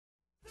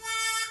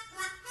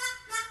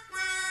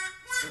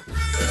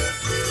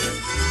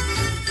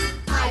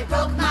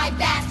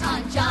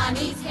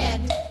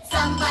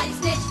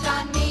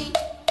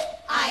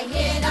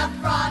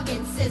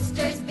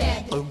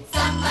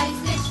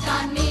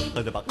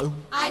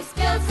I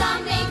spilled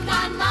some ink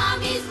on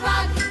Mommy's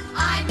rug.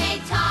 I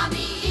made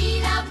Tommy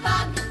eat a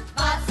bug.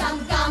 Bought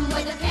some gum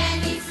with a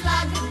penny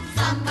slug.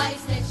 Somebody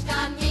snitched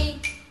on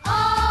me.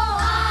 Oh,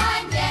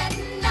 I'm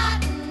getting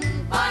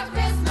nothing for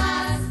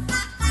Christmas.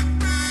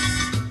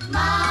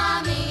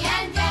 Mommy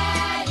and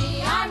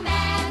Daddy are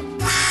mad.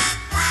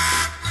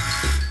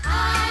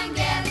 I'm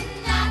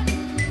getting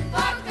nothing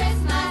for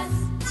Christmas.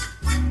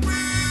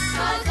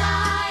 'Cause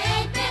I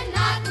ain't been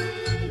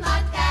nothing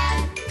but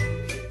that.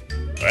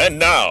 And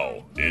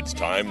now, it's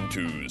time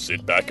to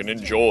sit back and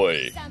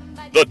enjoy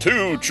the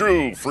Two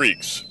True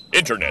Freaks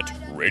Internet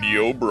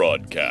Radio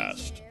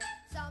Broadcast.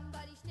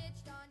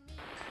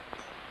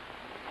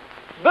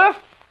 Bœuf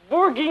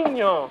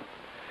bourguignon,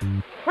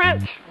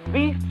 French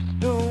beef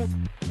stew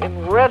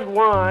in red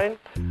wine.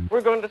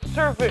 We're going to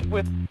serve it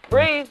with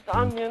braised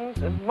onions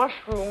and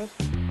mushrooms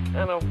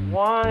and a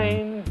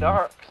wine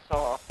dark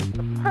sauce. It's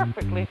a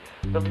perfectly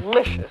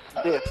delicious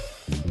dish.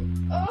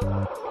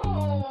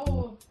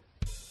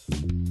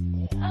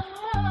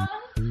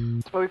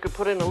 Or we could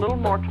put in a little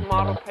more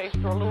tomato paste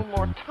or a little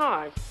more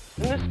thyme.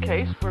 In this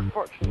case, we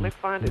fortunately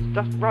find it's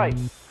just right.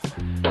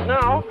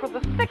 Now for the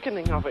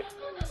thickening of it.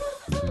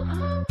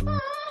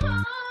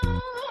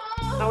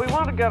 Now we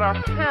want to get our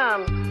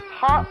pan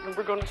hot, and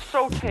we're going to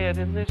saute it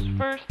in this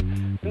first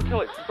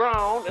until it's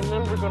brown, and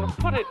then we're going to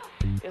put it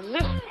in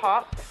this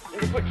pot,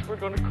 in which we're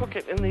going to cook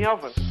it in the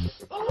oven.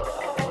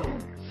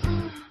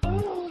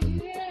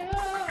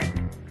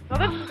 Now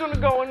this is going to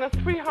go in a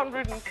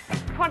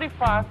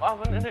 325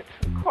 oven, and it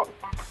should cook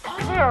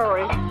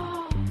very,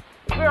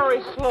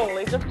 very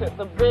slowly, just at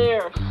the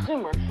bare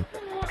simmer.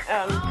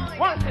 And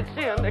once it's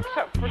in,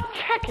 except for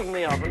checking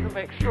the oven to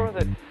make sure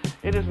that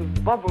it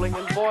isn't bubbling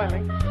and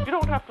boiling, you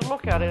don't have to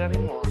look at it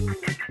anymore.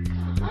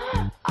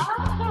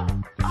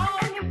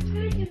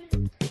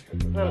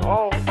 Then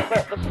all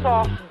let the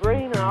sauce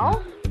drain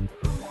out,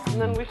 and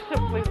then we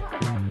simply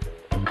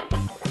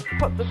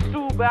put the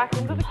stew back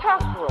into the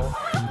casserole.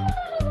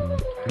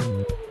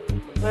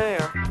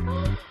 There.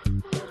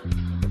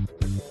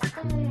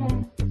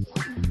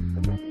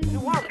 You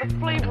want the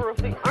flavor of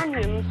the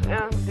onions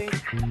and the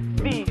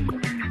beef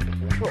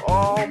to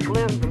all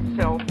blend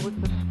themselves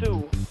with the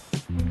stew.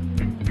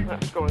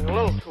 That's going a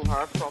little too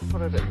hard, so I'll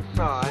put it at the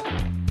side.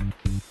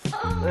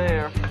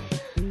 There.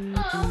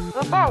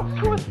 About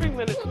 2 or 3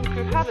 minutes, if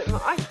you had it in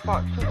the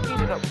icebox, you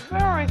heat it up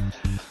very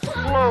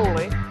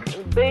slowly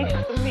and baste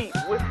the meat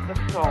with the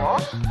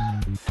sauce.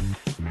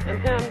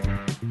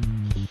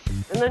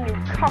 And then you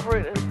cover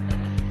it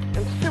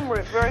and simmer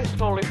it very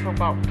slowly for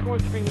about 2 or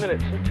 3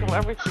 minutes until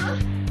everything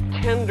is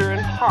tender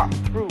and hot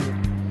through.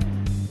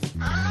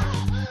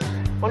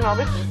 Well, now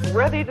this is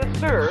ready to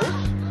serve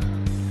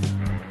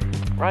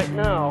right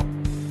now.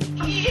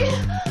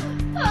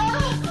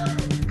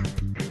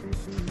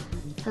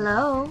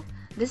 Hello,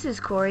 this is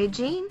Corey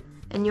Jean,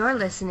 and you're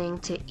listening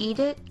to Eat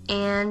It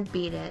and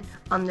Beat It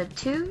on the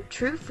Two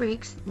True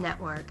Freaks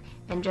Network.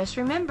 And just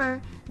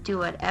remember, do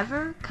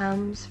whatever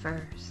comes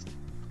first.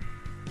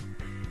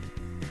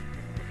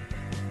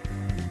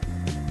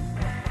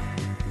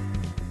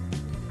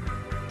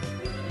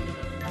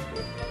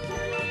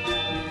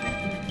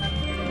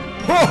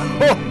 Ho,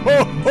 ho,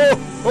 ho, ho,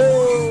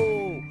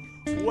 ho!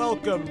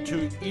 Welcome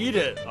to Eat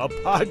It, a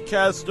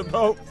podcast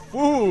about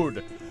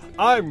food.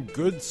 I'm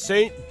Good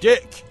Saint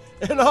Dick,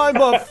 and I'm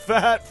a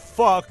fat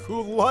fuck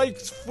who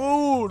likes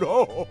food.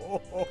 Ho, ho,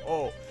 ho, ho,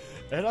 ho.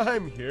 And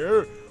I'm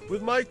here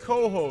with my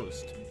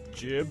co-host,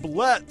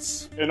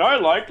 Giblets. And I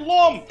like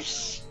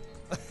lumps.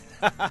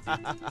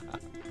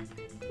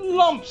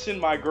 Lumps in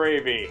my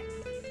gravy.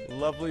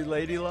 Lovely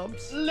lady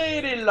lumps.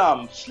 Lady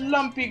lumps,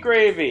 lumpy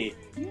gravy.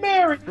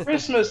 Merry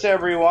Christmas,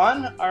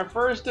 everyone. Our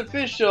first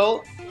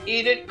official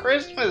Eat It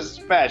Christmas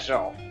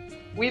special.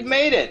 We've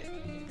made it.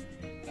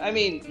 I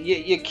mean,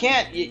 you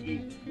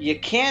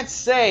can't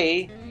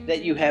say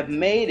that you have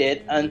made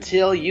it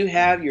until you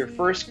have your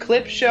first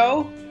clip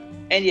show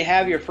and you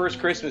have your first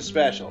Christmas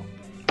special.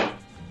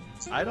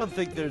 I don't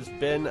think there's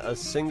been a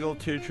single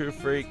Two True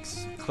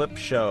Freaks clip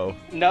show.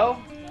 No,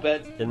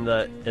 but in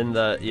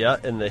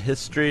the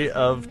history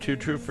of Two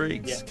True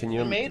Freaks. Yeah, Can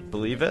you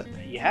believe it?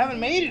 You haven't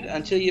made it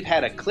until you've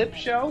had a clip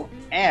show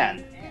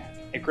and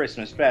a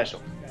Christmas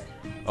special.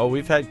 Oh,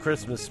 we've had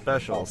Christmas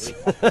specials.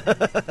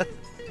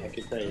 I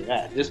can tell you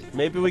that. Just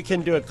maybe we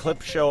can do a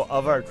clip show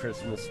of our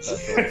Christmas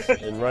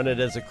specials and run it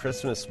as a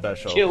Christmas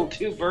special. kill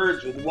two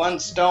birds with one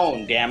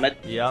stone, damn it.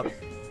 Yep.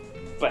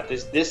 But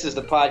this is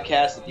the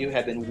podcast that you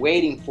have been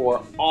waiting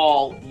for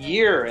all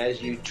year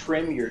as you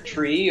trim your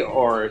tree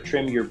or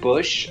trim your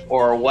bush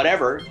or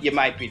whatever you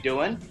might be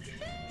doing.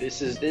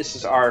 This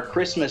is our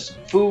Christmas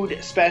food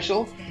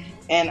special,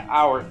 and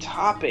our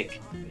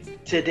topic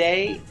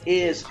today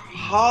is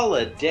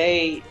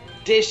holiday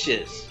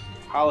dishes,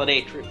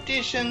 holiday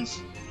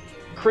traditions,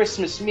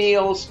 Christmas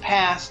meals,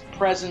 past,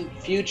 present,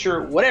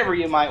 future, whatever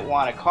you might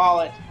want to call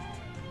it.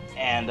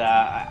 And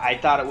I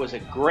thought it was a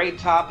great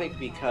topic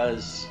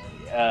because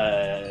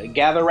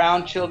gather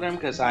around, children,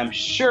 because I'm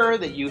sure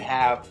that you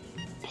have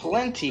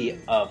plenty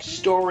of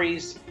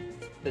stories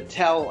to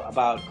tell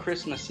about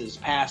Christmases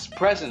past,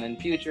 present, and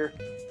future?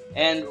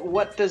 And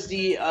what does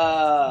the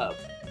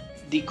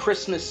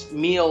Christmas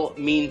meal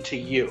mean to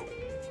you?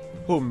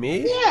 Who,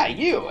 me? Yeah,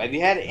 you. Have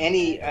you had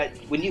any?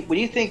 When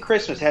you think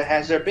Christmas,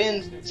 has there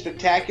been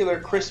spectacular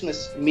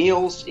Christmas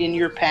meals in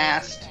your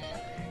past?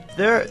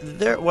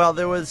 There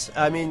was.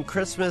 I mean,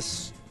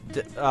 Christmas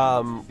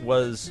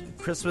was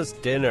Christmas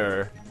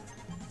dinner.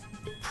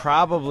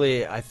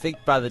 Probably, I think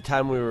by the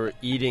time we were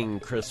eating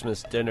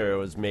Christmas dinner, it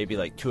was maybe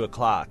like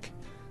 2:00.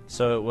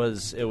 So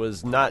it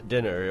was not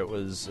dinner. It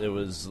was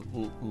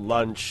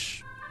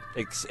lunch.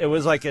 It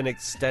was like an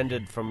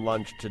extended from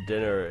lunch to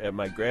dinner at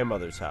my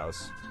grandmother's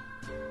house,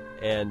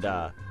 and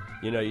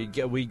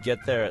we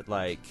get there at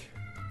like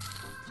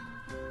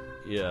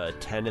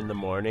 10 in the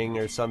morning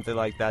or something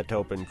like that to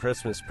open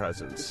Christmas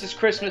presents. This is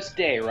Christmas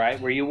Day, right?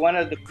 Were you one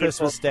of the people,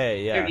 Christmas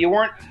Day? Yeah. You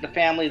weren't the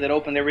family that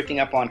opened everything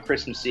up on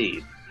Christmas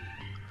Eve.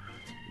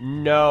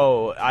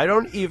 No, I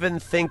don't even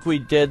think we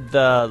did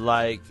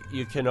the,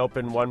 you can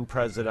open one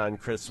present on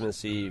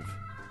Christmas Eve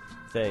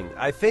thing.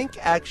 I think,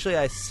 actually,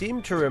 I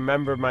seem to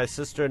remember my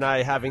sister and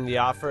I having the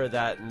offer of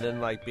that and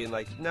then, being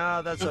like,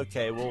 no, that's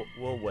okay,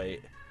 we'll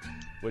wait,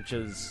 which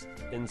is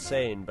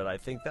insane, but I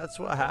think that's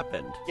what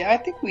happened. Yeah, I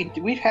think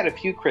we've had a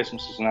few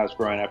Christmases when I was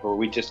growing up where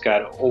we just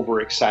got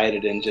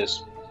overexcited and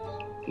just,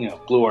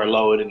 blew our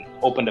load and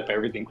opened up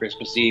everything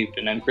Christmas Eve,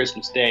 and then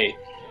Christmas Day,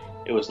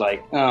 it was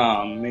like,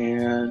 oh,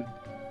 man.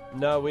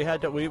 No, we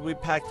had to. We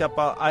packed up.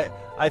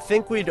 I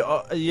think we'd.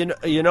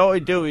 You know what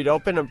we'd do? We'd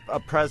open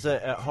a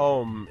present at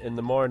home in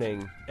the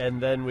morning,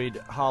 and then we'd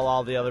haul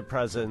all the other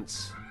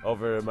presents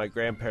over to my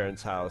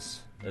grandparents' house,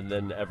 and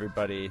then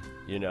everybody,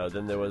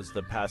 then there was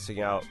the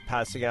passing out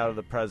of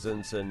the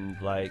presents, and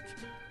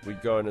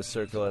we'd go in a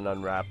circle and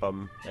unwrap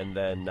them, and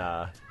then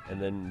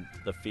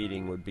the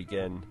feeding would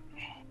begin.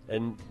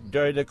 And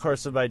during the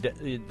course of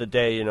the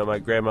day, my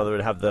grandmother would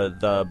have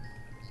the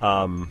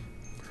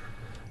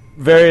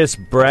various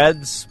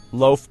breads,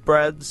 loaf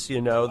breads,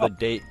 the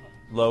date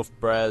loaf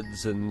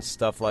breads and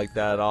stuff like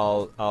that,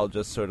 all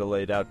just sort of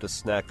laid out to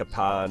snack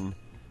upon,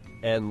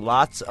 and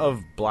lots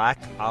of black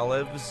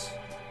olives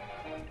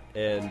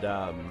and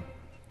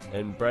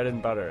bread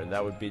and butter, and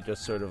that would be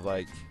just sort of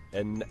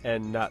and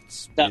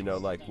nuts,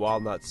 like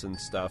walnuts and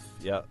stuff.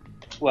 Yep.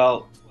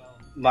 Well,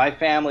 my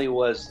family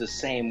was the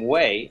same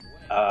way.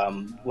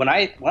 When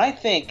I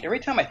think, every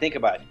time I think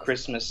about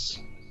Christmas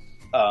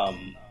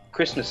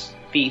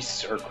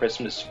feasts or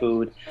Christmas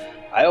food,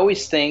 I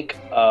always think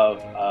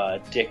of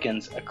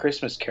Dickens' A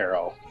Christmas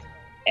Carol,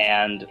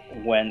 and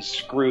when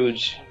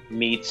Scrooge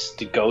meets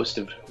the ghost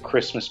of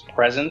Christmas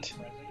Present.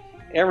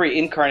 Every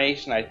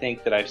incarnation I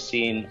think that I've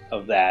seen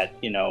of that,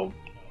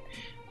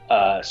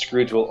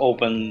 Scrooge will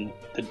open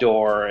the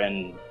door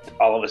and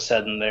all of a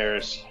sudden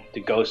there's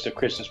the ghost of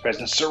Christmas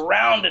Present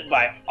surrounded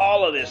by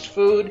all of this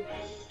food,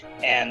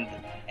 and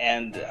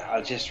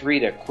I'll just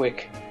read a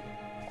quick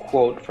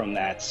quote from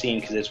that scene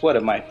because it's one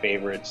of my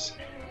favorites.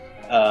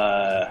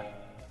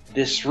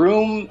 This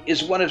room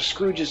is one of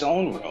Scrooge's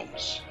own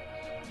rooms,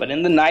 but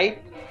in the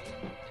night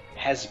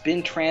has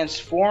been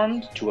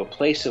transformed to a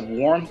place of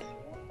warmth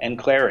and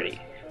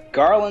clarity.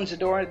 Garlands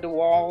adorn the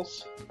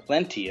walls,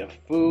 plenty of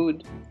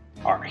food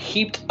are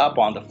heaped up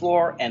on the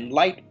floor, and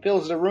light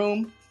fills the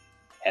room.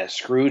 As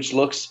Scrooge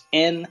looks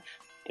in,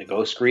 the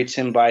ghost greets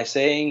him by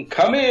saying,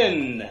 "Come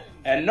in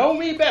and know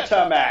me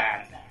better,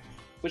 man,"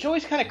 which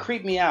always kind of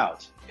creeped me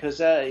out.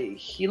 Because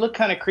he looked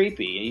kind of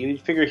creepy.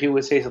 You'd figure he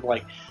would say something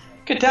like,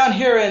 "Get down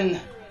here and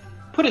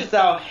putteth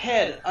thou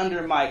head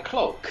under my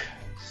cloak,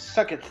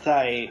 sucketh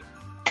thy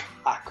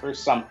cock," or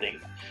something.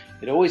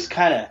 It always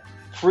kind of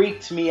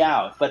freaked me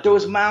out. But there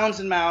was mounds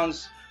and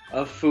mounds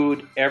of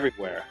food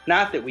everywhere.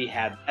 Not that we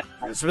had that.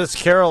 Christmas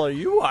Carol, are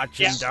you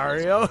watching,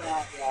 Dario?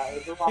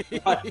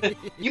 Yeah.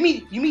 You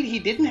mean he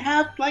didn't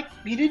have,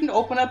 he didn't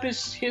open up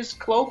his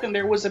cloak and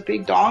there was a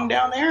big dong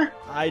down there?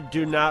 I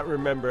do not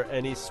remember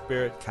any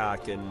spirit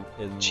cock in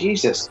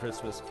Jesus.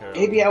 Christmas Carol.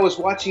 Maybe I was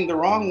watching the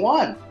wrong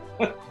one.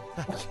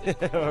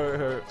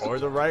 or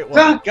the right one.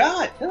 Oh,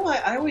 God. No,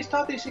 I always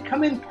thought they said,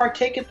 "Come in,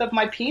 partaketh of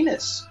my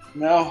penis."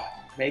 No.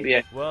 Maybe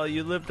I... Well,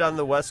 you lived on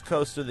the West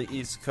Coast or the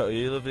East Coast.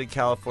 You lived in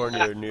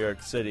California or New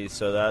York City,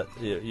 so that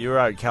you were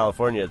out in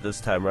California at this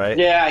time, right?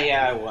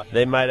 Yeah, I was.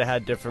 They might have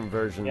had different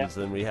versions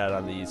than we had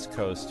on the East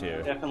Coast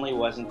here. Definitely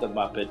wasn't the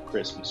Muppet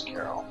Christmas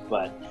Carol,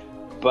 but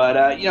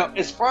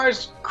as far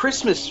as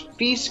Christmas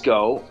feasts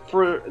go,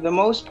 for the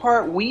most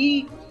part,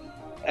 we,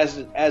 as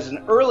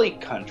an early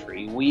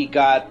country, we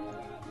got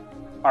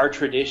our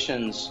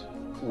traditions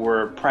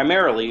were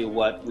primarily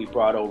what we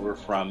brought over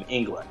from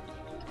England,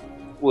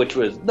 which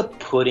was the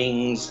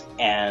puddings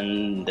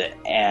and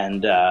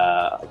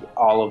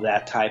all of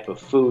that type of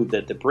food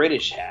that the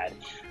British had.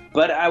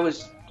 But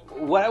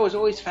what I was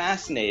always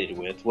fascinated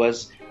with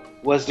was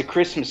the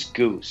Christmas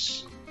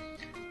goose.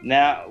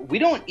 Now, we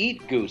don't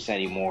eat goose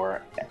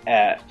anymore.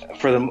 In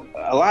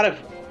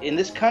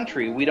this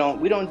country, we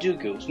don't do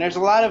goose. And there's a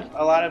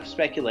lot of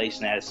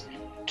speculation as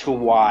to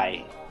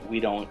why we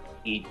don't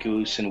eat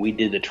goose and we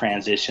did the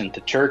transition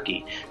to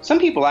turkey. Some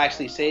people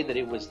actually say that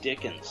it was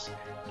Dickens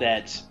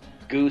that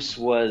goose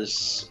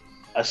was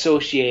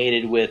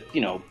associated with,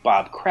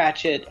 Bob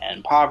Cratchit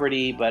and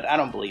poverty, but I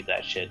don't believe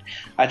that shit.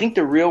 I think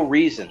the real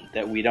reason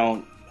that we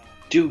don't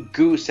do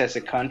goose as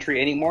a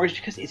country anymore is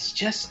because it's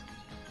just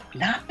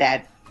not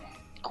that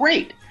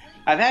great.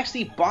 I've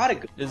actually bought a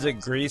goose. Is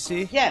it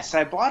greasy? Yes,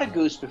 I bought a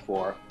goose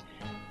before,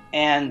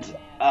 and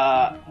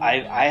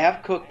I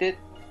have cooked it,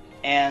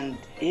 and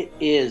it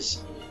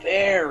is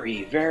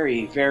very,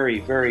 very,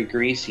 very, very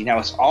greasy. Now,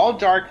 it's all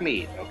dark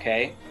meat,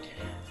 okay?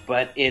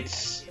 But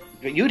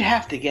you'd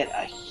have to get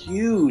a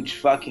huge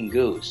fucking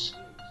goose,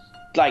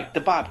 like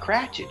the Bob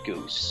Cratchit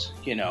goose,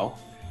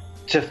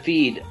 to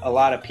feed a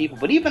lot of people.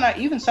 But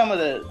even some of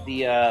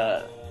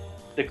the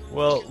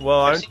Well,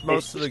 aren't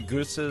most of the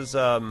gooses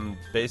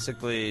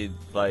basically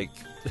like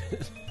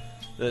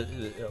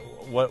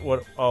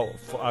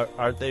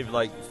aren't they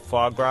like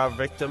foie gras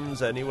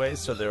victims anyway?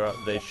 So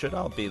they should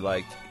all be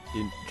like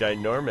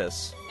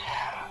ginormous.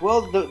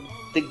 Well,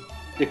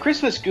 the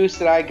Christmas goose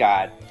that I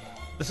got.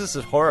 This is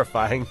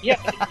horrifying. Yeah,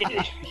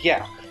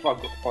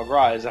 foie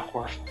gras is a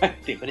horrifying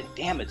thing, but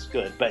it's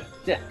good. But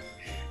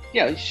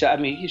you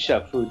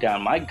shove food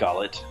down my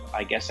gullet,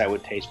 I guess I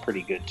would taste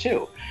pretty good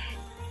too.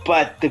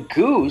 But the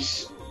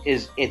goose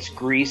it's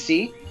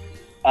greasy,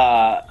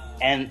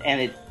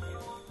 and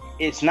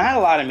it's not a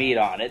lot of meat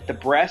on it. The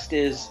breast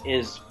is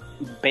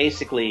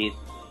basically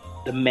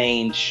the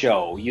main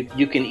show.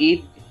 You can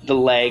eat the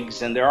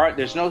legs, and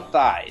there's no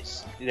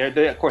thighs.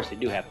 Of course, they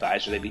do have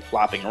thighs, or they'd be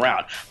flopping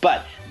around.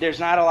 But there's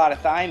not a lot of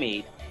thigh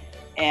meat,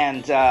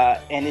 and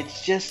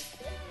it's just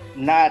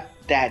not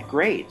that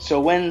great. So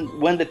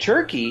when the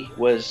turkey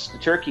is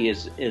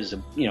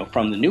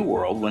from the New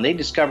World, when they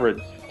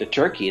discovered the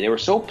turkey, they were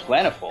so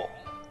plentiful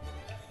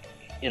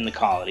in the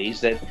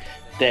colonies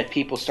that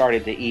people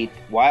started to eat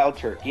wild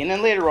turkey, and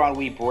then later on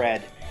we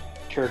bred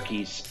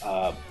turkeys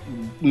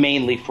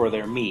mainly for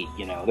their meat.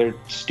 They're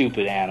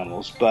stupid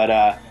animals, but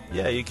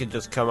yeah, you could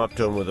just come up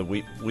to them with a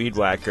weed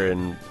whacker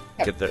and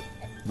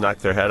knock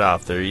their head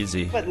off. They're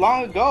easy. But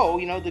long ago,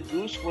 the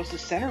goose was the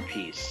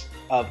centerpiece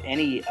of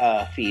any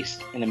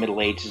feast in the Middle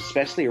Ages,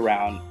 especially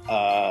around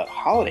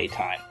holiday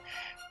time.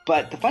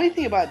 But the funny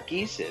thing about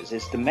geese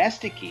is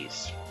domestic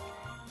geese,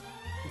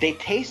 they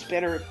taste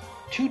better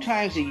 2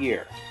 times a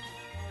year.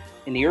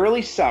 In the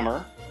early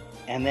summer,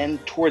 and then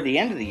toward the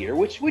end of the year,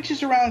 which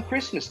is around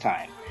Christmas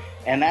time.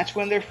 And that's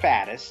when they're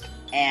fattest,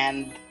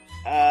 and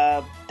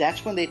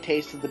that's when they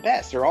tasted the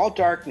best. They're all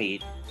dark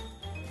meat,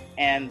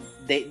 and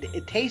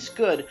it tastes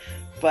good,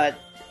 but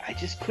I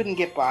just couldn't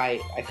get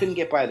by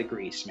the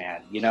grease,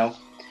 man,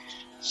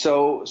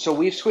 So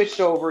we've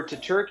switched over to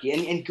turkey,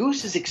 and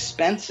goose is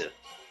expensive.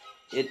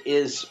 It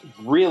is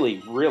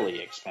really, really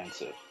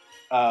expensive.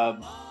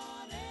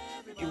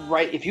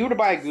 Right, if you were to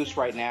buy a goose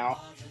right now,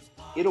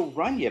 it'll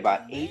run you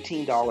about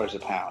 $18 a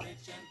pound.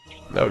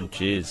 Oh,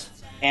 jeez.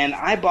 And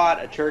I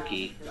bought a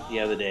turkey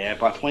the other day. I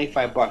bought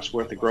 $25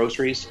 worth of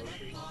groceries,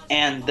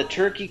 and the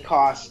turkey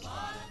cost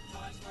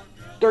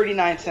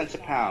 39 cents a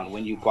pound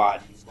when you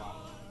bought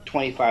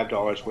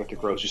 $25 worth of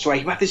groceries. So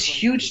I bought this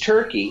huge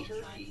turkey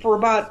for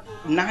about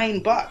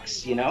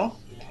 $9,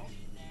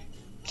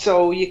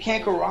 So you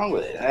can't go wrong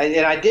with it.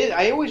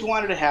 I always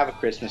wanted to have a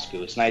Christmas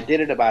goose, and I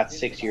did it about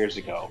 6 years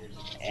ago.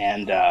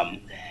 And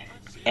I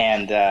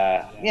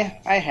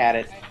had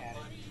it.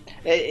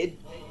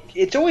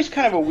 It's always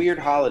kind of a weird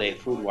holiday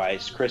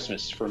food-wise,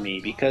 Christmas for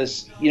me,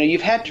 because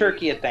you've had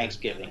turkey at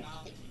Thanksgiving,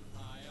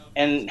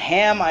 and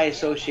ham I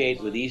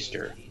associate with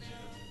Easter.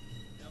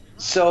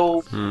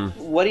 So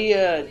what do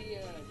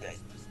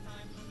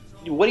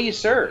you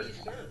serve?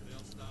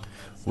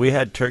 We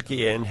had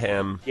turkey and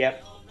ham.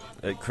 Yep.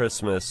 At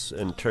Christmas,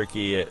 and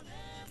turkey at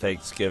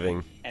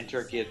Thanksgiving. And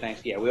turkey at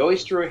Thanksgiving. Yeah, we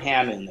always threw a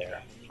ham in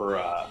there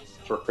for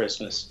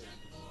Christmas.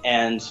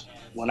 And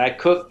when I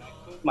cook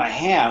my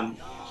ham,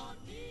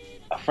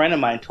 a friend of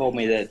mine told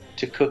me that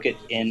to cook it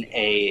in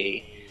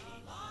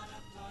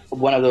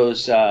one of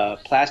those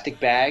plastic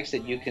bags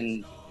that you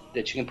can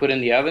put in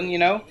the oven,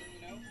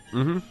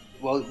 Mm-hmm.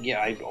 Well,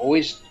 yeah,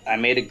 I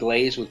made a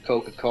glaze with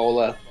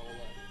Coca-Cola,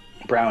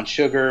 brown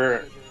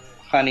sugar,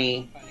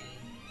 honey,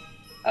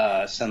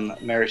 some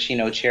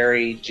maraschino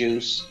cherry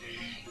juice,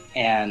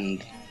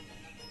 and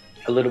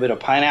a little bit of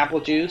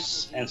pineapple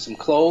juice and some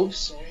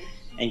cloves,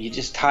 and you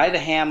just tie the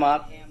ham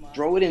up,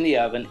 throw it in the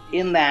oven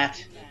in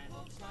that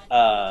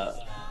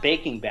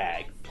baking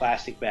bag,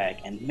 plastic bag,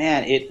 and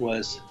man, it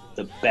was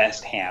the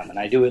best ham. And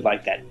I do it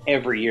like that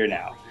every year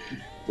now.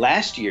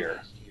 Last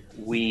year,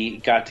 we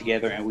got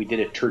together and we did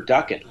a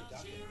turducken,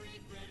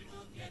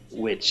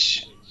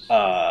 which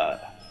was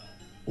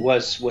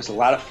a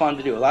lot of fun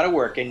to do, a lot of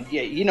work. And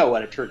yeah, you know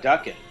what a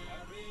turducken?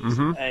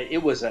 Mm-hmm.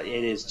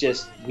 It is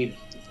just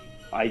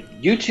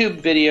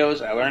YouTube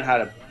videos. I learned how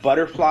to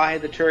butterfly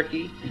the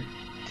turkey,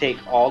 take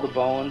all the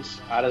bones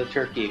out of the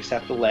turkey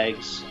except the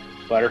legs,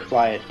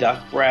 butterfly a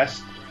duck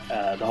breast,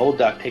 the whole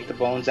duck, take the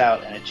bones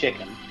out, and a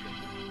chicken.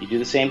 You do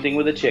the same thing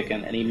with a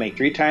chicken, and you make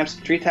three types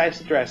of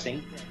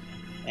dressing,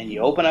 and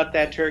you open up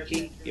that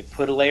turkey, you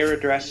put a layer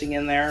of dressing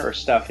in there, or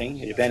stuffing,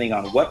 depending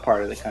on what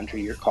part of the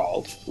country you're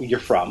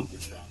from,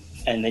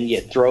 and then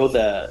you throw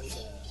the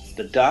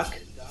duck,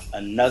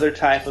 another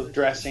type of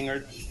dressing,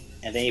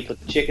 and then you put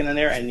the chicken in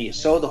there, and you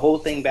sew the whole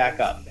thing back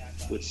up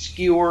with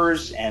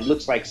skewers, and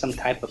looks like some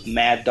type of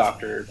mad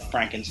Dr.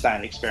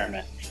 Frankenstein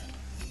experiment.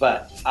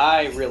 But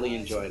I really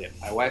enjoyed it.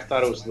 My wife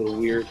thought it was a little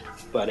weird,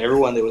 but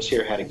everyone that was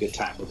here had a good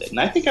time with it. And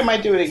I think I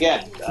might do it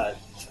again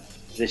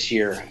this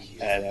year.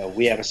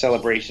 We have a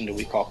celebration that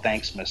we call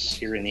Thanksmas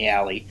here in the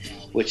alley,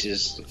 which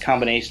is a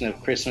combination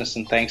of Christmas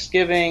and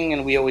Thanksgiving,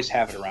 and we always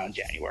have it around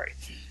January.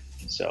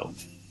 So,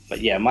 but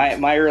yeah,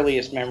 my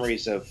earliest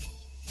memories of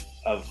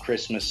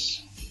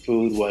Christmas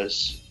food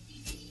was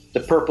the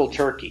purple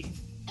turkey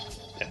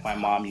that my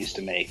mom used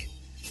to make.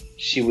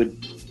 She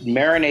would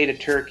marinate a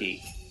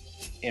turkey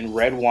in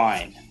red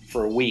wine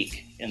for a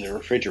week in the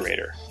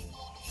refrigerator.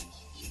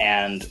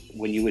 And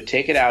when you would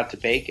take it out to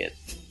bake it,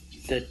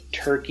 the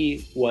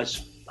turkey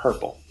was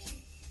purple.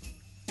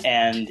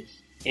 And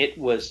it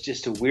was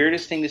just the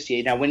weirdest thing to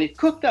see. Now, when it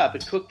cooked up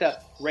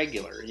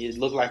regular. It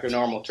looked like a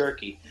normal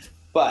turkey.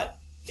 But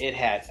it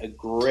had a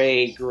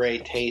great,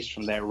 great taste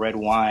from that red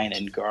wine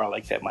and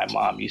garlic that my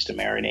mom used to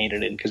marinate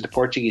it in. Because the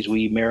Portuguese,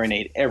 we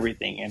marinate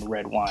everything in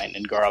red wine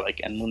and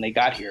garlic. And when they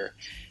got here,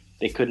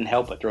 they couldn't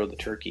help but throw the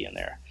turkey in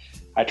there.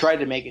 I tried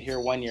to make it here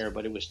one year,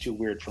 but it was too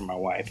weird for my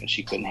wife, and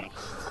she couldn't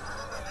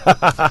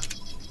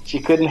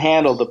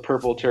handle the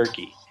purple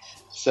turkey.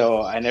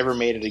 So I never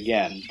made it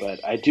again,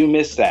 but I do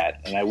miss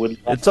that, and I would.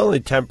 It's only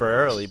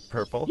temporarily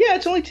purple. Yeah,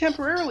 it's only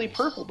temporarily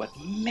purple, but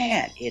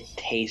man, it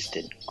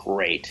tasted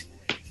great.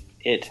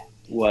 It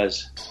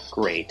was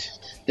great.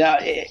 Now,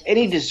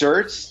 any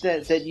desserts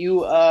that you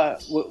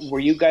were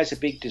you guys a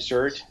big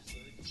dessert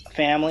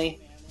family?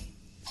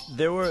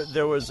 There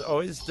was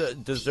always the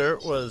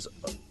dessert was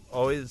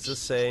always the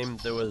same.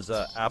 There was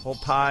apple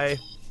pie,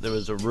 there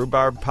was a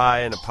rhubarb pie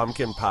and a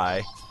pumpkin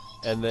pie,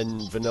 and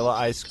then vanilla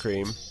ice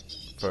cream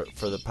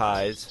for the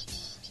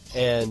pies.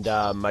 And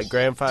my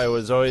grandfather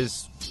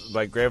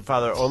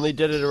only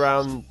did it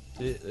around.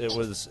 It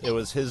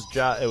was his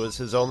job. It was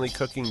his only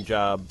cooking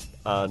job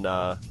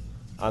on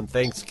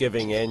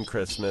Thanksgiving and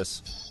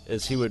Christmas.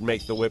 Is he would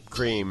make the whipped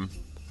cream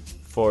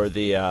for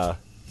the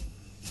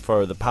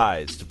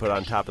pies to put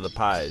on top of the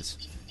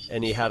pies,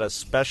 and he had a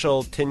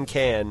special tin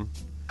can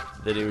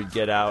that he would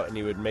get out, and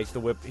he would make the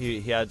whip.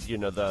 He had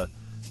the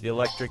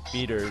electric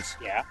beaters,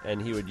 yeah, and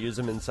he would use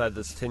them inside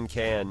this tin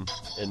can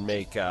and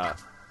make.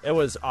 It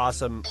was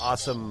awesome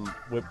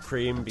whipped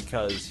cream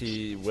because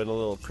he went a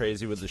little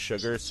crazy with the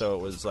sugar, so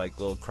it was like a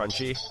little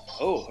crunchy.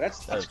 Oh,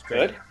 that's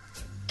good.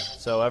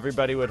 So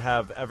everybody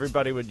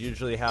would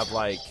usually have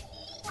like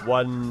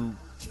one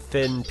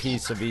thin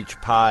piece of each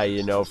pie,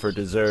 for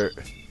dessert,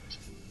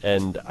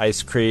 and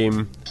ice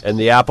cream, and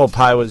the apple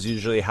pie was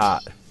usually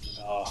hot.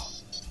 Oh,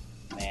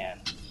 man.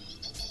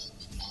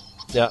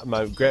 Yeah,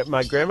 my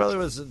grandmother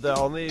was the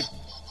only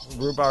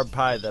rhubarb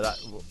pie that I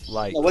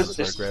liked. Now, was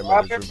it my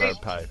grandmother's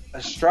rhubarb pie.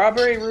 A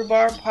strawberry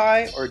rhubarb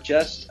pie or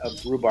just a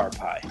rhubarb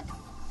pie?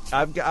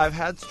 I've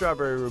had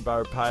strawberry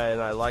rhubarb pie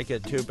and I like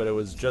it too, but it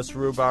was just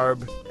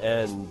rhubarb,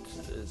 and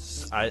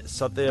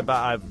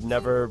I've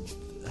never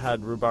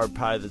had rhubarb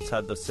pie that's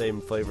had the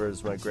same flavor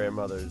as my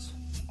grandmother's.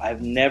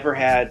 I've never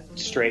had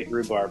straight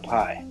rhubarb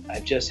pie.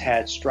 I've just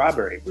had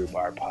strawberry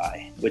rhubarb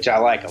pie, which I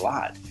like a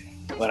lot.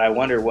 But I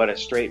wonder what a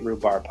straight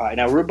rhubarb pie.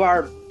 Now,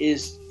 rhubarb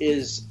is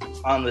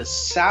on the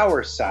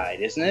sour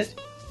side, isn't it?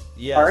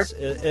 Yes,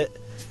 it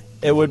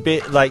would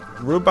be like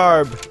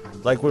rhubarb.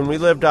 Like when we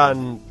lived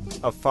on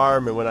a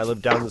farm and when I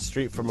lived down the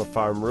street from a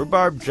farm,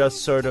 rhubarb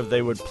just sort of,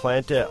 they would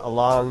plant it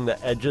along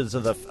the edges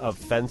of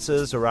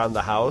fences around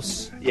the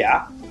house.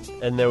 Yeah.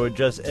 And they would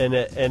just, and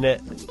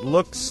it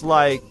looks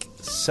like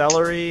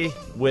celery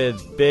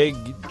with big,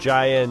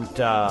 giant,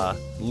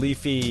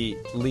 leafy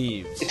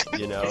leaves.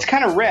 It's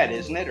kind of red,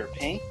 isn't it, or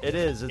pink? It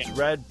is. It's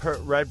red,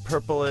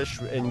 purplish,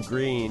 and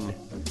green.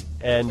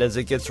 And as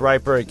it gets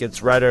riper, it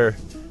gets redder.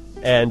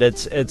 And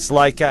it's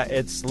like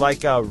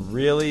a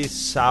really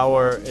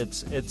sour.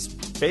 It's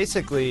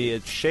basically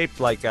shaped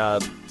like a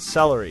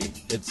celery.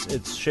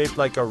 It's shaped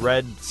like a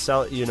red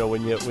celery.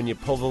 When you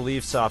pull the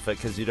leaves off it,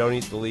 because you don't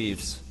eat the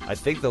leaves. I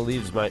think the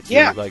leaves might be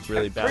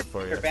really bad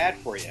for you. They're bad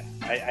for you.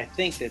 I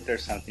think that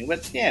there's something,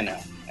 but no.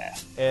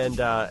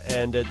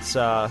 And it's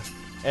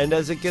and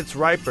as it gets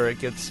riper, it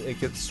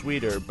gets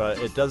sweeter, but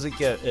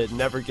it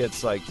never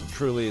gets like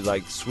truly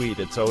like sweet.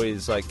 It's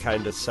always like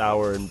kind of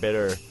sour and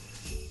bitter.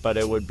 But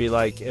it would be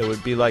like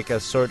a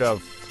sort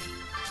of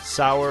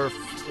sour,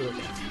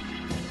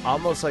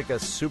 almost like a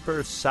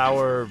super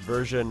sour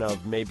version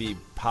of maybe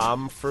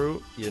palm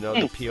fruit,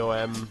 the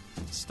POM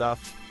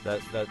stuff,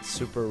 that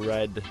super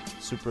red,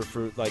 super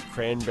fruit, like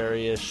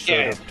cranberry-ish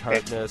sort of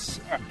tartness,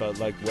 but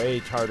like way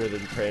tarter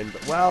than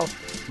cranberry. Well,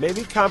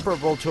 maybe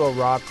comparable to a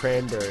raw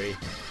cranberry,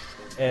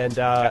 and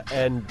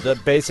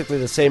basically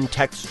the same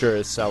texture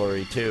as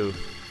celery too,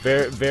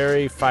 very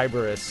very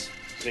fibrous.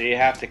 So you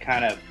have to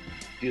kind of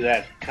do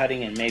that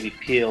cutting and maybe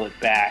peel it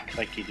back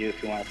like you do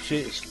if you want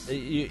to.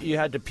 You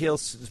had to peel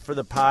for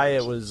the pie.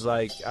 It was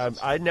like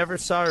I never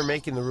saw her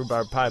making the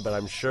rhubarb pie, but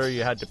I'm sure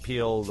you had to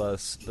peel the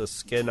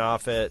skin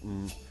off it,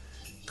 and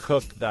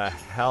cook the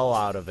hell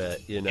out of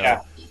it, you know.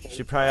 Yeah.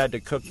 She probably had to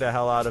cook the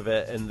hell out of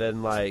it and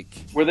then like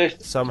Were there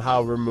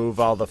somehow remove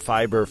all the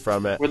fiber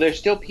from it. were there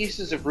still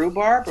pieces of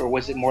rhubarb, or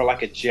was it more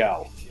like a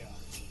gel?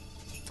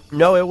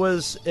 No, it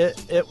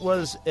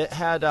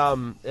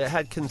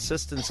had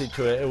consistency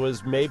to it. It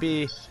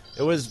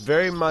was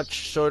very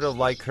much sort of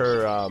like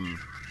her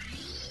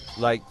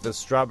like the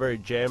strawberry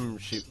jam.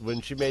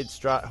 When she made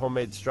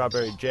homemade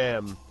strawberry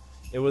jam,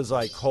 it was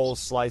like whole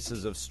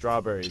slices of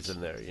strawberries in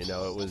there. You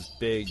know, it was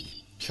big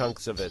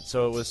chunks of it.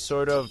 So it was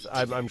sort of.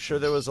 I'm sure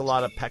there was a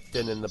lot of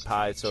pectin in the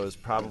pie. So it was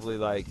probably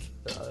like.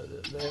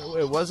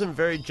 It wasn't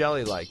very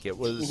jelly-like. It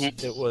was.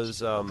 Mm-hmm. It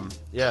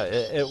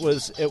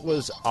was. It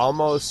was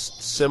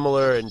almost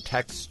similar in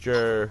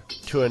texture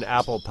to an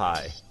apple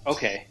pie.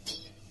 Okay.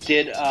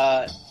 Did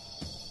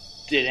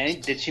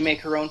she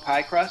make her own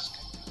pie crust?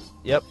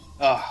 Yep.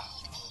 Oh.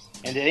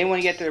 And did anyone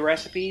get the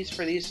recipes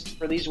for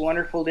these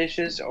wonderful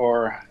dishes,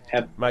 or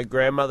have? My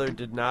grandmother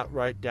did not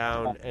write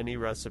down any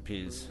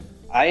recipes.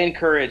 I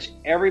encourage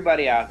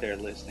everybody out there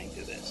listening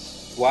to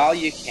this, while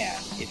you can,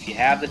 if you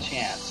have the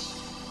chance,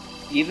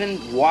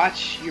 even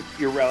watch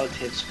your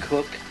relatives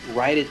cook,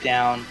 write it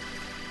down,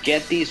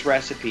 get these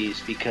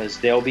recipes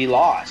because they'll be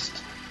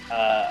lost.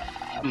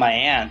 My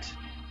aunt,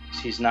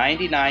 she's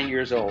 99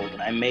 years old,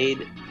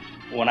 and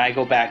when I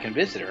go back and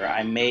visit her,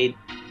 I made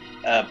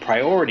a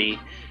priority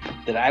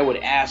that I would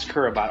ask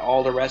her about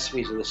all the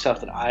recipes of the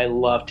stuff that I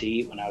loved to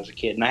eat when I was a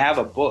kid. And I have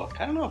a book.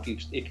 I don't know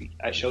if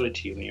I showed it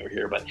to you when you were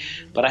here, but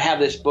I have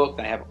this book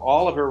that I have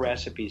all of her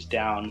recipes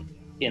down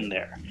in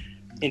there.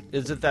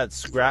 Is it that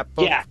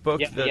scrapbook book?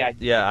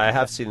 Yeah, I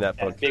have seen that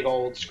book. That big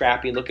old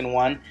scrappy looking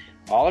one.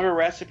 All of her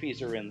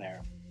recipes are in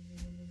there,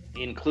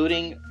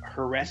 including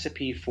her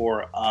recipe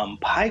for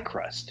pie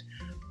crust,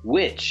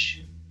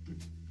 which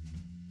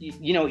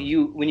when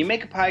you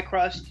make a pie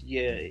crust,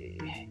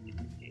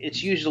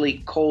 it's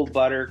usually cold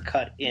butter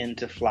cut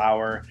into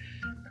flour.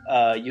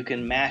 You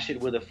can mash it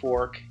with a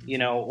fork,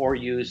 or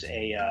use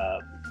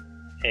a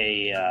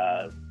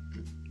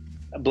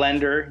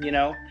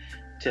blender,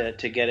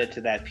 to get it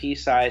to that pea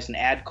size, and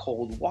add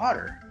cold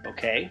water,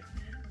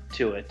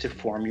 to it to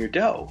form your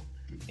dough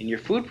in your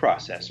food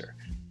processor.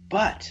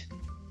 But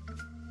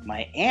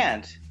my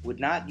aunt would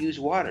not use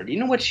water. Do you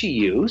know what she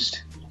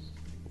used?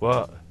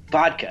 What?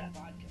 Vodka.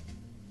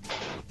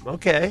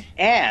 Okay.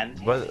 And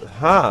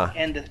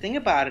the thing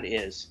about it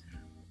is,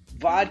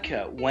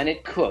 vodka, when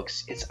it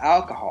cooks, it's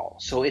alcohol,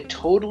 so it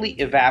totally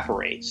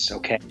evaporates.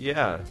 Okay.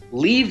 Yeah.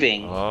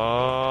 Leaving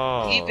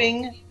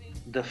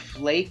the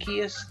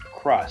flakiest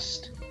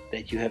crust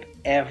that you have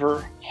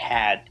ever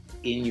had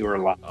in your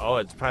life. Oh,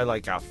 it's probably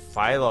like a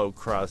phyllo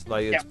crust.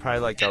 It's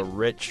probably like a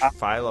rich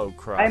phyllo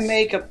crust.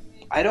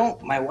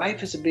 My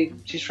wife is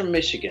she's from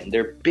Michigan.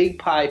 They're big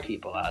pie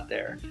people out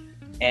there.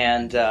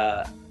 And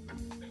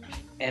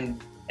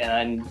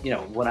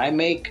when I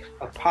make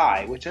a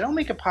pie, which I don't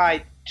make a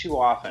pie too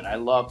often. I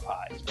love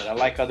pies, but I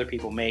like other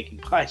people making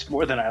pies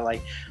more than I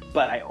like.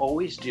 But I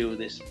always do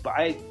this.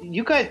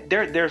 You guys,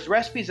 there's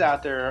recipes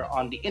out there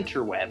on the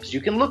interwebs.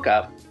 You can look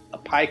up a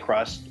pie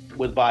crust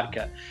with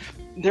vodka.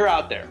 They're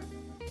out there.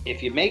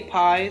 If you make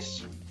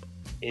pies,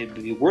 it'd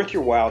be worth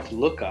your while to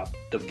look up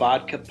the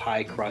vodka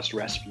pie crust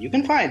recipe. You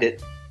can find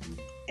it,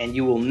 and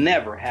you will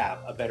never have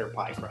a better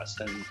pie crust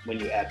than when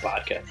you add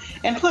vodka.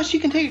 And plus, you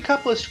can take a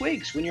couple of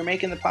swigs when you're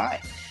making the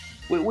pie,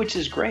 which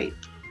is great.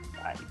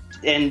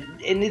 And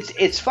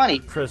it's funny.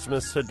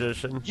 Christmas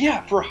edition.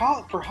 Yeah, for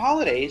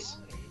holidays,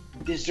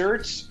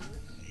 desserts,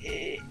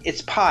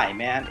 it's pie,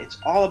 man. It's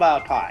all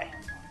about pie.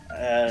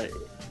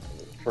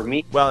 For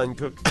me. Well, and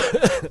cookies.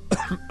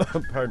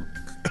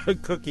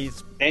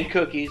 And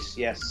cookies,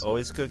 yes.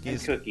 Always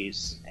cookies. And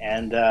cookies.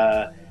 And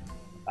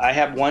I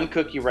have one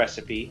cookie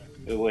recipe,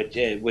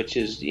 which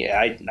is,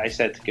 I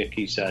sent the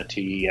cookies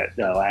to you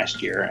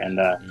last year. And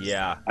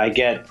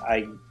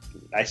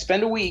I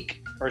spend a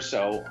week or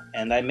so,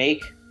 and I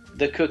make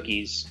the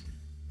cookies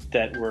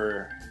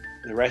the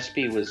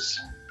recipe was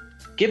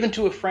given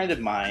to a friend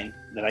of mine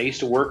that I used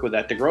to work with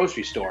at the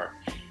grocery store.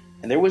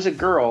 And there was a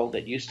girl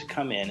that used to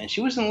come in, and she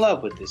was in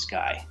love with this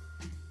guy.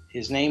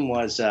 His name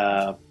was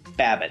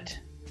Babbitt.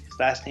 His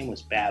last name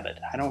was Babbitt.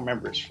 I don't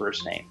remember his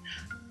first name.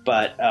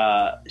 But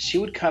she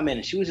would come in,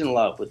 and she was in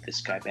love with this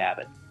guy,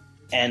 Babbitt.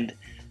 And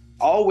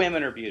all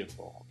women are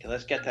beautiful. Okay,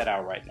 let's get that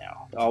out right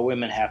now. All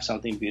women have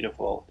something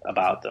beautiful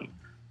about them.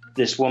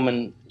 This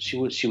woman, she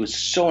was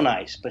so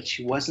nice, but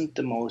she wasn't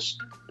the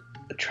most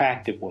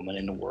attractive woman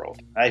in the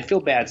world. I feel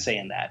bad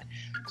saying that.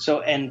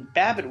 And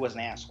Babbitt was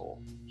an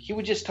asshole. He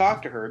would just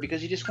talk to her because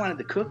he just wanted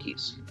the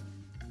cookies.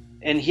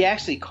 And he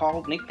actually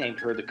nicknamed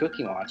her the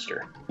Cookie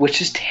Monster,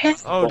 which is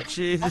terrible. Oh,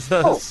 Jesus.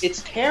 Oh,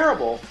 it's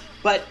terrible.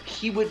 But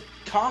he would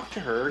talk to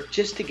her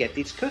just to get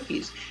these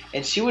cookies.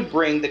 And she would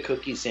bring the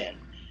cookies in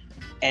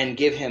and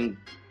give him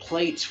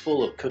plates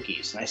full of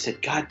cookies. And I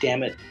said, God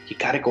damn it, you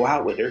got to go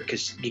out with her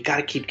because you got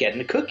to keep getting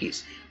the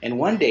cookies. And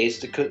one day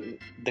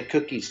the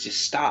cookies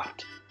just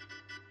stopped.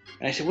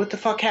 And I said, what the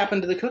fuck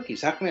happened to the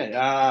cookies? How come you?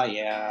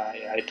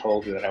 I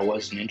told her that I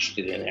wasn't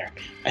interested in there.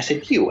 I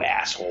said, you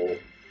asshole.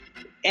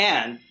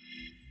 And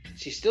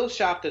she still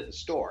shopped at the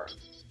store.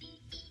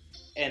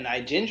 And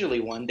I gingerly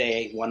one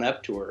day went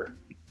up to her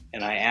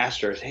and I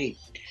asked her, hey,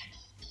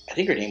 I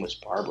think her name was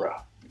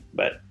Barbara,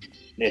 but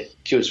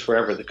she was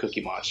forever the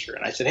Cookie Monster.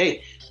 And I said,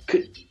 hey,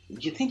 do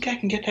you think I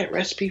can get that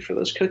recipe for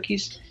those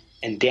cookies?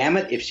 And damn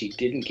it if she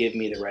didn't give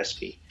me the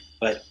recipe.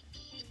 But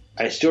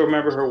I still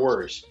remember her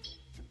words.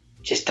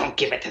 Just don't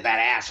give it to that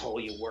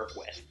asshole you work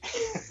with.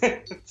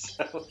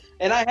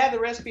 And I had the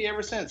recipe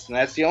ever since. And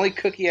that's the only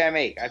cookie I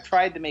make. I've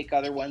tried to make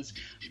other ones,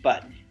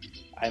 but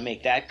I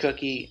make that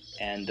cookie,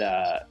 and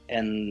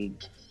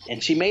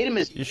she made him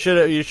as You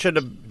should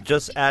have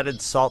just added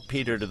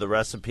saltpeter to the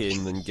recipe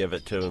and then give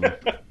it to him.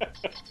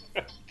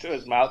 to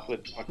his mouth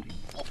with.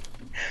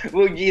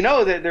 Well, you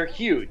know that they're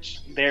huge.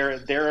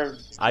 They're.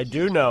 I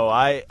do know.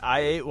 I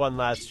ate one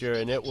last year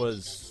and it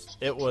was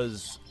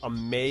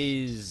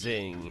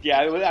amazing.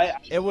 Yeah,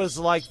 It was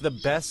like the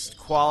best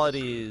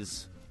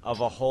qualities of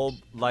a whole,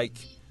 like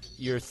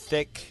your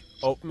thick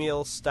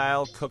oatmeal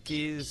style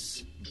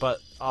cookies, but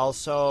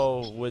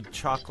also with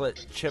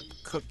chocolate chip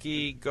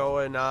cookie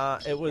going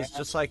on. It was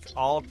just like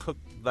all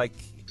cooked, like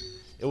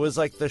it was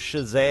like the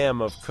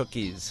Shazam of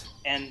cookies.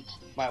 And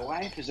my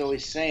wife is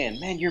always saying,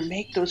 man, you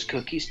make those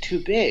cookies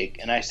too big.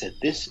 And I said,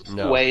 this is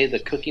No. the way the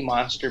Cookie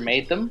Monster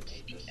made them,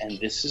 and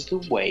this is the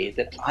way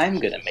that I'm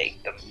going to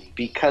make them.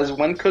 Because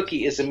one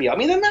cookie is a meal. I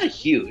mean, they're not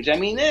huge. I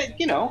mean,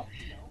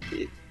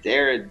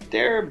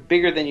 they're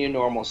bigger than your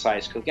normal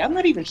size cookie. I'm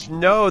not even sure.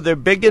 No, they're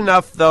big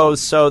enough though,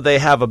 so they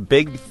have a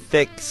big,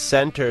 thick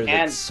center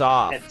that's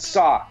soft. It's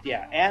soft,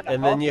 yeah.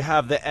 And then you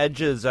have the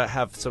edges that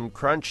have some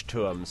crunch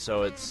to them,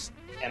 so it's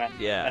and I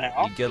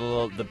you get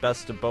the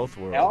best of both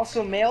worlds. I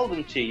also mailed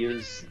them to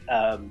you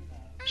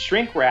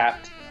shrink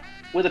wrapped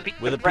with a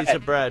piece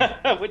of bread,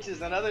 which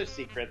is another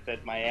secret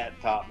that my aunt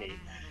taught me.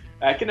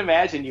 I can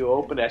imagine you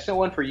open it. I sent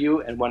one for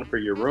you and one for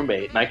your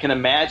roommate, and I can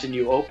imagine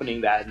you opening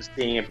that and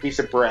seeing a piece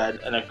of bread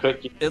and a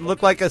cookie. It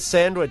looked like a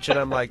sandwich, and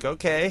I'm like,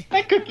 okay.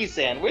 A cookie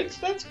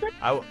sandwich? That's great.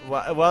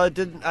 Well, it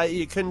didn't.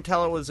 You couldn't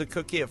tell it was a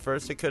cookie at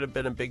first. It could have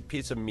been a big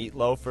piece of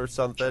meatloaf or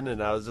something,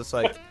 and I was just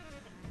like,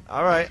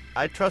 all right,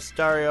 I trust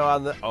Dario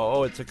on the.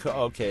 Oh, it's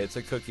it's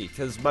a cookie.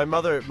 Because my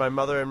mother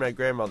and my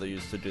grandmother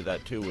used to do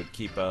that too. Would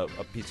keep a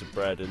piece of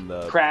bread in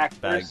the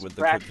bag with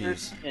the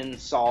cookies and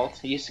salt.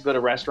 He used to go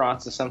to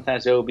restaurants, and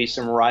sometimes there would be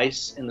some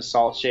rice in the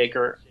salt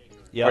shaker,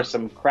 or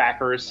some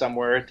crackers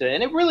somewhere.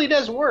 And it really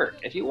does work.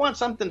 If you want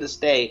something to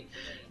stay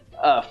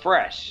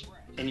fresh,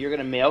 and you're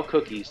going to mail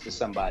cookies to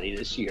somebody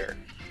this year,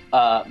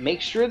 make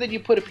sure that you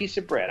put a piece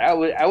of bread. I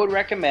would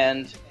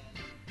recommend.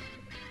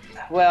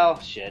 Well,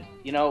 shit.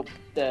 You know,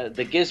 the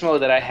gizmo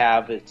that I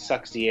have, it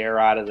sucks the air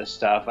out of the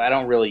stuff. I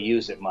don't really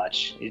use it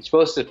much. It's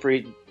supposed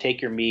to take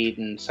your meat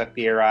and suck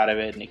the air out of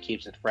it, and it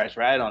keeps it fresh.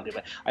 But I don't do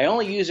that. I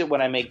only use it when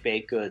I make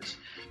baked goods.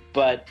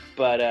 But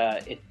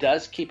it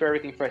does keep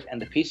everything fresh. And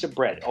the piece of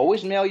bread.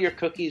 Always mail your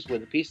cookies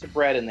with a piece of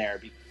bread in there,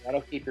 because that'll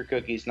keep your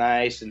cookies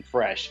nice and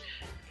fresh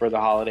for the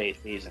holiday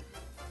season.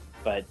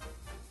 But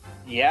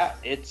yeah,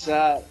 it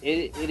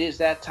is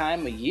that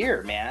time of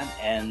year, man.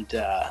 And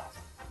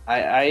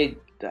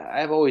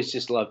I've always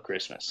just loved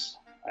Christmas.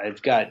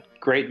 I've got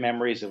great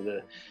memories of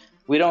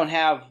we don't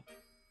have,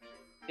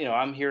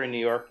 I'm here in New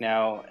York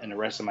now, and the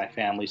rest of my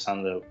family's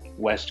on the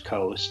West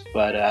Coast,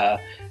 but,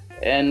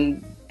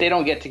 and they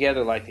don't get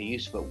together like they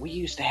used to, but we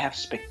used to have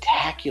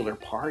spectacular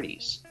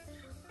parties.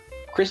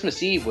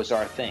 Christmas Eve was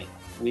our thing.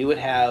 We would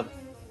have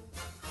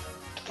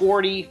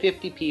 40,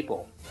 50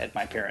 people at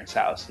my parents'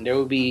 house, and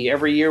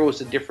every year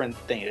was a different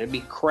thing. There'd be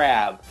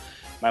crab.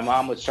 My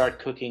mom would start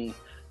cooking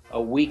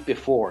a week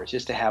before,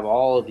 just to have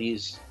all of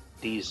these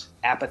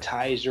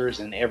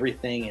appetizers and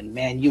everything, and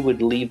man, you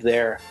would leave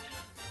there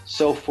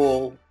so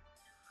full.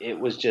 It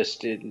was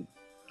just,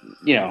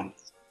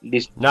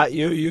 Not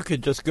you. You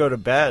could just go to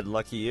bed.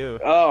 Lucky you.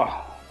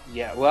 Oh,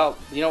 yeah. Well,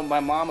 my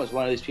mom was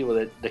one of these people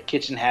that the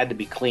kitchen had to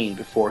be clean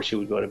before she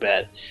would go to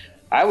bed.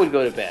 I would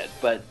go to bed,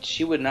 but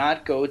she would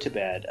not go to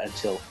bed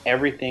until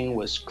everything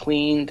was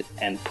cleaned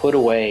and put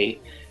away,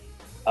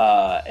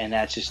 and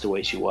that's just the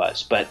way she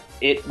was. But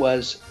it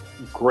was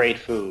great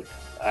food.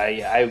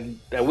 I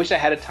wish I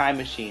had a time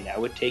machine. I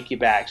would take you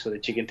back so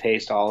that you can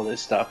taste all of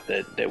this stuff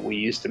that we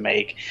used to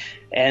make.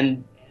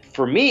 And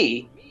for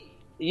me,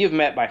 you've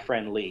met my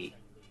friend Lee.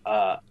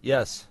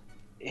 Yes.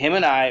 Him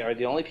and I are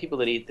the only people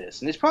that eat this.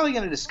 And it's probably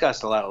going to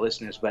disgust a lot of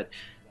listeners, but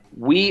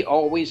we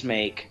always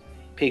make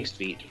pig's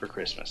feet for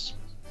Christmas.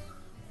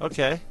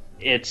 Okay.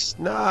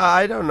 No,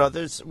 I don't know.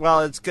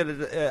 It's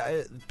good.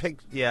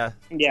 Pig. Yeah.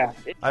 Yeah.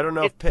 I don't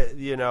know if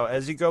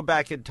as you go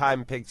back in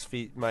time, pig's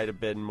feet might have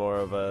been more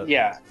of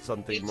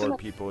something more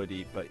people would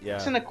eat. But yeah,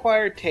 it's an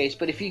acquired taste.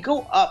 But if you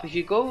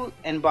go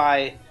and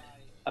buy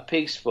a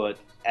pig's foot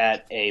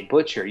at a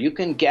butcher, you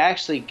can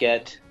actually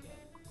get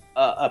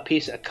a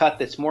cut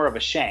that's more of a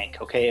shank.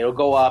 Okay, it'll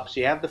go up, so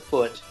you have the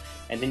foot,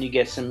 and then you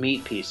get some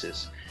meat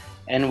pieces.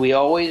 And we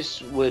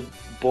always would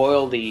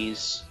boil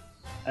these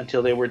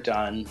until they were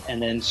done,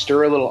 and then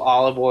stir a little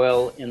olive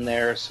oil in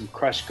there, some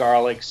crushed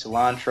garlic,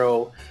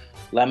 cilantro,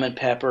 lemon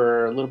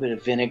pepper, a little bit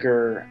of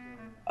vinegar,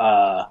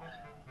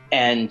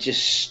 and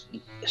just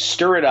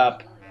stir it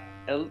up.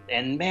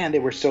 And man, they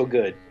were so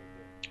good.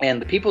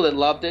 And the people that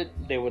loved it,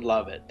 they would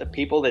love it. The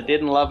people that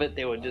didn't love it,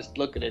 they would just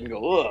look at it and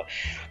go, ugh.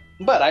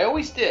 But I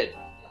always did.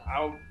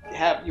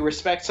 You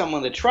respect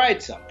someone that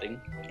tried something,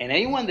 and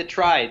anyone that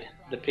tried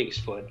the pig's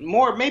foot,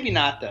 more maybe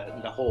not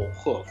the whole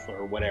hoof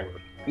or whatever.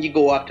 You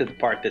go up to the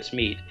part that's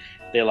meat.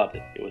 They loved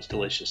it. It was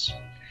delicious.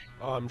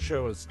 Oh, I'm sure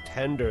it was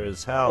tender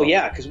as hell. Oh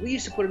yeah, because we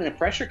used to put it in a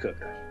pressure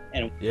cooker,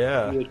 and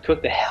we would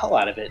cook the hell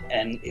out of it,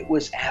 and it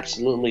was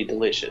absolutely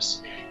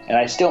delicious. And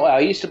I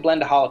used to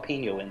blend a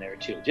jalapeno in there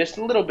too, just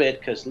a little bit,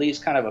 because Lee's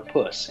kind of a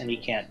puss and he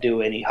can't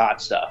do any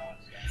hot stuff.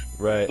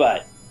 Right.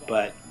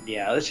 But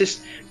yeah, let's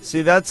just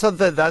see. That's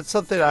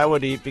something I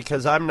would eat,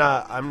 because I'm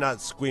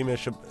not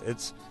squeamish.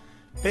 It's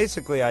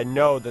basically, I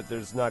know that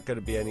there's not going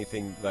to be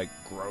anything like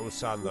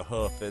gross on the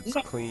hoof. It's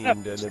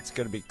cleaned and it's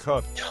going to be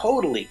cooked.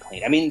 Totally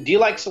clean. I mean, do you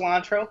like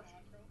cilantro?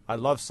 I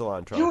love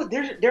cilantro. You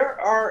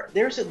know,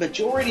 there's a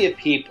majority of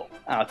people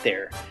out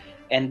there,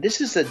 and this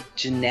is a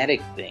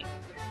genetic thing,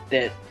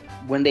 that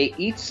when they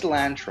eat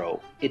cilantro,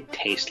 it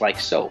tastes like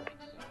soap.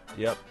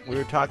 Yep. We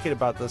were talking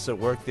about this at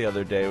work the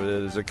other day.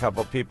 There's a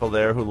couple people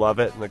there who love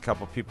it and a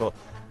couple people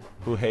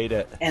who hate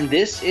it. And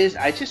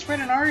I just read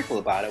an article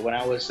about it when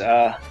I was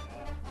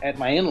at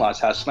my in-laws'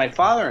 house. My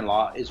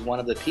father-in-law is one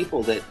of the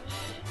people that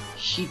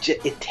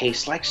it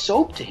tastes like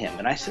soap to him.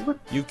 And I said, look.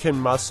 You can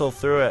muscle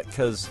through it,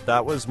 because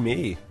that was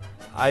me.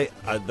 I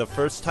the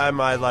first time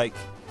I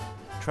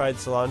tried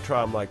cilantro,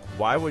 I'm like,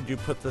 why would you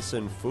put this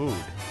in food?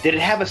 Did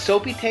it have a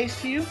soapy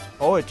taste to you?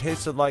 Oh, it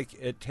tasted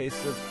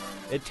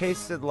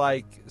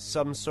like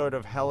some sort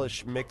of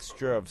hellish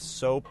mixture of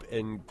soap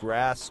and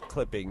grass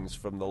clippings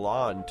from the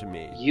lawn to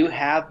me. You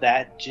have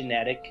that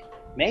genetic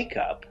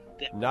makeup.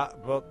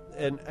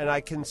 And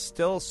I can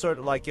still sort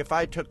of, if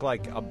I took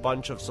a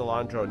bunch of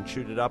cilantro and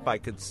chewed it up, I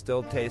could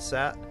still taste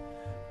that.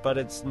 But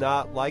it's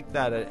not like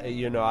that.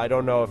 I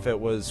don't know if it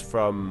was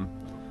from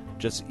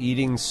just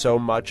eating so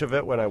much of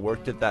it when I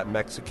worked at that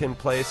Mexican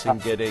place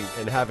and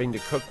having to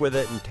cook with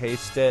it and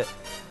taste it.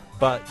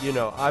 But,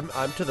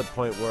 I'm to the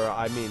point where,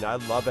 I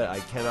love it. I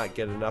cannot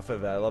get enough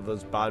of it. I love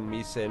those banh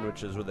mi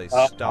sandwiches where they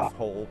stuff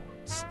whole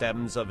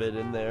stems of it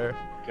in there.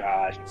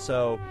 Gosh.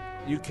 So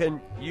you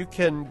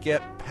can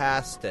get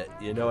past it.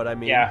 You know what I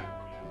mean? Yeah.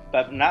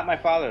 But not my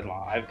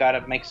father-in-law. I've got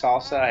to make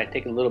salsa. I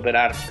take a little bit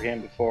out of it for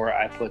him before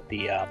I put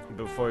the...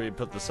 Before you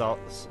put the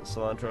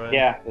cilantro in?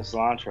 Yeah, the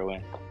cilantro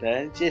in.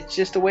 It's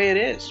just the way it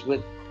is.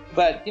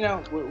 But,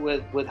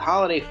 with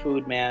holiday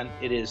food, man,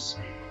 it is...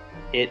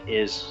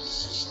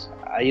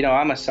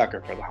 I'm a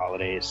sucker for the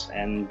holidays,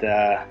 and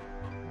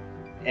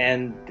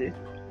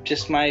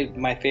just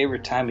my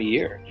favorite time of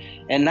year.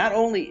 And not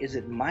only is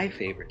it my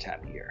favorite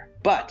time of year,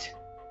 but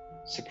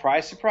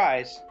surprise,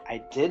 surprise,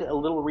 I did a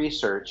little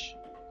research,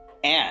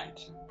 and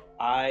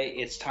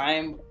it's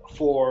time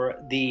for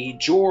the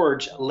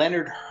George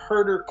Leonard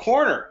Herder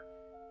Corner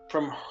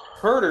from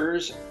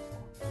Herder's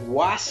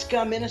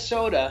Waska,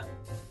 Minnesota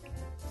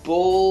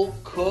Bowl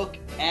Cook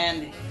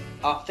and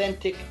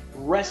Authentic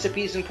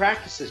Recipes and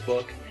Practices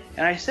book.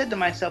 And I said to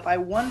myself, I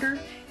wonder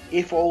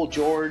if old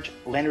George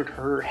Leonard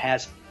Herder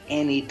has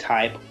any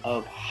type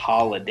of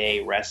holiday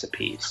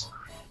recipes.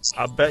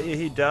 I'll bet you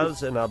he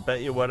does, and I'll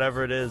bet you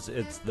whatever it is,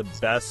 it's the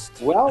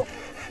best. Well,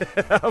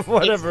 of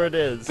whatever it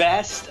is.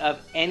 Best of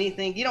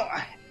anything.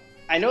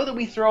 I know that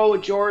we throw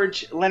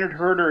George Leonard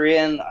Herder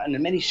in on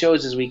as many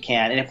shows as we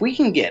can, and if we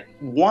can get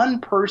one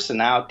person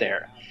out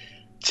there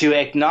to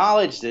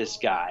acknowledge this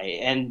guy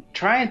and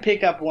try and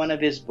pick up one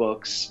of his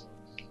books,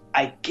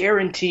 I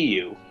guarantee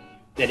you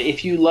that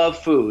if you love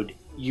food,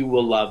 you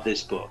will love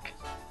this book,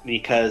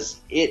 because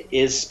it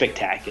is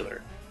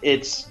spectacular.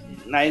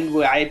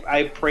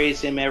 I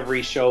praise him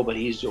every show, but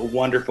he's a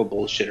wonderful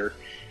bullshitter.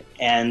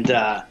 And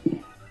I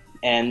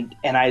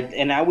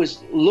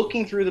was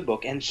looking through the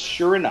book, and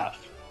sure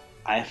enough,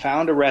 I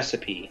found a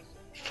recipe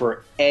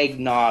for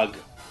eggnog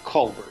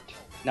Colbert.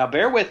 Now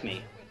bear with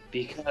me,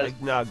 because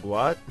eggnog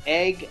what?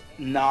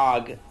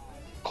 Eggnog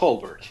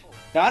Colbert.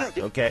 Now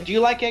Okay. Do you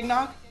like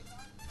eggnog?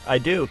 I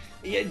do.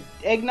 Yeah,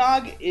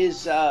 eggnog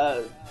is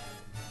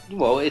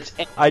it's.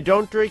 I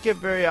don't drink it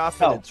very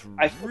often. No, it's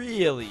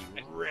really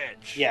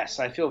rich. Yes,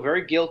 I feel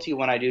very guilty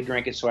when I do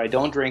drink it, so I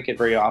don't drink it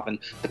very often.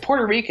 The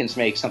Puerto Ricans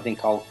make something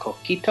called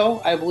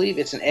coquito, I believe.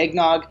 It's an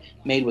eggnog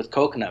made with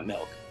coconut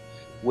milk,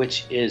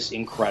 which is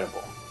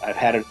incredible. I've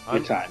had it a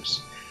few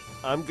times.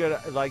 I'm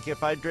gonna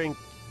if I drink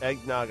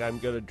eggnog, I'm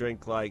gonna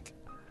drink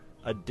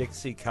a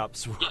Dixie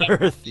cup's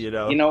worth.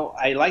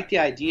 I like the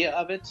idea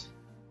of it,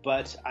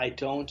 but I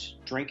don't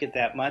drink it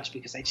that much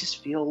because I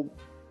just feel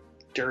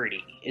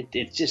dirty.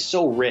 It's just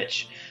so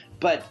rich.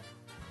 But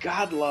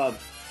God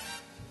love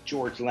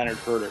George Leonard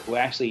Herder, who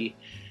actually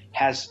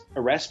has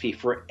a recipe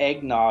for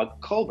eggnog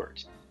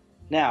Colbert.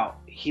 Now,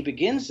 he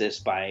begins this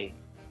by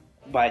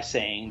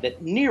saying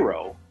that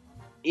Nero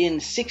in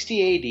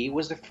 60 AD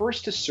was the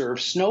first to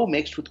serve snow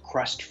mixed with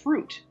crushed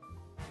fruit.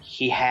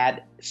 He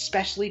had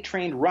specially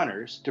trained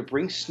runners to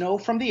bring snow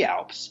from the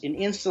Alps in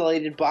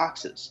insulated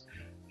boxes.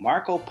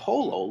 Marco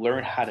Polo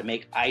learned how to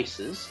make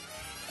ices,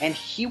 and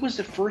he was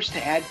the first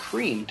to add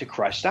cream to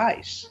crushed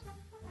ice.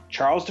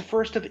 Charles I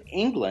of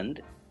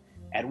England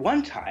at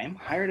one time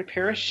hired a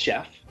Paris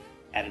chef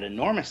at an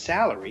enormous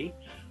salary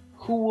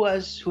who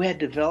had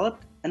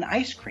developed an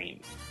ice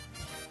cream.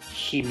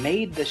 He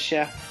made the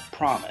chef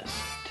promise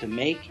to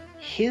make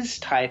his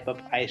type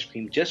of ice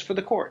cream just for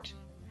the court.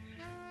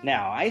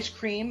 Now, ice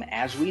cream,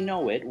 as we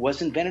know it,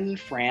 was invented in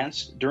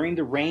France during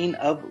the reign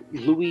of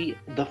Louis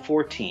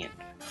XIV.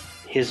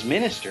 His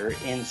minister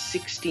in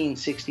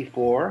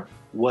 1664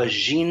 was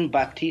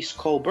Jean-Baptiste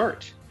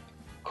Colbert.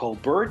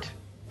 Colbert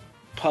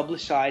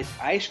publicized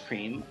ice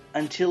cream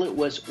until it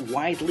was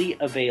widely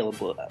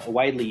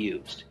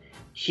used.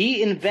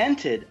 He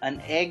invented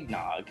an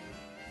eggnog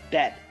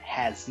that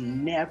has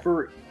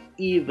never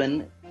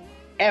even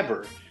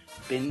ever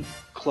been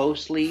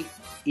closely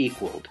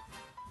equaled,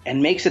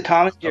 and makes a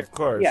Tom and Jerry. Of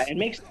course. Yeah, it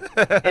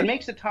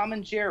makes a Tom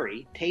and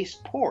Jerry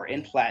taste poor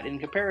and flat in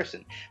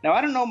comparison. Now,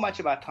 I don't know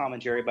much about Tom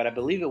and Jerry, but I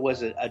believe it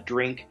was a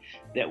drink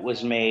that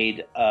was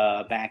made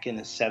back in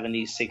the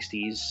 70s,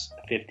 60s,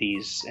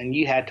 50s, and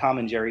you had Tom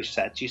and Jerry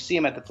sets. You see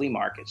them at the flea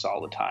markets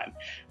all the time,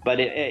 but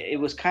it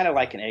was kind of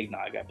like an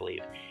eggnog, I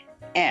believe.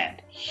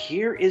 And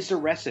here is the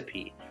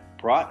recipe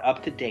brought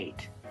up to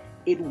date.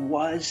 It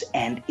was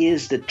and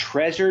is the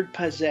treasured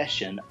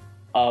possession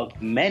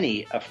of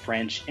many a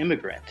French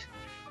immigrant.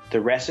 The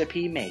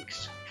recipe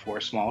makes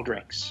 4 small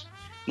drinks.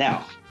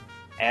 Now,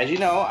 as you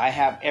know, I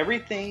have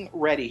everything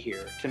ready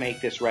here to make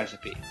this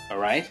recipe, all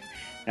right?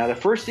 Now, the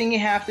first thing you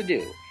have to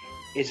do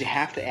is you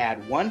have to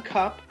add 1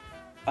 cup,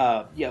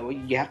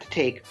 you have to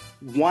take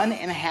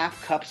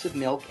 1.5 cups of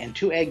milk and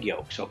 2 egg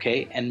yolks,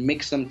 okay, and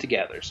mix them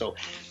together. So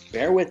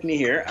bear with me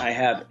here. I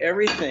have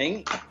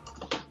everything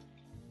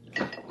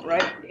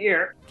right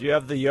here. Do you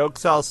have the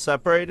yolks all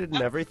separated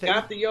and everything?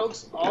 Got the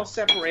yolks all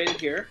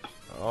separated here.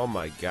 Oh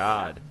my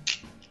God.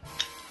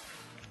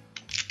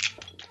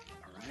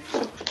 All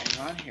right, so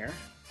hang on here.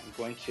 I'm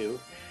going to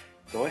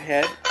go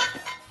ahead,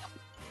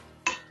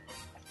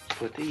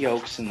 put the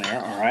yolks in there,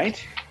 all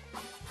right,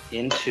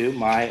 into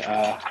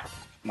my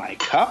my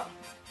cup.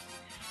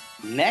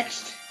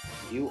 Next,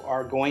 you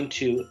are going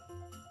to, and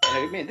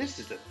I mean,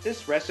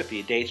 this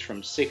recipe dates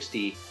from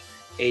 60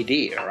 AD,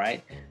 all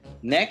right?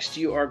 Next,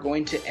 you are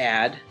going to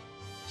add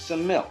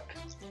some milk.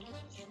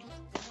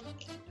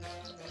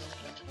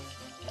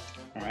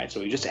 All right,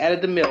 so we just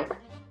added the milk.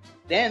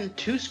 Then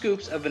 2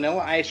 scoops of vanilla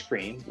ice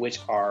cream, which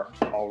are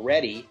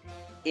already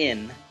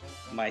in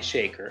my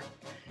shaker.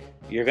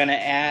 You're going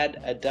to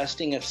add a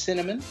dusting of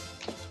cinnamon,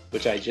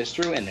 which I just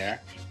threw in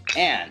there,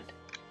 and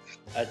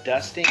a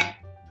dusting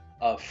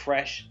of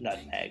fresh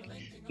nutmeg.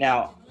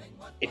 Now,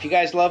 if you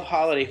guys love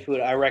holiday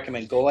food, I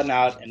recommend going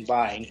out and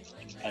buying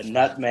a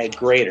nutmeg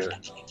grater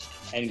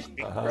and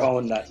your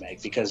own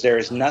nutmeg, because there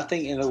is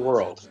nothing in the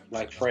world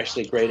like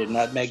freshly grated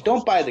nutmeg.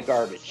 Don't buy the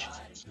garbage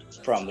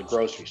from the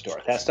grocery store.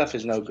 That stuff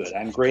is no good.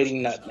 I'm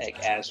grating nutmeg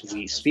as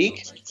we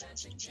speak.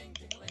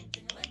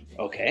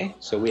 Okay,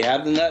 so we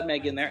have the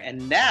nutmeg in there,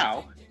 and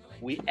now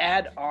we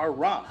add our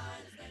rum.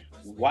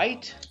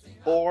 White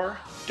or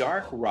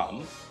dark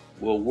rum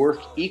will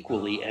work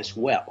equally as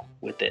well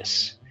with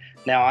this.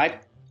 Now,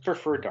 I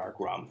prefer dark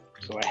rum,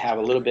 so I have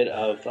a little bit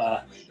of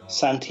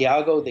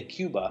Santiago de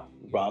Cuba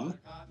rum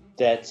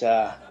that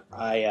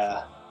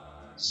I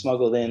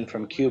smuggled in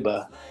from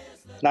Cuba.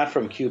 Not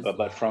from Cuba,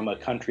 but from a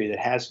country that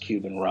has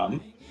Cuban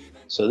rum.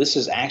 So this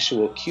is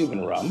actual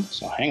Cuban rum.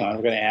 So hang on,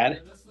 we're going to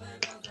add.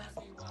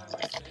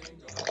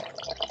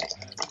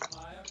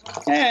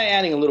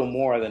 Adding a little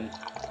more than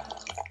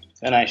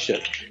I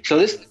should. So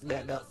this, the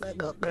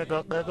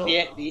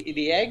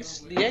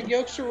egg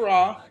yolks are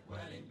raw,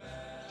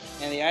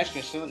 and the ice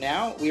cream. So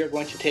now we are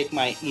going to take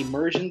my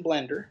immersion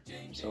blender.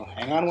 So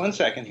hang on 1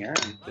 second here,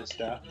 and just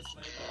hang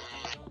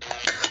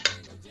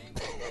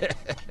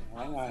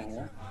on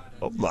here.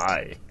 Oh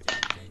my.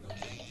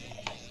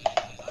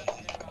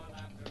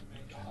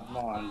 Come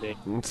on, Dave.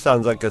 It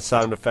sounds like a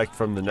sound effect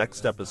from the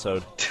next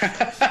episode.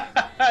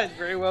 It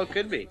very well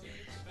could be.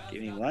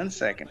 Give me 1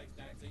 second.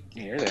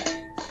 Here it is.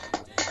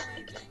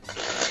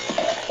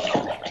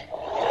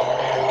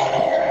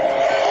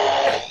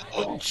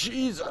 Oh,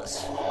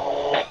 Jesus.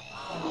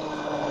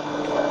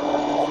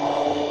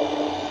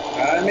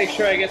 Gotta make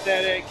sure I get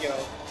that egg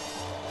yolk.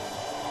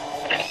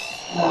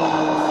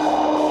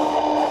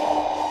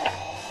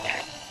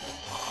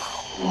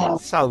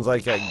 Sounds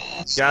like a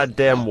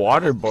goddamn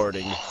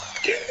waterboarding.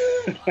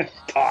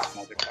 Talk,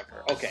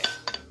 motherfucker. Okay.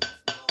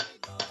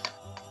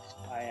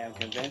 I am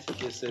convinced that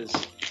this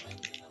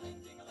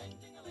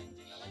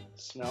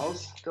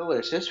smells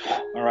delicious.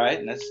 All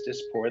right, let's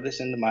just pour this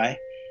into my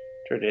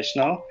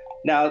traditional.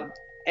 Now,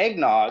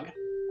 eggnog,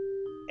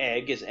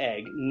 egg is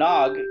egg.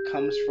 Nog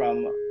comes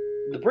from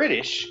the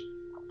British,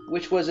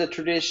 which was a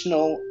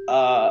traditional,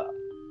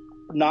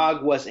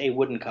 nog was a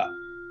wooden cup.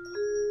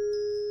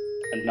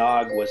 A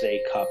nog was a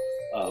cup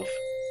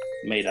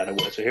made out of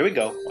wood. So here we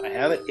go. I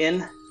have it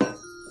in.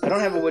 I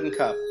don't have a wooden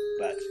cup,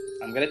 but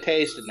I'm going to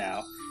taste it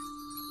now.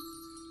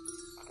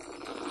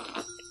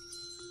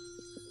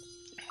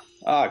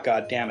 Ah,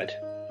 God damn it.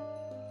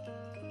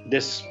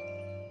 This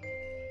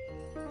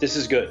This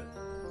is good.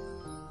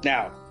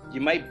 Now, you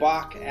might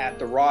balk at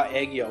the raw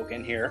egg yolk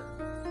in here,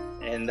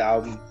 and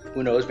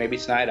who knows, maybe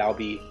tonight I'll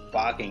be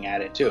balking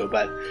at it too,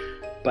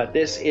 but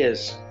this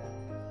is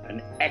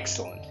an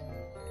excellent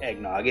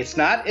eggnog. It's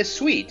not as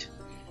sweet.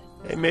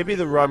 Hey, maybe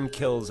the rum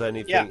kills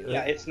anything.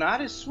 Yeah, it's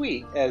not as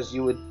sweet as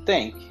you would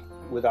think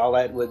with all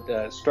that, with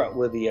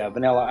the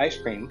vanilla ice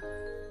cream,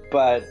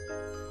 but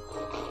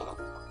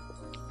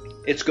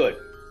it's good.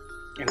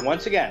 And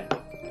once again,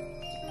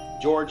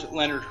 George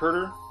Leonard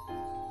Herter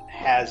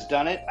has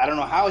done it. I don't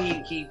know how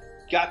he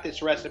got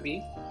this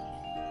recipe.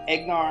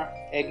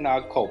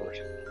 Eggnog Colbert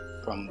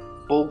from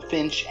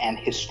Bullfinch and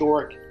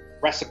Historic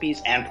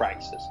Recipes and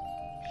Practices.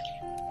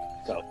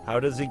 So, how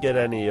does he get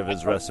any of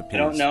his recipes? I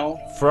don't know.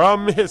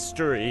 From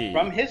history.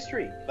 From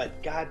history,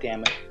 but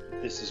goddamn it,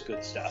 this is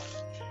good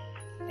stuff.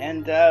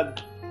 And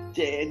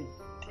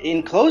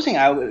in closing,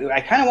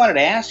 I kind of wanted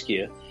to ask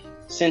you,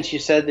 since you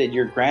said that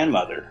your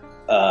grandmother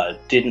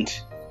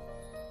didn't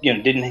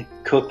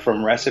cook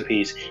from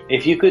recipes,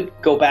 if you could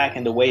go back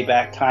in the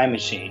Wayback Time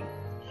Machine,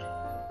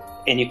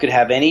 and you could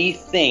have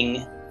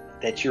anything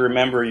that you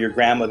remember your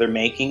grandmother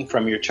making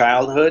from your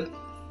childhood,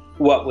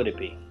 what would it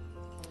be?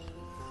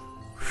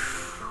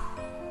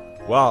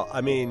 Well,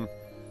 I mean,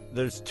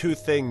 there's two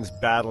things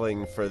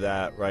battling for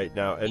that right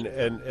now,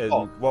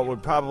 and what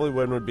would probably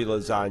win would be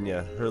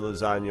lasagna. Her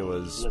lasagna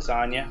was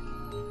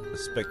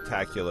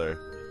spectacular.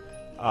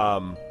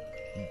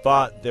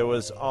 But there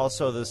was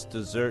also this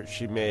dessert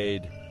she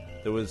made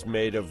that was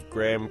made of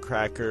graham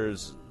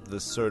crackers,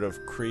 this sort of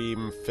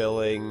cream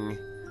filling,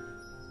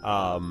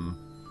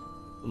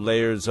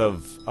 layers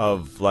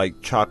of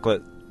like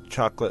chocolate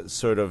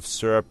sort of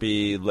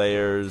syrupy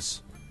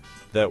layers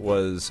that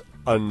was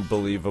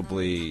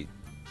unbelievably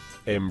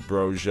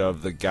ambrosia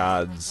of the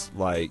gods.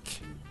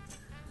 Like,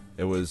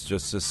 it was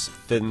just this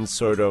thin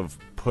sort of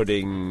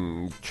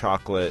pudding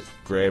chocolate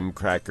graham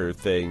cracker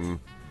thing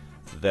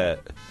that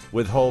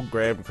with whole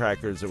graham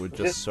crackers it would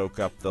just soak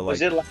up the like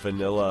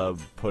vanilla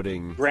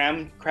pudding.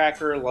 Graham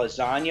cracker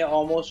lasagna,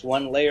 almost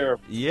one layer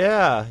of...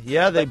 Yeah,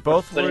 they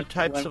both were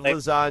types of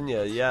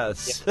lasagna,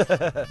 yes.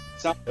 Yeah.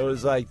 It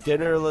was like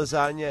dinner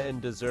lasagna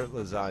and dessert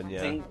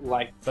lasagna.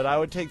 But I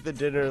would take the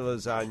dinner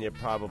lasagna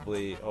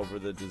probably over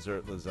the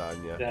dessert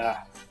lasagna.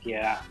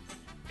 Yeah.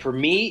 For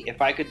me,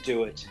 if I could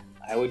do it,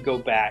 I would go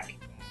back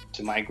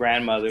to my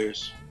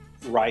grandmother's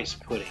rice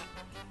pudding.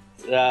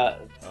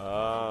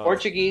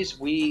 Portuguese,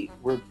 we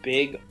were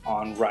big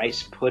on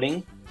rice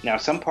pudding. Now,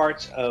 some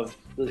parts of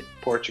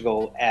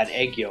Portugal add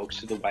egg yolks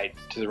to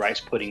the rice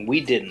pudding.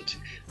 We didn't.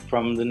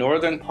 From the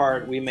northern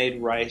part, we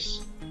made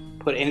rice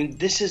pudding. And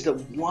this is the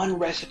one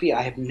recipe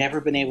I have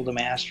never been able to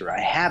master. I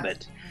have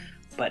it,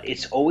 but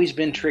it's always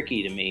been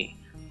tricky to me.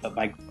 But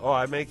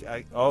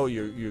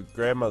your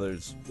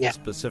grandmother's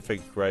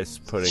specific rice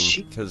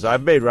pudding, because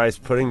I've made rice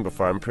pudding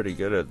before. I'm pretty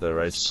good at the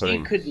rice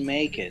pudding. She could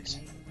make it.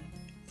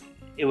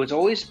 It was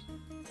always,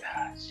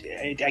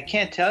 I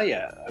can't tell you,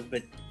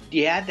 but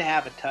you had to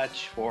have a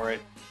touch for it,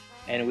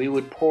 and we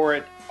would pour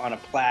it on a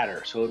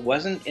platter. So it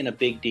wasn't in a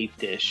big deep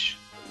dish.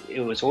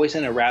 It was always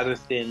in a rather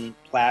thin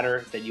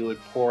platter that you would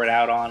pour it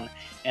out on,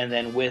 and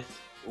then with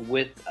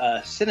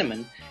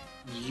cinnamon,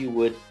 you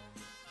would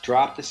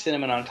drop the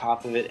cinnamon on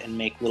top of it and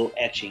make little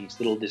etchings,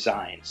 little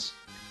designs.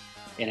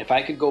 And if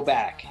I could go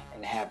back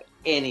and have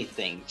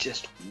anything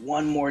just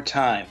one more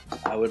time,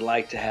 I would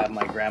like to have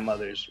my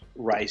grandmother's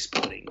rice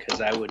pudding,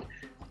 because I'm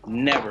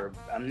never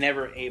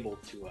able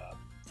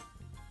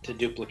to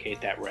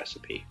duplicate that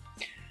recipe.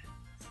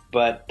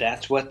 But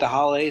that's what the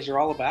holidays are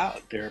all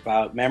about. They're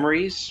about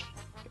memories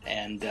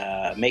and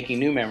making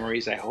new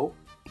memories, I hope.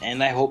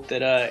 And I hope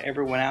that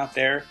everyone out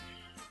there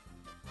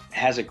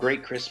has a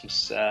great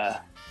Christmas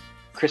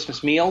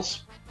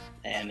meals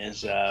and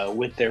is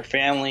with their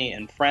family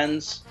and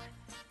friends.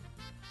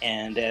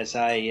 And as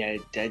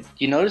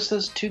you notice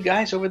those two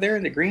guys over there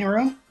in the green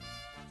room?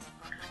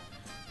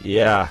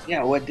 Yeah.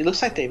 Yeah, it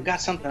looks like they've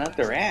got something up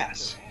their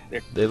ass.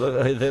 They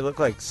look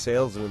like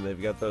salesmen.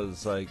 They've got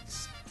those like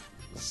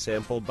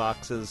sample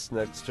boxes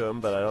next to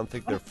them, but I don't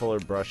think they're Fuller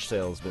Brush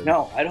salesmen.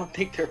 No, I don't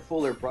think they're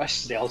Fuller Brush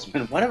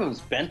salesmen. One of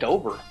them's bent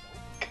over.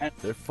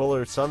 They're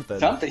Fuller something.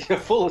 They're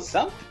full of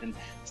something.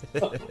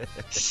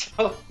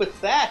 So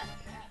with that,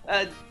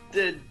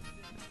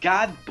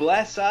 God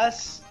bless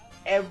us,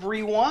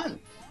 everyone.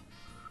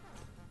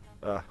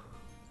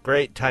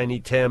 Great,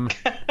 Tiny Tim.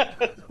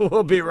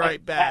 We'll be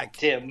right back.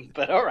 Tim,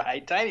 but all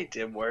right, Tiny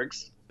Tim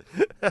works.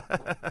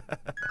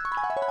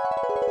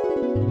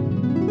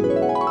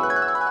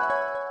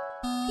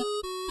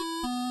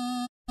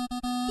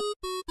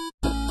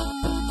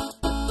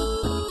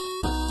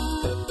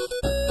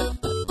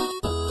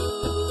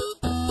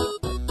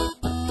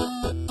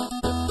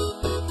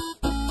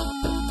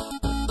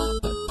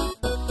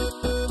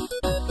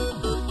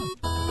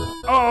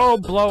 Oh,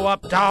 blow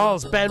up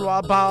dolls,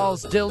 Benoit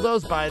balls,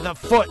 dildos by the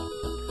foot.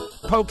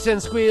 pokes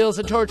and squeals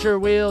and torture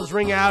wheels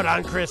ring out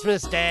on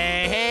Christmas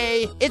Day.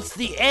 Hey, it's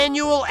the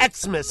annual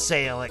Xmas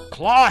sale at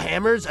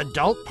Clawhammer's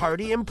Adult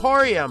Party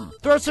Emporium.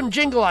 Throw some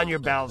jingle on your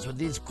bells with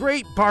these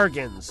great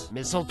bargains.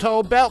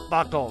 Mistletoe belt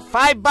buckle,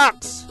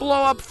 $5.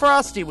 Blow up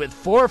Frosty with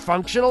 4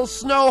 functional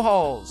snow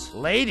holes.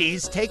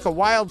 Ladies, take a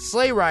wild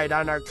sleigh ride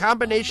on our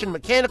combination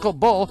mechanical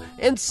bull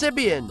and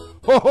Sibian.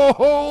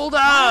 Hold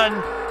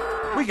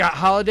on! We got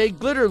holiday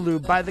glitter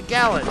lube by the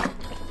gallon.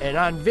 And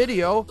on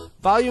video,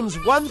 volumes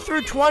 1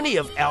 through 20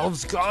 of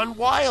Elves Gone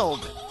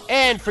Wild.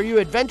 And for you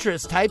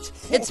adventurous types,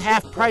 it's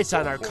half price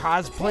on our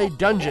cosplay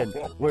dungeon,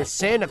 where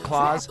Santa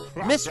Claus,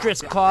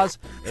 Mistress Claus,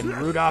 and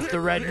Rudolph the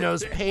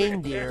Red-Nosed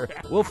Reindeer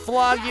will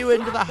flog you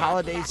into the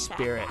holiday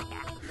spirit.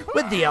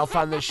 With the elf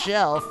on the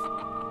shelf,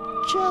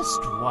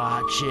 just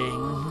watching.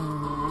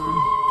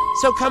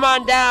 So come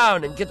on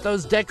down and get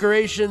those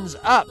decorations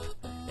up,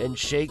 and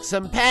shake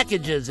some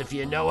packages if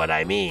you know what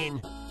I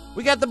mean.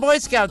 We got the Boy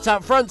Scouts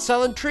out front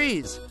selling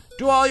trees.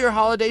 Do all your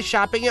holiday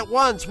shopping at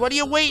once. What are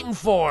you waiting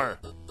for?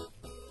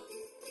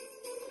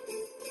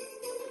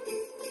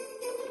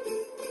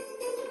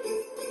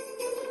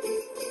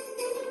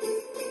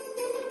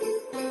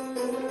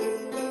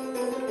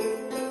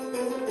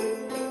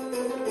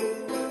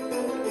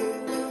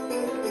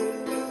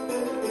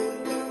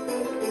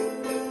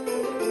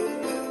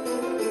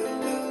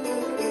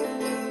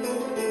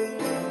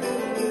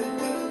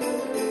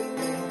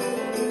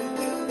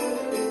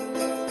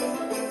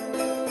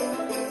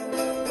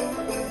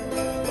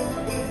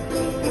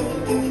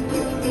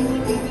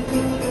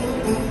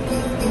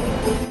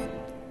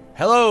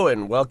 Hello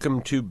and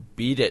welcome to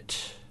Beat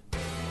It,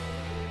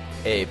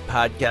 a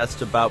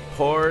podcast about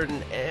porn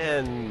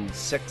and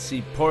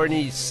sexy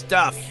porny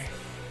stuff.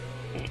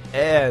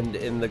 And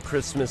in the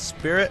Christmas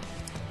spirit,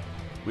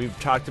 we've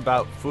talked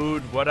about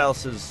food. What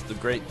else is the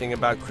great thing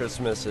about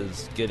Christmas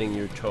is getting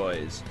your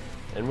toys.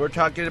 And we're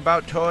talking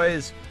about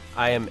toys.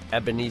 I am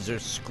Ebenezer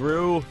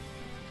Screw,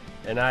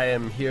 and I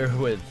am here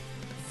with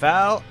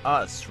Fal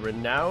Us,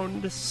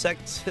 renowned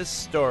sex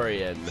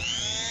historian.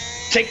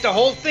 Take the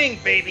whole thing,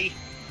 baby.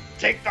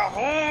 Take the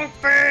whole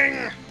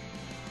thing!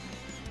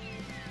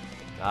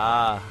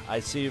 Ah, I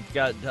see you've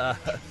got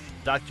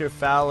Dr.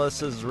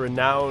 Phallus's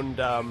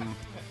renowned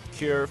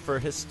cure for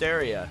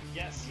hysteria.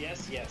 Yes.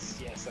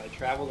 I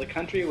travel the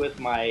country with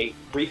my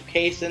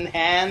briefcase in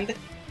hand,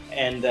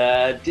 and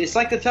it's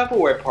like the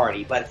Tupperware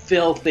party, but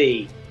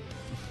filthy.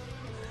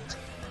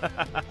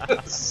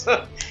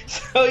 so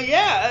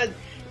yeah,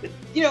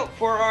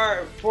 for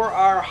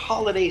our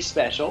holiday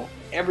special,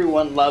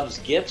 everyone loves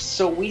gifts,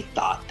 so we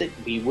thought that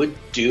we would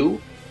do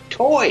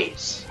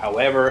toys.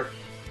 However,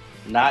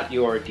 not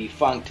your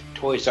defunct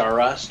Toys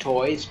R Us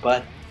toys,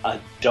 but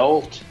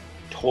adult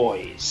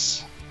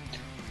toys.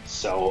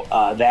 So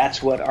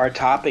that's what our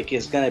topic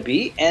is going to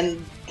be.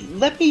 And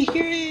let me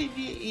hear,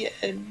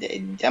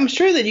 I'm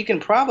sure that you can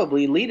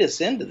probably lead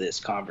us into this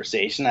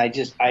conversation. I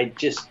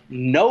just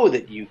know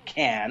that you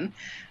can.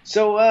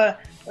 So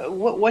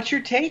what's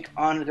your take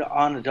on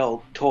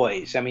adult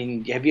toys? I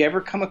mean, have you ever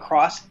come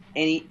across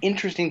any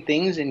interesting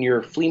things in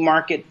your flea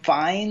market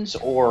finds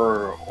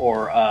or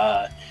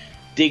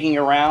digging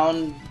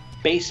around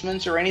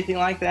basements or anything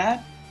like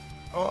that?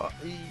 Oh,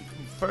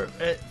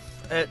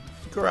 at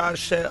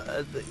garage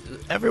sale,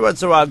 every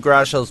once in a while,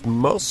 garage sales,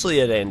 mostly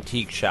at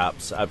antique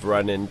shops, I've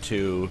run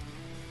into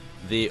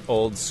the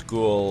old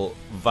school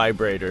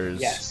vibrators.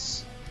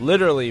 Yes.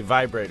 Literally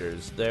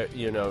vibrators. They're,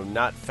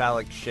 not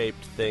phallic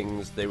shaped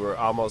things. They were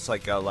almost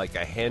like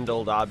a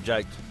handled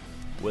object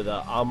with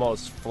a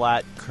almost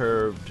flat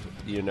curved,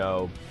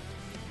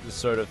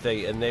 sort of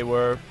thing. And they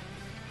were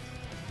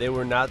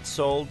not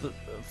sold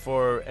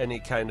for any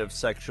kind of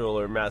sexual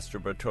or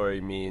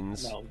masturbatory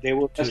means. No, they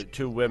were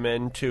to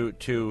women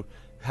to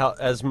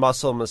as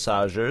muscle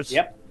massagers.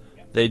 Yep.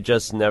 They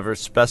just never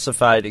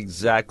specified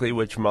exactly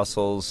which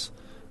muscles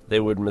they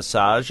would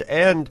massage,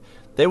 and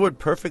they were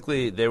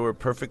perfectly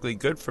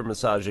good for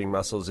massaging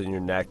muscles in your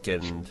neck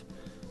and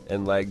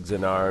legs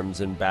and arms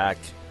and back.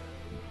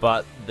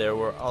 But there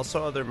were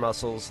also other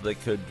muscles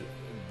that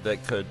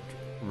could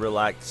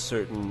relax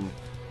certain,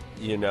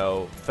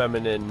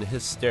 feminine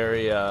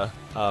hysteria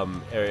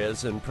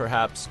areas and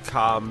perhaps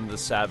calm the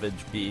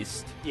savage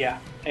beast. Yeah,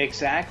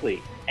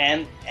 exactly.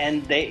 And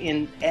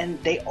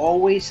they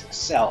always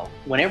sell.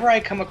 Whenever I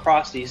come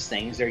across these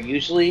things, they're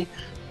usually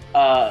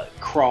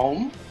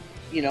chrome.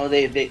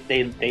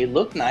 They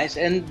look nice,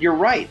 and you're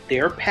right.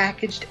 They're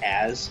packaged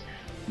as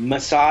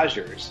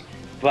massagers,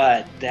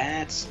 but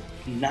that's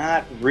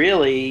not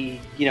really.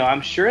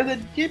 I'm sure that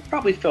it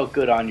probably felt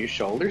good on your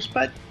shoulders,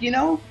 but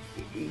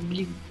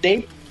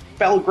they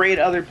felt great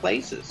other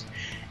places,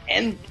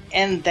 and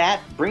that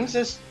brings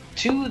us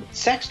to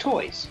sex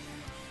toys.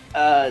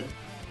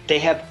 They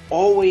have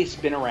always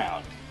been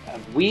around.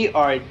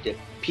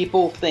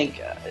 People think,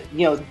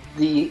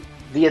 the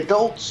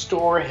adult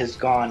store has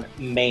gone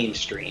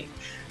mainstream.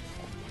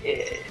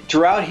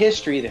 Throughout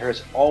history, there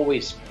has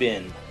always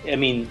been. I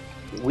mean,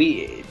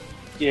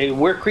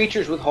 we're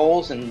creatures with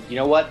holes, and you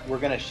know what? We're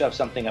going to shove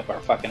something up our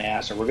fucking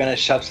ass, or we're going to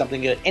shove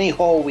something in any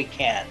hole we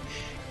can.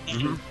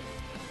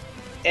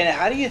 And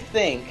how do you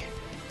think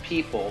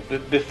people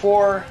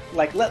before,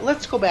 like,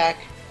 let's go back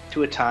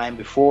to a time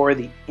before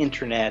the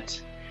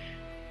internet,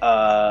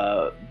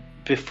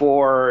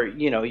 before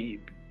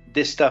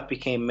this stuff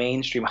became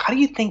mainstream? How do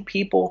you think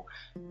people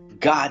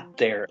got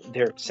their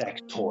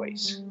sex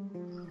toys?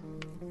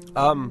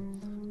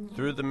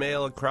 Through the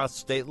mail across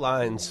state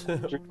lines,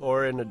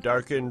 or in a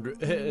darkened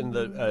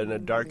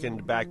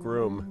back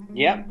room.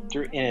 Yep,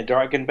 in a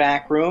darkened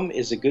back room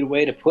is a good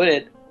way to put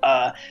it.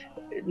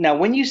 Now,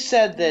 when you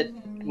said that,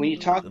 when you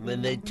talk, and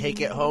then they take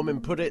it home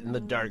and put it in the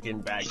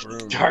darkened back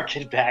room.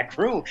 Darkened back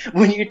room.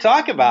 When you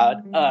talk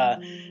about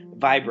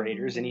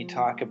vibrators and you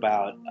talk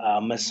about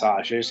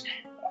massagers,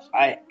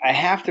 I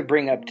have to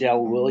bring up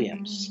Dell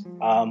Williams.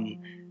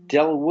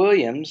 Dell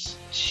Williams,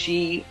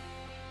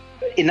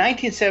 in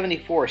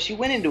 1974, she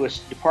went into a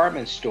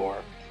department store,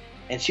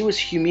 and she was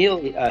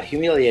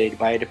humiliated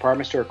by a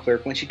department store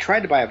clerk when she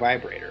tried to buy a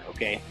vibrator,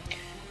 okay?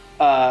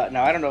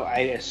 Now, I don't know. I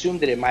assume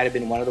that it might have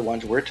been one of the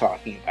ones we're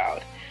talking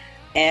about.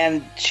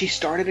 And she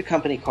started a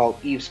company called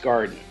Eve's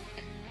Garden.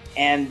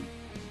 And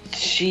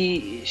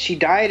she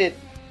died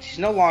she's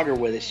no longer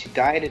with us. She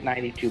died at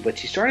 92, but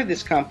she started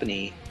this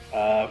company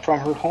from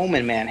her home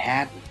in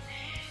Manhattan.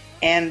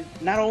 And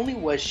not only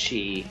was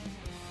she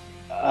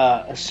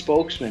a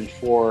spokesman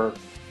for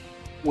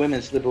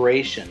women's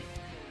liberation,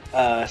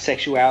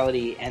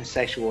 sexuality, and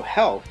sexual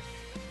health,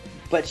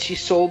 but she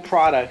sold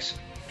products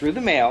through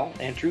the mail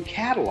and through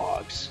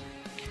catalogs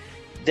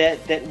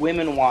that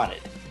women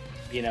wanted,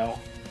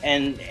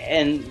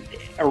 and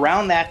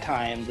around that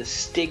time the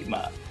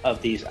stigma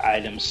of these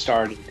items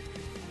started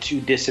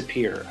to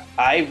disappear.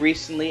 I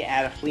recently,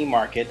 at a flea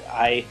market,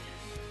 I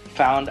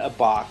found a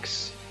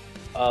box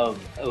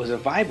it was a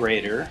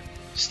vibrator,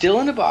 still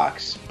in a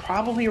box,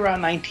 probably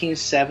around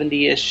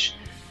 1970-ish.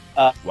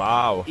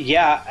 Wow.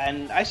 Yeah,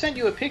 and I sent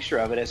you a picture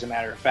of it, as a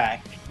matter of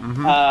fact.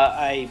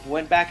 I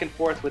went back and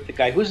forth with the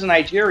guy, who's a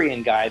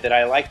Nigerian guy that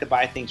I like to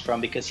buy things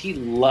from because he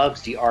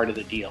loves the art of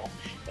the deal.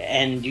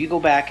 And you go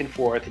back and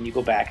forth, and you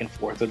go back and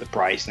forth with the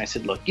price. And I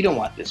said, look, you don't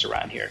want this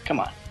around here. Come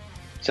on.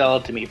 Sell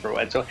it to me for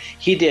what? So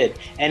he did.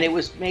 And it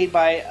was made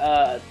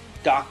by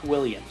Doc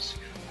Williams,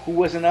 who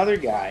was another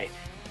guy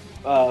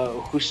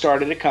who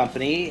started a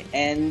company,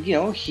 and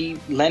he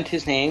lent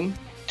his name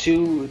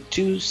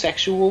to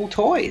sexual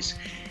toys.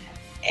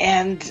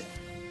 And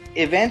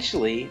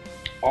eventually,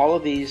 all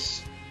of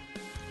these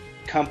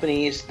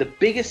companies, the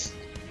biggest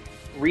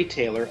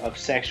retailer of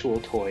sexual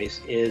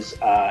toys is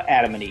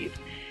Adam and Eve,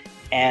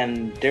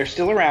 and they're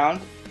still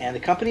around. And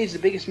the company is the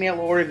biggest mail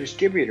order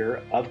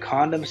distributor of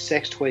condoms,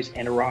 sex toys,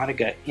 and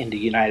erotica in the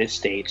United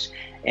States.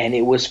 And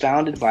it was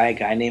founded by a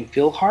guy named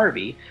Phil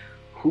Harvey,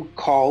 who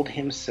called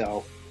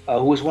himself,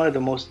 who was one of the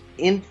most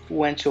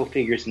influential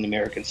figures in the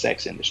American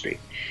sex industry.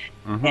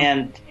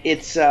 And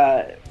it's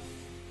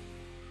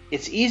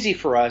easy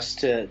for us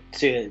to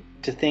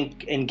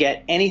think and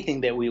get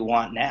anything that we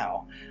want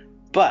now,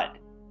 but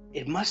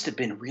it must have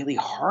been really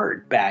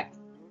hard back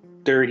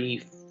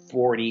 30,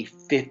 40,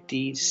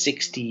 50,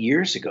 60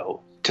 years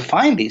ago to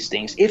find these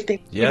things. If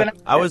they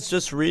I was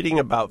just reading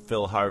about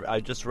Phil Harvey. I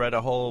just read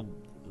a whole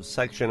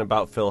section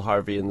about Phil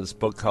Harvey in this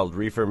book called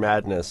Reefer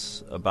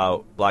Madness,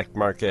 about black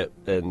market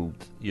and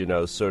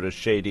sort of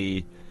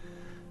shady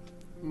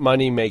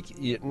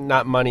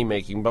not money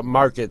making, but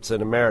markets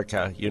in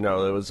America. It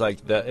was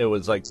like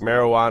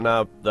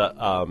marijuana,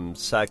 the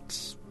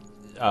sex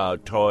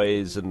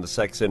toys, and the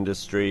sex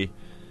industry,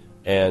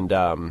 and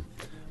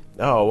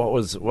what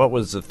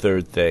was the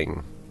third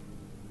thing?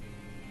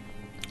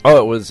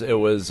 Oh, it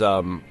was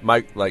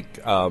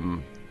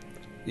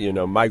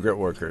migrant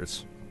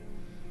workers.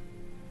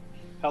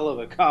 Hell of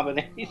a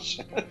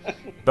combination.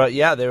 But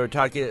yeah, they were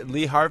talking.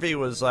 Lee Harvey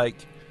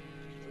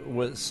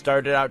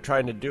started out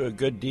trying to do a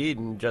good deed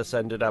and just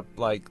ended up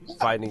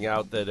finding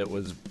out that it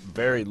was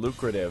very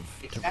lucrative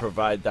to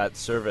provide that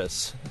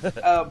service.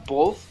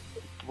 Both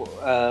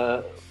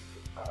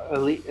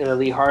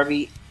Lee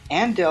Harvey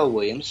and Dell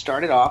Williams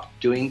started off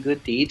doing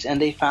good deeds,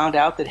 and they found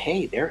out that,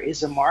 hey, there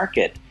is a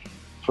market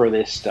for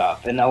this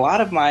stuff. And a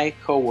lot of my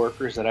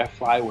coworkers that I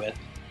fly with,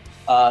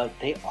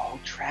 they all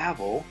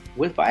travel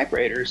with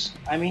vibrators.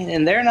 I mean,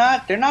 and they're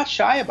not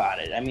shy about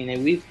it. I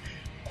mean,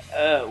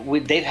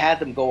 they've had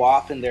them go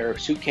off in their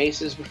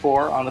suitcases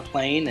before on the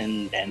plane,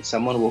 and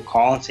someone will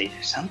call and say,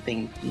 there's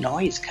something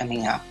noise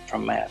coming up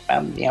from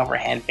the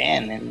overhead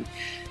bin,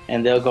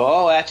 and they'll go,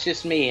 oh, that's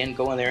just me, and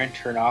go in there and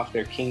turn off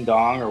their King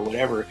Dong or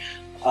whatever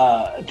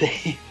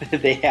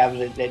they have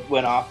that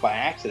went off by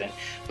accident.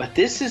 But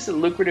this is a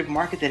lucrative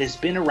market that has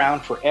been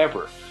around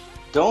forever.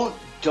 Don't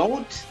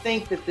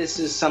think that this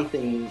is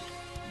something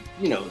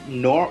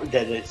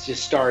that it's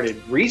just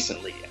started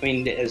recently. I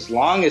mean, as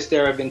long as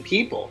there have been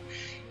people,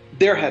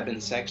 there have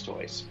been sex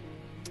toys.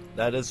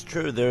 That is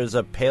true. There's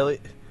a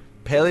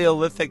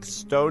Paleolithic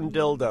stone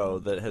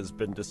dildo that has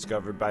been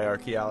discovered by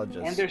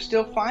archaeologists. And they're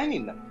still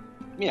finding them.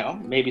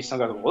 maybe some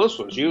guys, well, this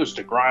was used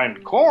to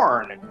grind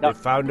corn. They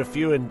found a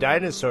few in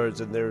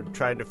dinosaurs, and they're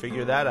trying to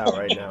figure that out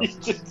right now.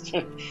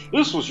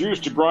 This was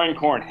used to grind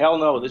corn. Hell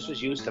no, this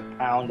was used to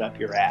pound up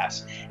your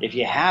ass. If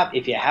you have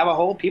a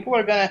hole, people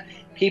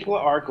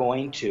are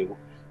going to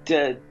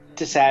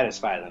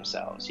satisfy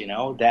themselves.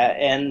 That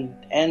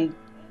and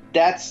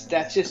that's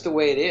just the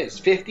way it is.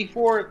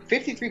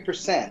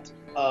 53%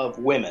 of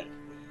women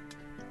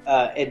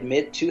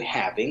admit to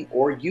having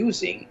or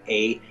using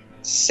a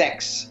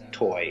sex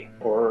toy,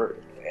 or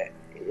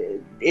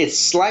it's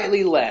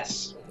slightly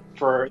less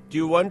for. Do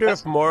you wonder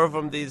if more of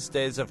them these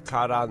days have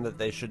caught on that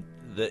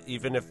that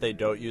even if they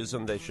don't use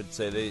them, they should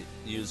say they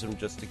use them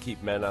just to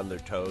keep men on their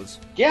toes?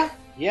 Yeah.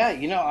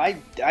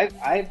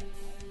 I've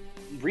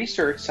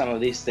researched some of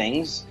these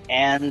things,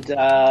 and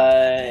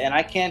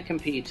I can't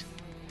compete.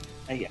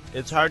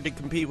 It's hard to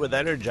compete with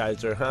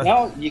Energizer, huh?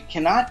 No, you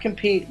cannot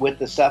compete with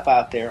the stuff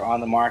out there on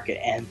the market,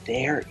 and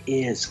there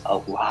is a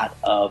lot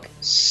of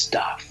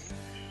stuff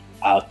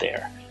out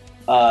there.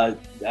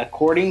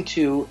 According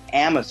to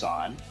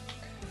Amazon,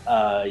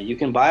 you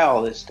can buy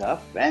all this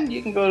stuff, and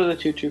you can go to the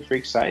Two True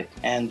Freaks site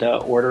and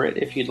order it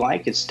if you'd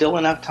like. It's still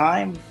enough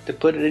time to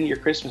put it in your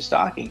Christmas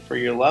stocking for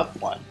your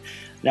loved one.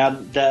 Now,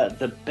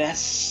 the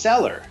best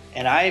seller,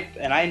 and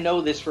I know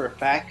this for a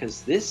fact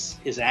because this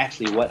is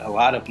actually what a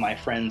lot of my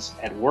friends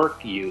at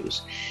work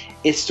use.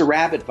 It's the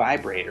Rabbit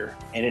vibrator,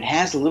 and it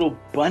has a little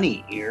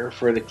bunny ear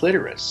for the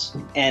clitoris,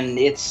 and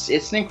it's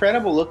an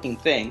incredible looking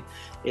thing.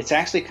 It's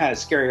actually kind of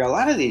scary. A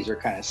lot of these are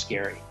kind of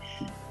scary.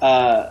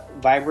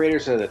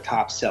 Vibrators are the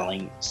top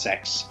selling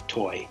sex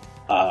toy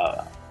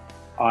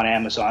on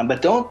Amazon,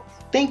 but don't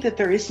think that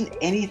there isn't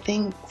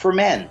anything for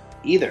men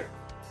either.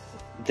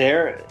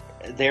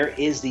 There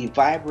is the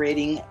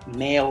vibrating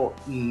male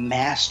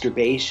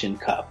masturbation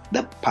cup,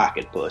 the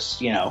pocket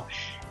puss,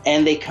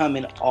 and they come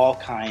in all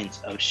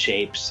kinds of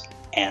shapes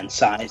and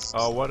sizes.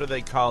 Oh, what are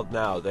they called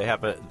now? They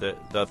have the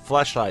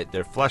fleshlight.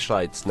 They're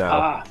fleshlights now.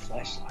 Ah,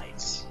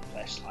 fleshlights.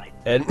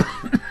 And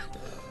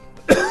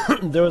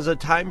there was a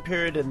time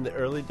period in the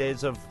early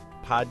days of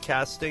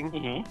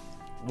podcasting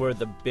where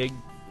the big,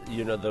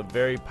 the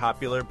very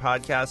popular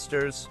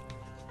podcasters,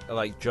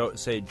 like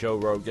Joe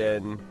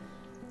Rogan,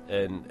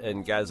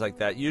 and guys like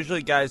that,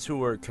 usually guys who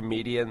were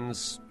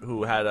comedians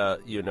who had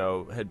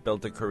had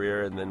built a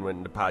career and then went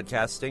into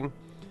podcasting,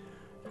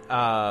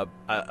 on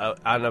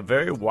a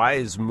very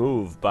wise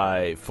move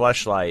by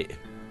Fleshlight,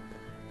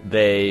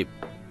 they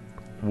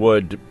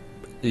would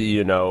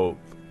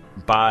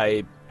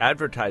buy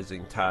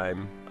advertising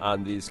time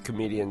on these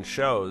comedian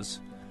shows,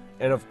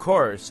 and of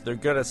course they're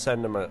gonna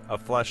send them a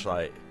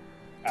Fleshlight,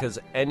 because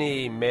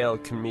any male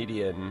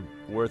comedian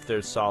worth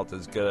their salt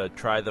is gonna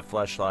try the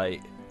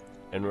Fleshlight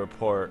and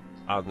report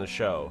on the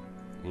show,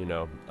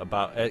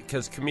 about it,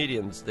 because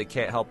comedians, they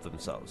can't help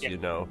themselves,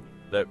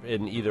 that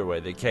in either way.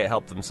 They can't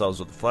help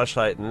themselves with the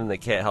Fleshlight, and then they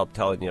can't help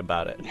telling you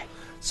about it.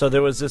 So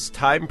there was this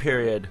time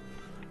period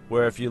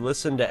where if you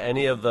listen to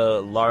any of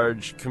the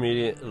large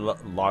comedians,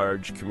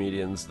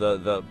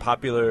 the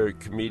popular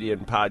comedian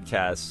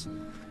podcasts,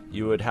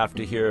 you would have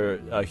to hear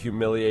a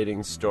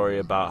humiliating story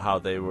about how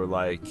they were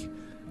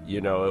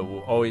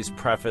always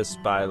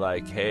prefaced by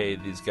hey,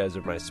 these guys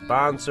are my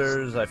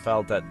sponsors. I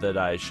felt that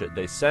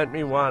they sent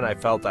me one. I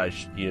felt I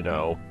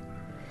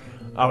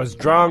was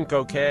drunk,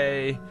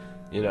 okay.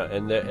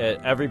 And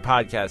at every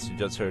podcast you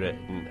just heard it.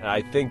 And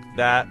I think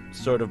that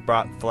sort of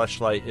brought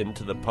Fleshlight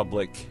into the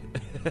public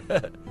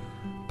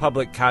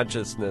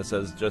consciousness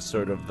as just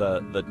sort of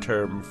the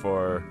term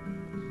for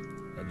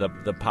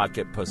the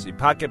pocket pussy.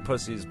 Pocket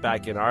pussy's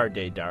back in our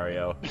day,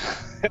 Dario.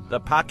 The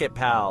pocket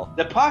pal.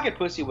 The pocket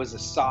pussy was a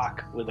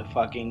sock with a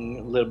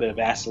fucking little bit of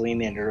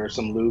Vaseline in it or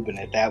some lube in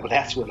it.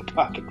 That's what a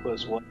pocket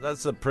puss was.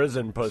 That's the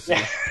prison pussy.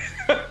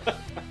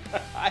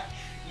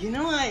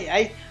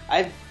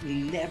 I've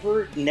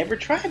never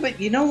tried, but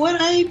you know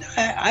what?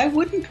 I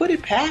wouldn't put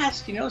it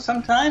past.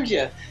 Sometimes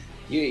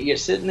you're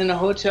sitting in a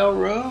hotel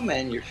room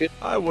and you're feeling.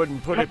 I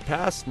wouldn't put it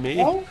past me.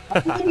 No, I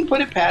wouldn't put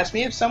it past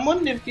me.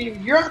 If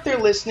you're out there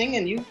listening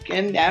and you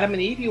and Adam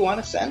and Eve, you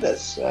want to send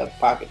us a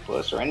pocket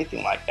puss or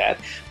anything like that,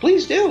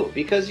 please do,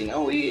 because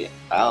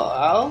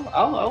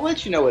I'll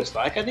let you know what it's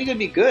like. I think it'd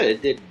be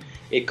good.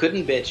 It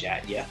couldn't bitch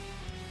at you.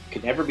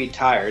 Could never be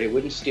tired. It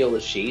wouldn't steal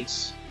the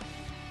sheets.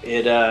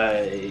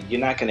 You're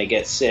not going to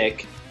get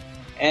sick,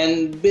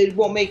 and it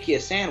won't make you a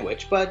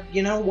sandwich. But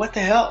what the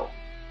hell?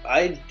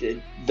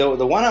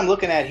 The one I'm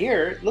looking at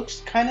here looks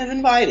kind of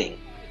inviting.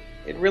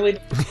 It really.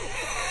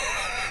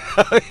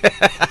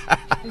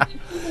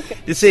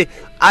 You see,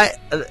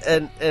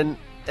 and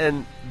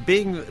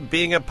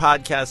being a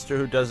podcaster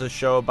who does a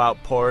show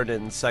about porn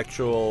and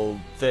sexual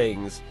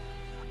things,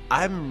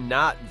 I'm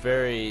not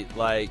very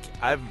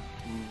I've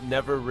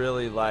never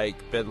really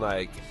been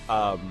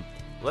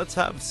let's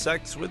have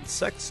sex with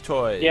sex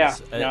toys. Yeah,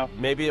 no.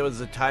 Maybe it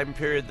was a time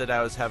period that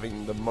I was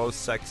having the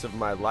most sex of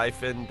my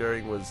life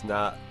during was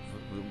not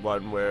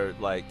one where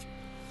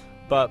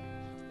but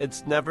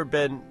it's never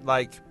been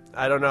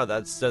I don't know.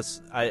 That's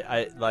just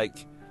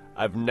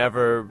I've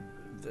never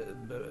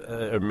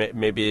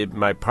maybe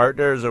my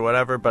partners or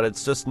whatever, but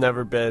it's just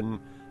never been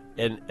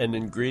an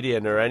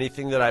ingredient or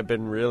anything that I've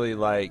been really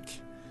like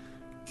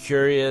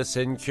curious,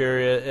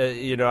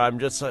 incurious. I'm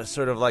just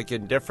sort of like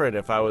indifferent.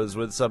 If I was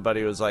with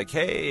somebody who was like,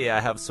 hey, I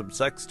have some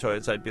sex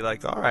toys, I'd be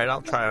like, all right,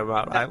 I'll try them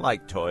out. I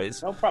like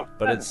toys. No problem.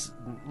 But it's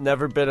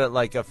never been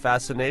a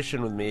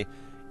fascination with me.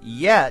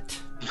 Yet,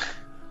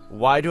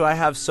 why do I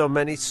have so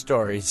many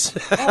stories?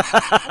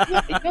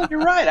 You're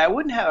right. I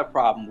wouldn't have a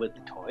problem with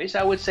the toys.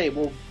 I would say,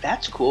 well,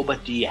 that's cool,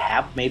 but do you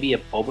have maybe a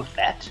Boba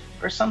Fett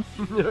or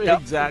something?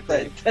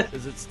 Exactly.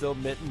 Is it still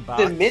Mitten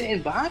Box? The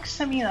Mitten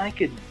Box? I mean, I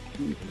could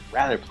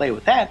rather play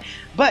with that.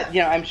 But,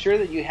 I'm sure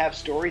that you have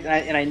stories,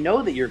 and I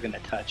know that you're going to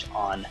touch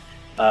on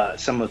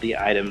some of the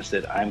items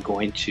that I'm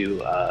going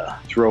to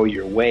throw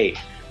your way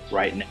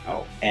right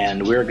now.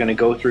 And we're going to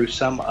go through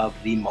some of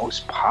the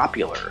most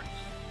popular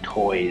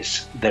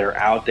toys that are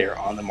out there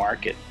on the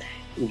market.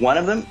 One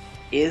of them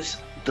is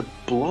the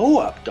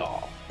blow-up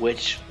doll,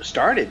 which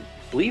started,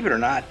 believe it or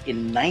not,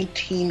 in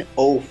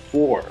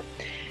 1904.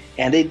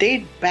 And they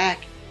date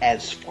back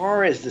as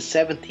far as the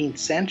 17th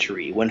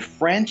century, when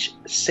French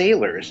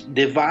sailors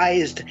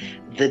devised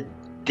the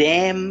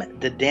Dame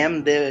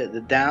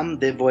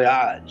de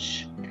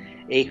Voyage,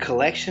 a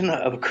collection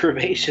of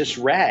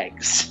curvaceous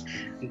rags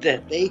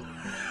that they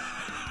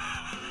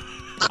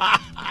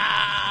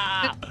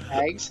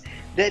rags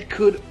that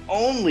could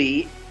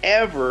only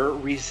ever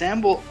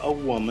resemble a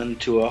woman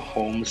to a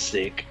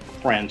homesick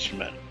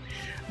Frenchman.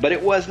 But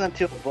it wasn't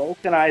until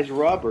vulcanized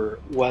rubber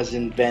was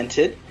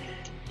invented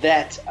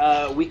that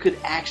we could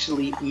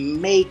actually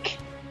make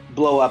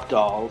blow-up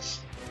dolls,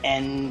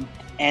 and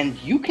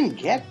you can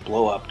get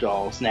blow-up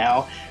dolls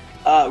now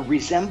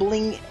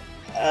resembling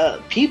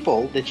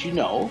people that you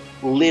know,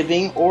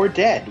 living or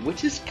dead,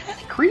 which is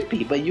kind of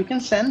creepy, but you can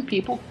send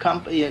people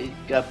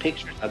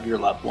pictures of your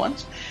loved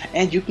ones,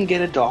 and you can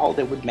get a doll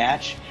that would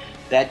match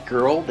that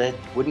girl that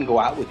wouldn't go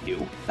out with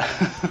you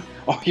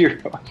or you're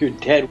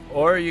dead.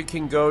 Or you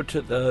can go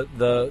to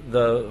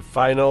the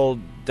final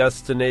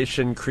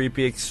destination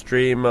creepy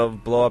extreme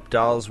of blow-up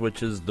dolls,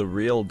 which is the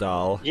real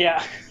doll.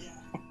 Yeah.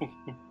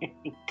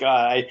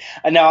 God,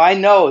 now I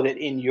know that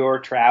in your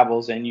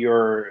travels and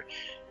your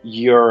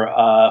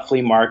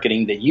flea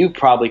marketing that you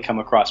probably come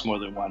across more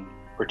than one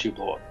or two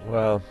blow-up.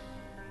 Well,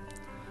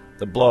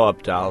 the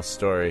blow-up doll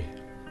story.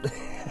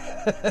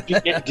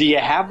 Do you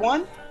have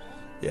one?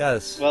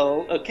 Yes.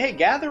 Well, okay,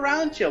 gather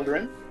round,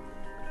 children.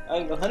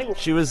 Honey,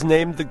 she was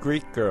named the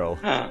Greek girl.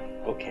 Huh,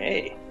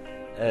 okay.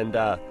 And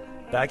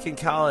back in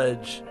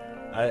college,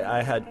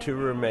 I had two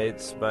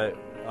roommates,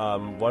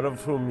 one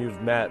of whom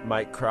you've met,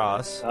 Mike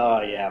Cross.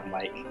 Oh yeah,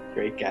 Mike,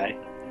 great guy.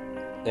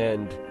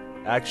 And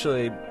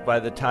actually, by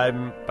the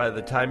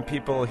time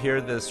people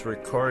hear this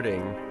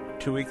recording,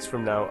 2 weeks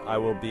from now, I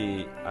will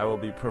be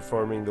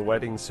performing the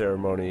wedding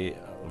ceremony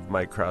of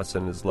Mike Cross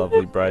and his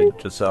lovely bride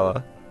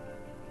Gisela.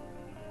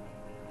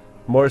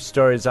 More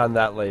stories on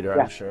that later,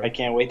 yeah, I'm sure. I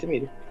can't wait to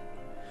meet her.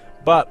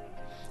 But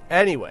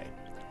anyway,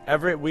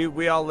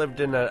 we all lived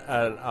in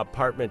an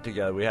apartment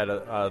together. We had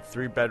a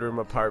 3-bedroom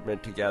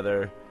apartment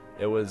together.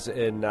 It was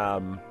in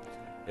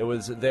it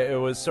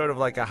was sort of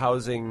like a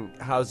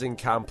housing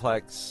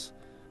complex.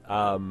 It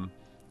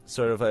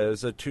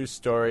was a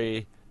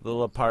 2-story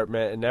little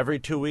apartment, and every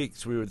 2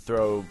 weeks we would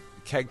throw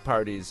keg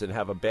parties and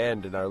have a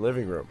band in our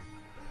living room.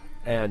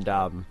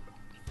 And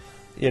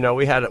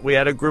we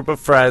had a group of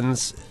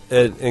friends,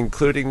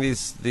 including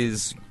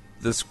this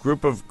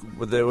group of,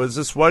 there was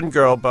this one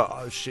girl,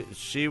 but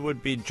she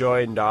would be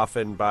joined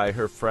often by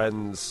her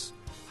friends,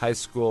 high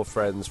school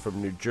friends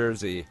from New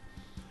Jersey.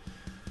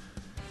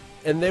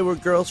 And they were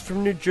girls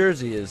from New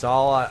Jersey is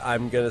all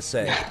I'm going to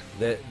say.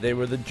 They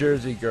were the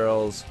Jersey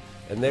girls,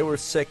 and they were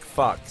sick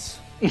fucks.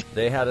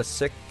 They had a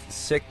sick,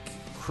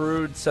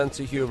 crude sense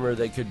of humor.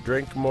 They could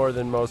drink more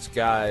than most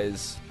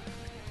guys,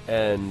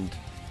 and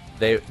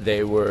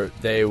they were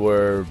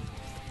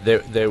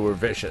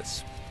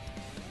vicious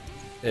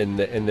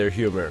in their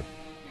humor.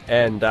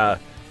 And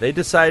they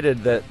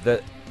decided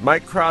that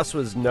Mike Cross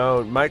was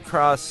known. Mike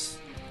Cross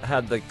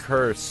had the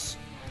curse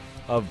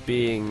of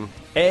being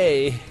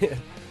the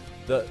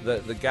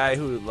guy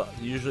who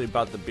usually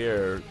bought the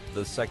beer,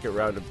 the second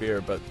round of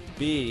beer, but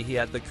B, he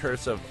had the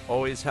curse of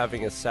always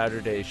having a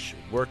Saturday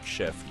work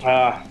shift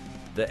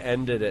that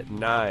ended at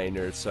 9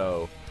 or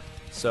so.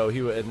 So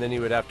then he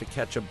would have to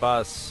catch a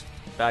bus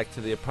back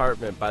to the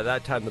apartment. By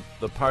that time,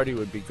 the party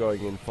would be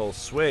going in full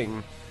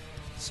swing,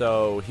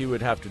 so he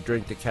would have to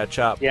drink to catch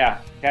up. Yeah,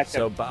 catch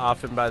up. So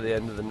often by the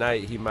end of the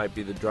night, he might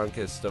be the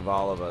drunkest of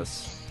all of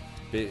us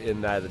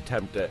in that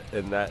attempt at,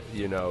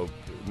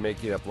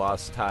 making up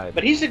lost time.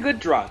 But he's a good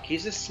drunk.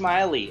 He's a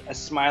smiley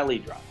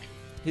drunk.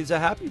 He's a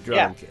happy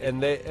drunk, yeah.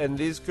 and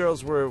these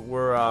girls were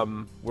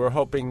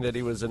hoping that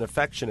he was an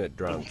affectionate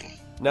drunk.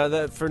 Now,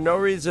 that for no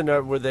reason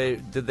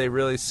did they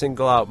really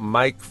single out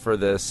Mike for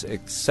this,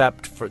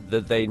 except for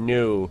that they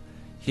knew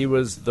he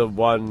was the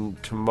one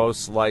to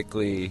most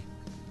likely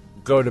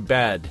go to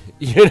bed,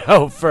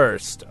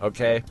 first.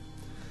 Okay,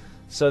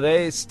 so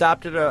they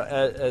stopped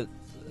at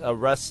a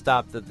rest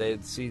stop that they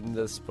had seen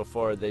this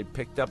before. They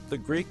picked up the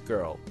Greek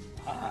girl,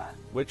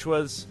 which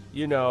was,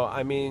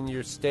 I mean,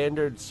 your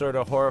standard sort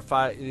of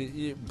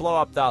you blow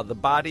up the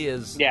body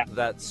is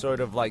that sort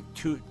of like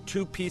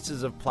two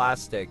pieces of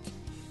plastic.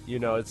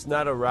 It's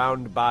not a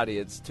round body.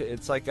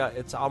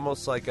 It's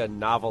almost like a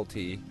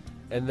novelty.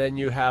 And then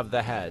you have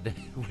the head,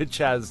 which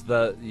has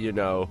the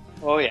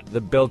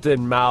the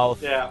built-in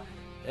mouth. Yeah.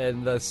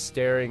 And the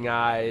staring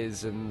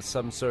eyes and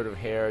some sort of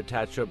hair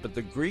attached to it. But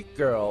the Greek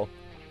girl,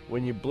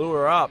 when you blew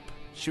her up,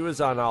 she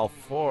was on all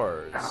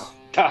fours.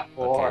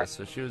 Okay,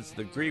 so she was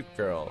the Greek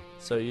girl.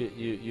 So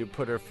you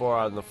put her four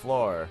on the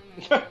floor.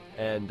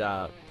 And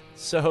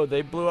so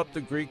they blew up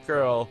the Greek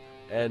girl,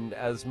 and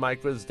as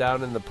Mike was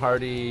down in the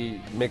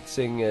party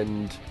mixing,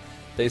 and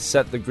they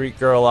set the Greek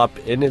girl up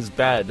in his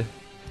bed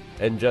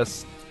and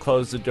just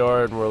closed the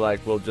door and were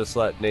like, we'll just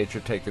let nature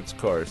take its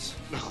course.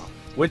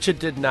 Which it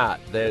did not.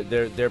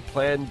 Their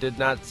plan did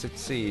not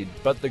succeed,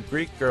 but the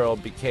Greek girl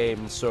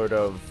became sort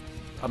of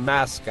a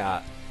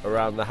mascot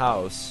around the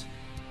house,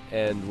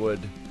 and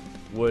would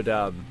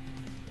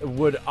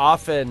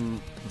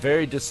often,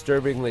 very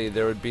disturbingly,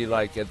 there would be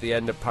like at the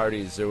end of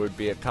parties, there would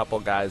be a couple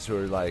guys who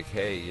were like,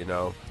 hey, you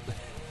want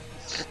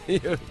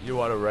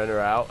to rent her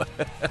out?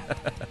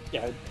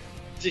 Yeah.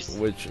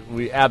 Which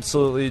we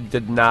absolutely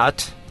did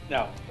not.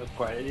 No, of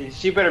course.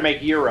 She better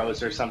make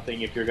euros or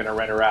something if you're going to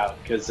rent her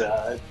out, because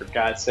for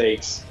God's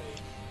sakes.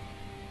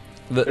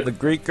 The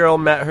Greek girl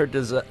met her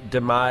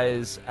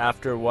demise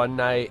after one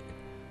night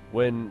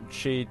when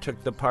she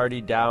took the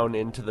party down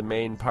into the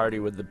main party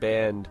with the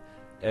band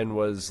and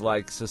was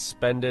like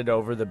suspended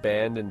over the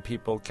band, and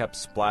people kept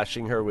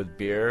splashing her with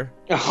beer.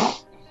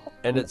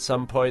 And at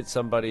some point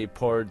somebody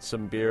poured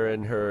some beer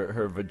in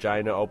her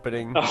vagina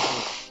opening.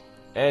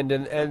 And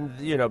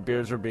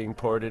beers were being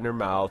poured in her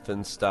mouth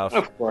and stuff.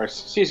 Of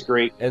course, she's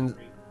Greek. And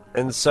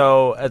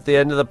so at the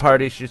end of the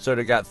party, she sort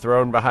of got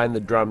thrown behind the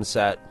drum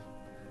set,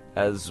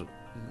 as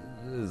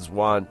is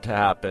wont to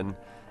happen,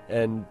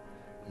 and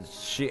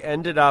she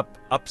ended up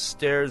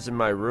upstairs in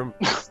my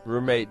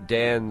roommate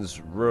Dan's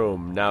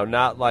room. Now,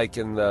 not like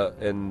in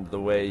the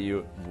way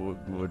you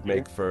would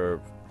make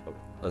for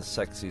a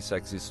sexy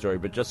story,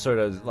 but just sort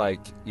of like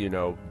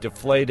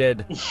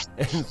deflated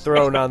and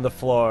thrown on the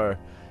floor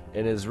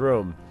in his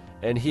room.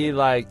 And he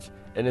and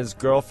his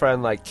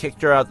girlfriend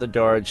kicked her out the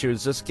door, and she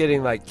was just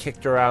getting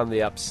kicked around the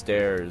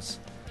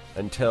upstairs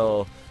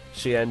until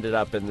she ended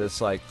up in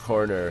this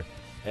corner.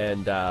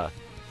 And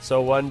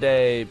so one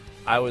day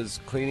I was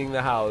cleaning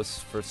the house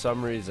for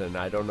some reason.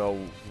 I don't know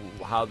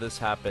how this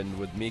happened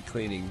with me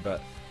cleaning,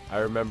 but I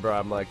remember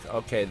I'm like,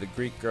 okay, the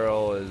Greek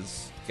girl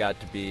has got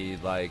to be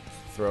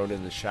thrown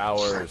in the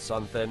shower or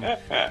something.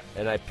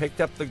 And I picked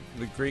up the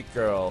Greek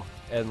girl,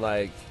 and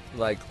like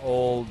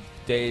old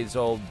days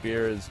old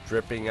beer is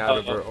dripping out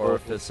of her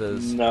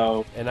orifices.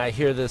 No. And I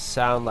hear this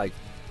sound like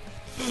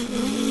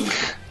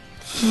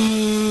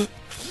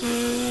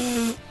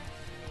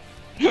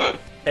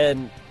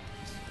and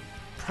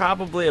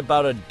probably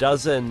about a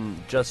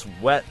dozen just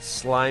wet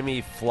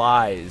slimy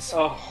flies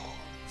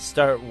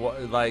start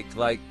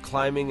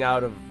climbing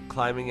out of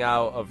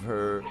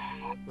her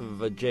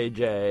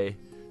vajayjay,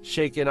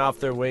 shaking off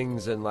their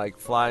wings and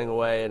flying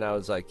away. And I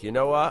was like, you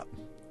know what?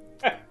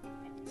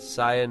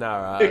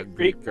 Sayonara,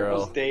 Greek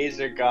girl. Those days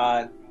are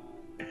gone.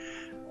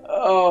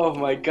 Oh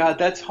my God,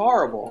 that's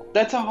horrible.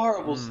 That's a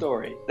horrible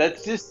story.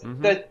 That's just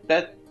that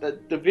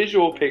the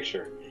visual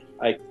picture.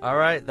 All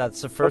right,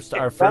 that's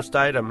our first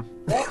item.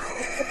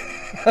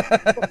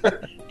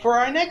 For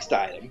our next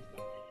item,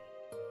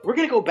 we're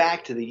going to go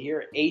back to the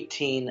year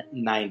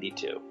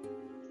 1892,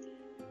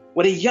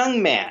 when a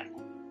young man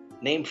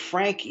named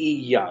Frank E.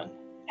 Young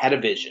had a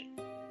vision.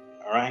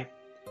 All right.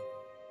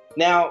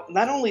 Now,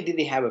 not only did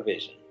he have a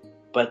vision,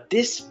 but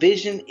this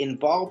vision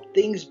involved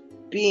things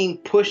being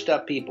pushed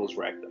up people's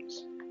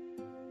rectums.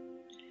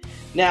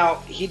 Now,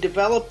 he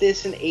developed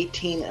this in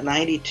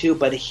 1892,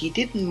 but he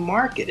didn't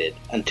market it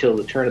until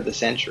the turn of the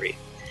century.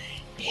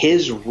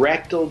 His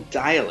rectal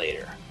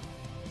dilator,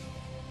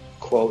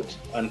 quote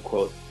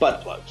unquote,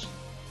 butt plugs,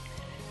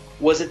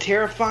 was a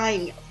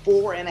terrifying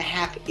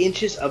 4.5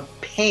 inches of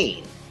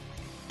pain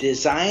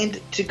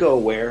designed to go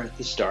where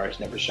the stars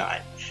never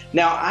shine.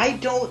 Now, I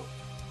don't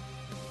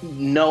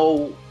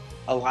know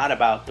a lot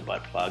about the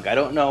butt plug. I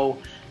don't know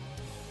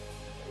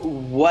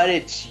what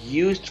it's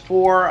used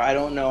for. I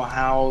don't know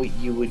how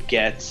you would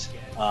get...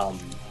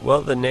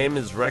 well, the name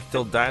is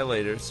rectal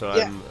dilator, so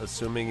yeah. I'm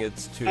assuming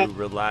it's to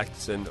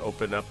relax and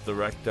open up the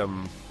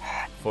rectum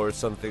for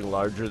something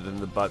larger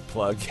than the butt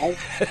plug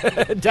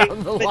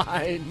down the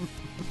line.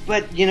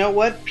 But you know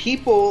what?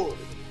 People,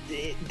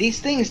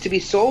 these things to be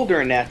sold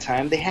during that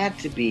time, they had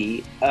to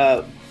be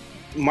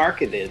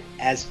marketed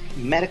as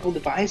medical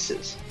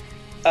devices.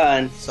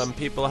 Some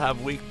people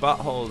have weak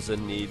buttholes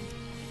and need,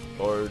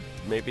 or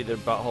maybe their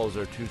buttholes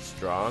are too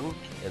strong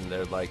and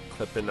they're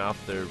clipping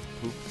off their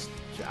poops.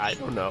 I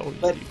don't know.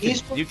 But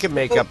you can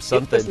make up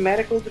something. It was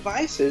medical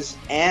devices,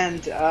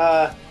 and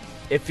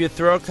if you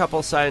throw a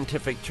couple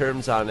scientific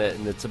terms on it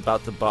and it's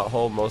about the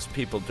butthole, most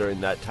people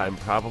during that time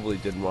probably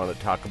didn't want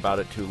to talk about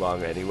it too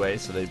long anyway,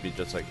 so they'd be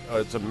just like, oh,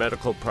 it's a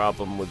medical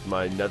problem with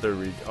my nether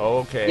region. Oh,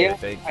 okay, Yeah,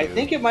 thank you. I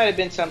think it might have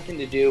been something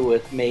to do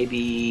with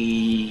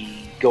maybe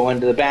going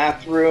to the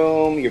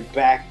bathroom, you're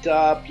backed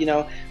up,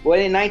 Well,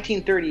 in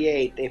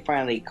 1938, they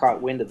finally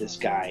caught wind of this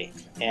guy,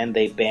 and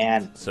they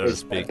banned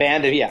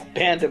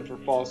him for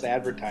false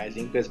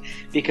advertising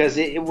because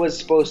it was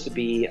supposed to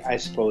be, I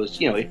suppose,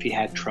 if you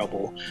had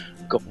trouble.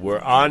 We're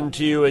on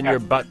to you and your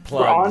butt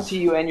plugs. We're on to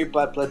you and your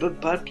butt plugs,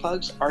 but butt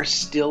plugs are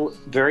still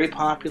very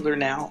popular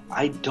now.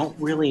 I don't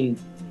really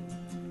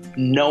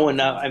know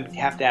enough. I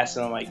have to ask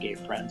some of my gay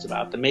friends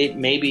about them.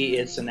 Maybe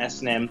it's an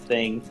S&M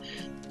thing.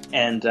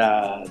 And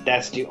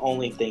that's the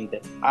only thing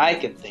that I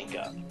can think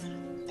of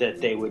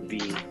that they would be.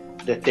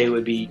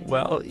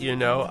 Well,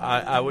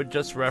 I would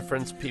just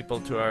reference people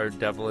to our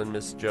Devil and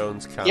Miss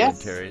Jones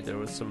commentary. Yes. There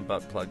was some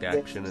butt plug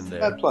action in there.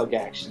 Butt plug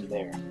action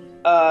there.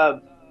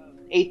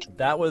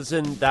 That was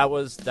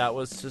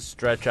to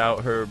stretch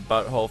out her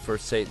butthole for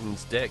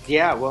Satan's dick.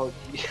 Yeah, well.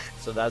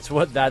 So that's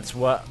what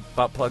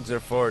butt plugs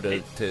are for,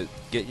 to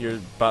get your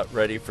butt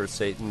ready for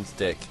Satan's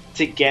dick.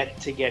 To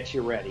get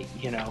you ready,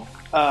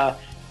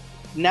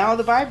 Now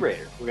the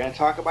vibrator. We're going to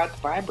talk about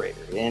the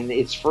vibrator. And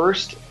its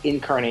first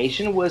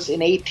incarnation was in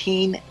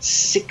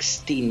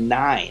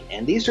 1869.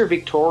 And these are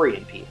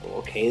Victorian people,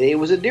 okay? It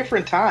was a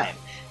different time.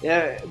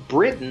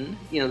 Britain,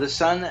 the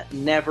sun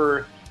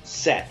never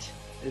set.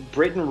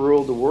 Britain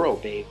ruled the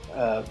world,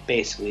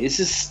 basically. This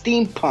is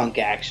steampunk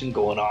action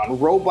going on.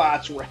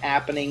 Robots were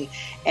happening.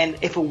 And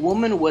if a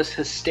woman was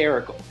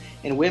hysterical,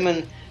 and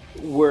women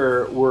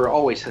were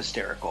always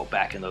hysterical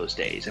back in those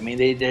days. I mean,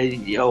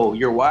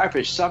 your wife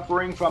is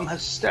suffering from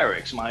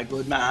hysterics, my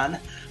good man.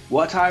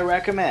 What I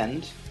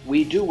recommend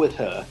we do with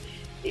her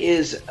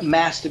is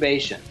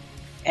masturbation.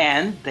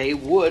 And they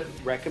would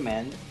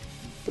recommend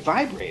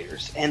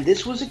vibrators. And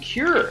this was a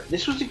cure.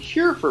 This was a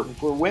cure for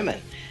women.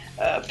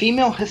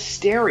 Female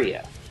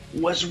hysteria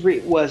was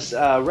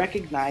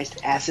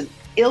recognized as an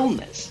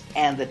illness,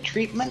 and the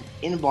treatment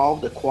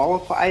involved a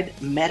qualified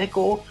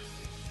medical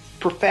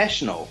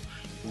professional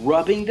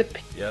rubbing the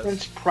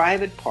patient's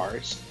private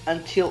parts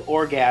until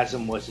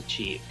orgasm was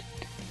achieved.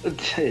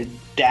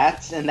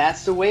 That's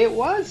the way it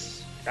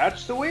was.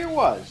 That's the way it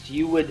was.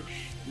 You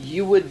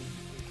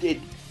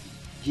didn't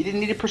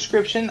need a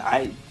prescription.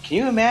 Can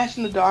you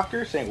imagine the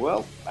doctor saying,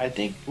 "Well, I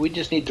think we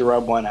just need to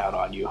rub one out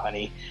on you,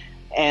 honey."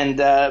 And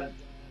the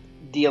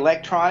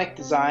electronic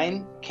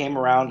design came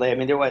around. I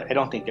mean, I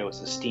don't think there was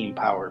a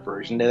steam-powered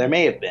version. There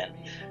may have been.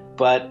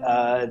 But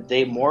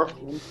they morphed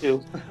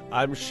into...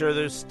 I'm sure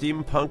there's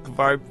steampunk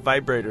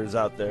vibrators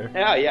out there.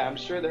 Yeah, I'm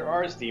sure there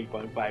are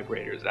steampunk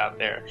vibrators out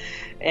there.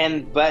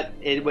 But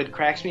what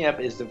cracks me up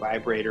is the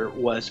vibrator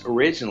was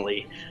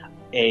originally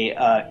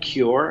a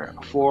cure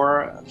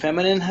for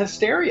feminine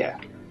hysteria,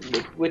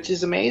 which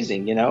is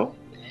amazing,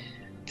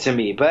 to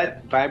me.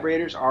 But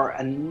vibrators are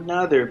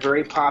another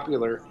very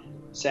popular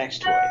sex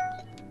toy.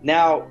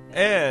 Now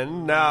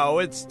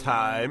it's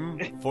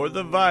time for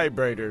the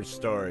vibrator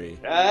story.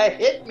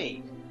 Hit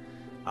me.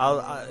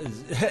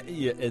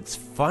 It's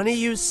funny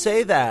you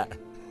say that.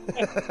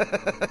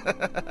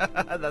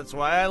 That's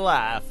why I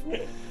laugh.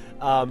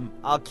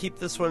 I'll keep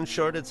this one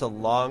short. It's a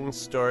long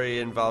story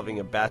involving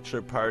a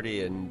bachelor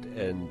party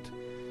and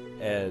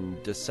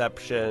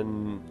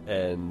deception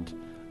and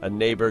a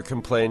neighbor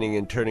complaining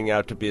and turning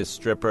out to be a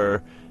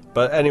stripper.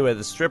 But anyway,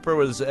 the stripper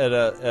was at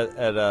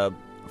a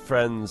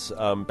friend's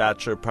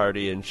bachelor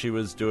party, and she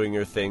was doing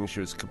her thing. She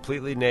was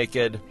completely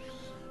naked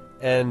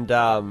and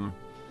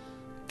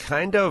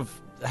kind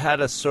of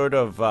had a sort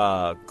of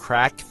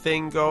crack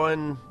thing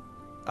going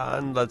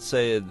on, let's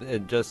say,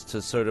 just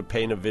to sort of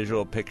paint a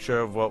visual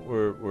picture of what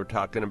we're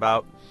talking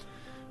about.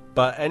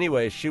 But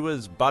anyway, she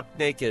was buck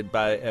naked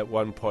at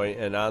one point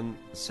and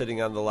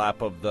sitting on the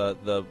lap of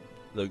the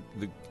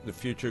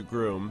future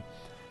groom,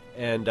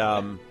 and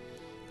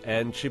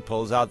she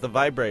pulls out the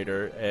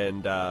vibrator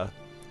and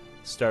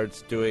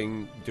starts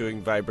doing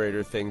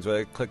vibrator things where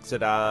it clicks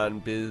it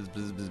on, bizz,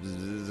 bizz, bizz,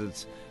 bizz,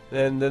 bizz,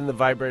 and then the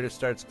vibrator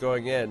starts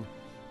going in.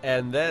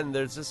 And then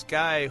there's this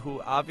guy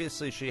who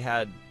obviously she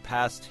had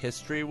past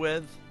history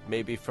with,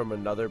 maybe from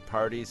another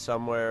party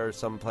somewhere or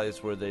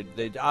someplace where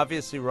they'd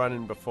obviously run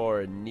in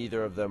before, and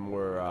neither of them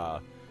were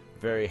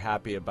very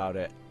happy about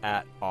it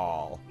at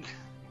all.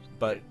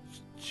 But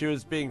she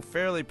was being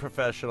fairly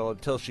professional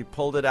until she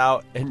pulled it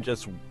out and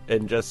just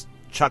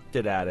chucked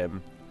it at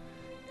him.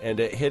 And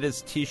it hit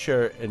his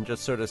T-shirt and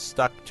just sort of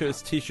stuck to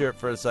his T-shirt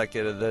for a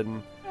second, and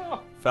then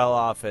fell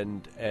off.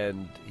 And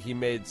he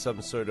made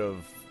some sort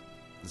of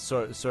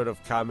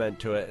comment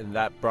to it, and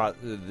that brought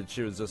that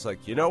she was just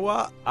like, you know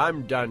what?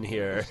 I'm done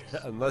here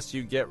unless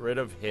you get rid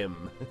of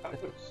him.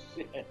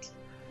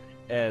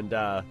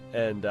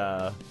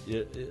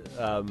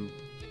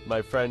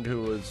 my friend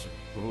who was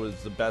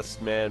the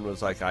best man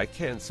was like, I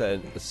can't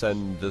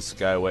send this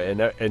guy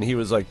away, and he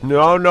was like, no,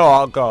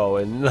 I'll go,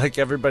 and like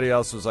everybody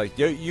else was like,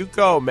 you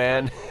go,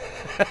 man.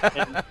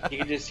 And you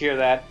can just hear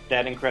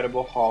that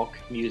Incredible Hulk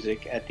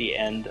music at the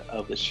end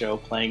of the show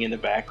playing in the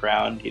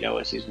background,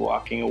 as he's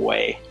walking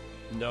away.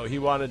 No, he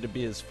wanted to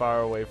be as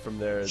far away from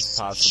there as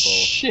possible.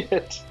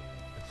 Shit.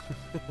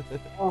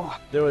 Oh.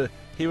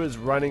 He was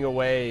running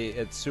away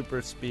at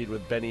super speed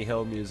with Benny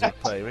Hill music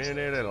playing.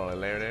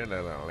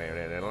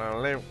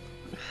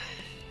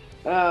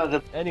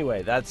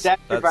 Anyway, that's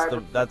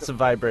the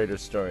vibrator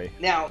story.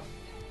 Now,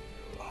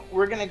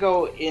 we're going to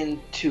go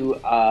into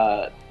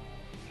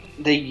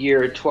the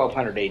year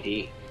 1200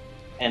 AD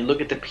and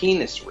look at the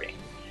penis ring,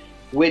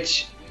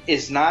 which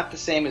is not the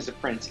same as the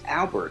Prince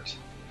Albert,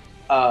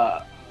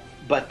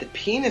 but the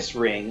penis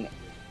ring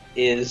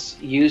is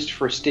used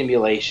for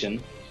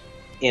stimulation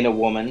in a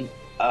woman,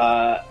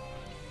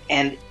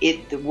 and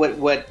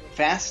what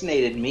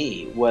fascinated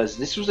me was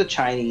this was a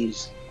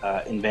Chinese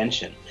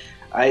invention.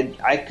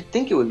 I could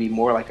think it would be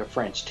more like a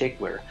French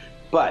tickler,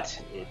 but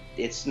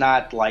it's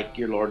not like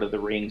your Lord of the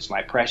Rings,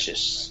 My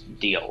Precious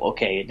deal.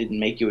 Okay, it didn't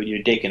make your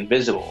dick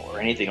invisible or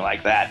anything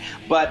like that.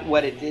 But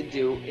what it did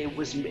do,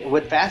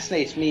 what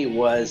fascinates me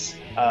was,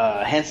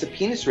 hence the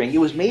penis ring, it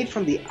was made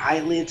from the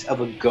eyelids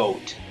of a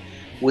goat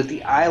with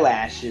the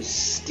eyelashes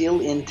still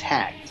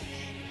intact.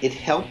 It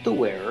helped the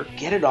wearer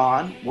get it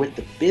on with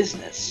the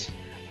business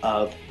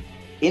of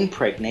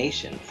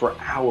impregnation for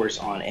hours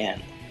on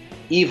end,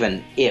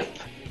 even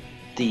if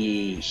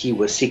he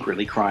was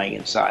secretly crying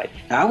inside.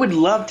 Now, I would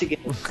love to get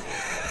a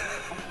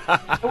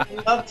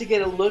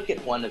look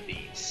at one of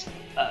these.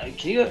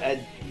 Can you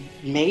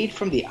made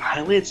from the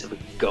eyelids of a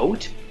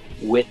goat?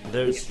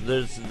 It's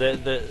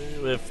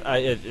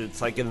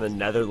like in the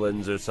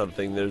Netherlands or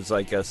something. There's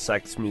like a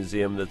sex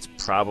museum that's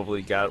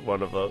probably got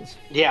one of those.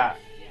 Yeah,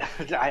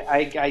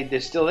 they're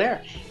still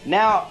there.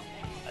 Now,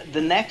 the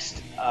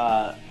next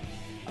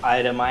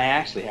item I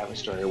actually have a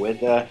story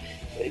with,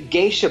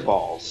 geisha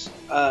balls.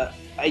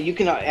 You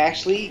can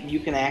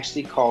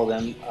actually call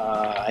them.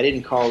 I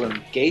didn't call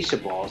them geisha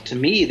balls. To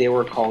me, they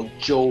were called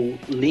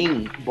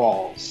Zhou-Ling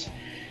balls,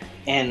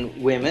 and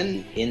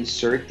women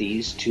insert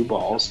these two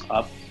balls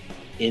up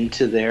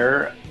into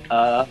their.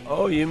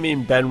 Oh, you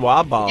mean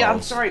Benoit balls? Yeah,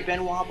 I'm sorry,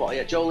 Benoit ball.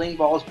 Yeah, Zhou-Ling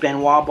balls,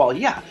 Benoit ball.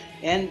 Yeah,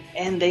 and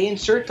they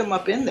insert them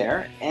up in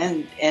there,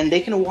 and they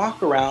can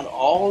walk around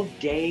all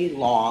day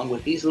long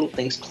with these little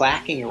things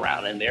clacking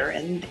around in there,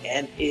 and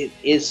it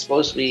is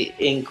supposed to be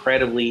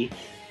incredibly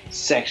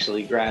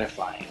sexually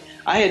gratifying.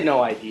 I had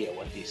no idea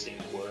what these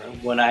things were.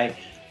 When I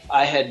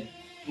had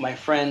my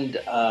friend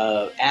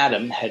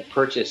Adam had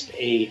purchased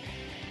a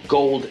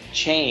gold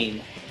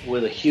chain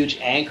with a huge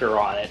anchor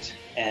on it,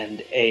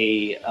 and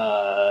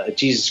a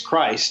Jesus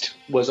Christ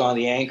was on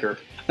the anchor,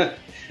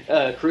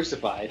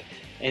 crucified,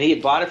 and he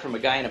had bought it from a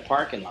guy in a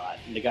parking lot,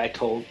 and the guy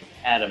told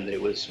Adam that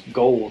it was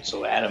gold,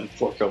 so Adam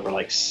forked over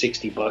like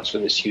 $60 for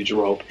this huge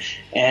rope,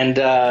 and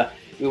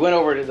we went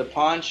over to the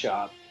pawn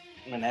shop.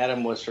 And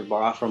Adam was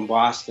from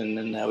Boston,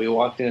 and we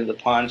walked into the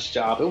pawn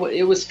shop.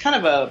 It was kind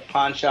of a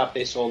pawn shop.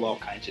 They sold all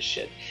kinds of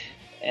shit.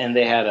 And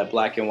they had a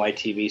black and white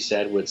TV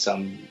set with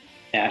some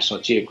National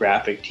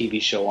Geographic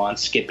TV show on,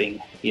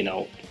 skipping,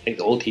 like the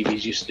old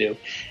TVs used to do.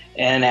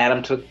 And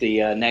Adam took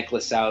the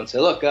necklace out and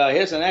said, look,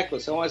 here's a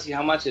necklace. I want to see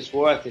how much it's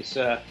worth.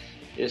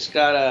 It's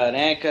got an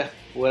anchor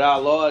with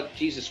our Lord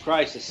Jesus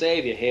Christ, the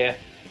Savior here.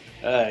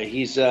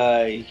 He's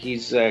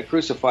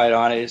crucified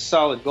on it. It's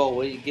solid gold.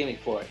 What do you give me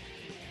for it?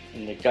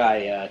 And the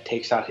guy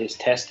takes out his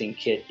testing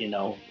kit,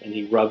 and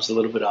he rubs a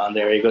little bit on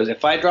there. He goes,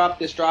 if I drop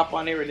this drop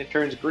on here and it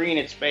turns green,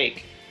 it's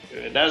fake. If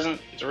it doesn't,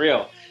 it's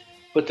real.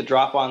 Put the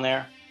drop on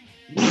there.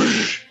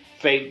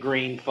 Fake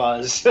green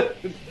fuzz.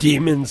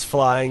 Demons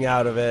flying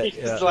out of it.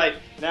 It's like,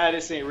 nah,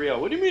 this ain't real.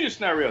 What do you mean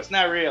it's not real? It's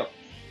not real.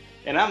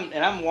 And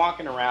I'm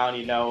walking around,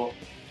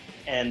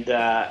 and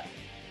I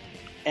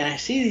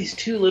see these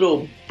two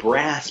little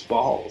brass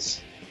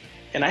balls.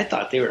 And I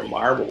thought they were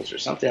marbles or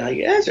something. Like,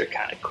 those are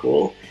kind of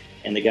cool.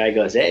 And the guy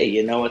goes, hey,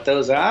 you know what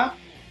those are?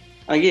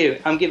 I'm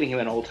giving him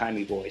an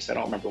old-timey voice. I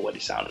don't remember what he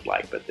sounded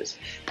like, but this,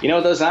 you know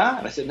what those are?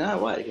 And I said, no,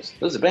 what? He goes,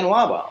 those are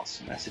Benoit balls.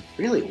 And I said,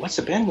 really? What's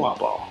a Benoit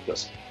ball? He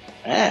goes,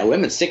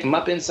 women stick them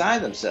up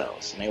inside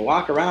themselves, and they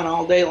walk around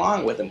all day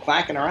long with them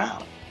clacking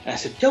around. And I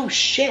said, no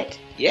shit.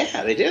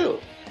 Yeah, they do.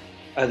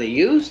 Are they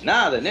used?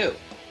 No, they're new.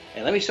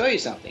 And let me show you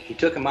something. He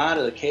took them out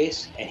of the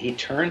case, and he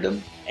turned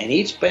them, and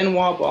each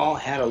Benoit ball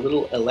had a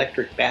little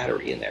electric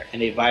battery in there,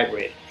 and they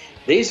vibrated.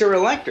 These are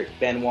electric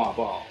Benoit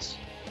balls.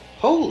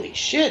 Holy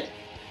shit.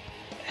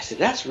 I said,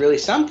 that's really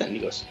something. He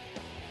goes,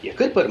 you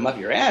could put them up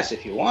your ass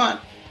if you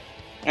want.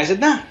 I said,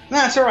 no,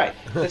 it's all right.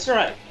 That's all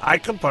right. I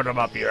can put them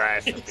up your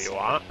ass if you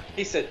want.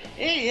 He said,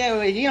 hey,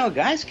 yeah,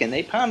 guys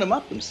they pound them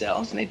up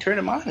themselves, and they turn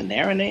them on in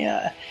there,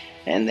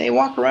 and they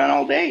walk around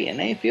all day, and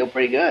they feel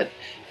pretty good.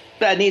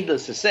 But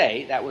needless to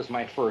say, that was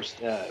my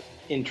first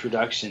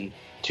introduction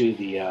to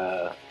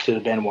the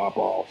Benoit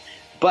ball.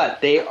 but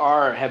they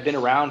have been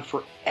around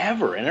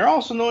forever, and they're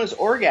also known as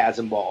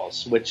orgasm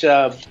balls, which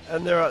and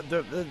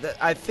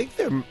I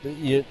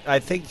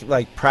think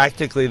like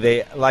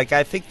practically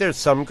I think there's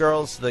some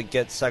girls that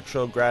get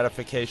sexual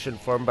gratification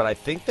from them, but I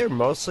think they're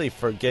mostly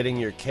for getting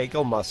your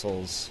Kegel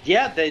muscles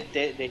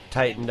they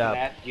tightened up.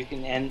 That. You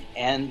can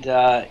and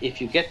if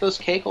you get those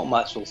Kegel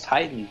muscles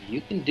tightened, you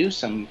can do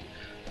some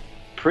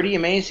pretty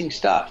amazing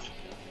stuff.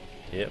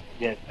 Yep.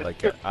 Yeah.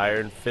 Like an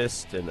iron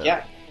fist and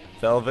a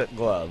velvet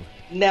glove.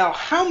 Now,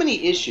 how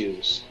many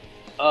issues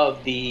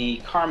of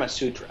the Kama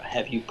Sutra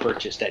have you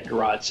purchased at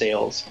garage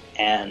sales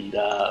and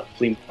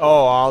flea? Oh,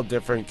 all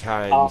different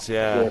kinds. All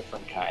yeah,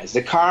 different kinds.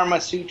 The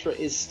Kama Sutra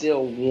is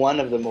still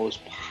one of the most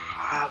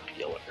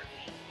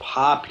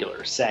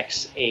popular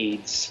sex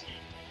aids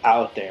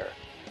out there.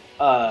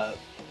 I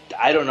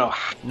don't know.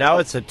 Now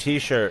it's a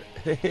T-shirt,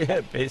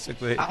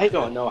 basically. I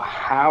don't know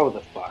how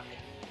the fuck.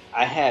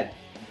 I had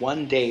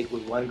one date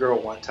with one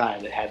girl one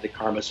time that had the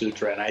Kama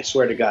Sutra, and I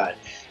swear to God,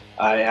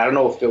 I don't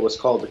know if it was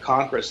called the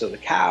Conquest of the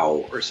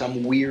Cow or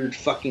some weird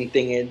fucking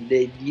thing.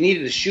 You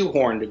needed a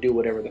shoehorn to do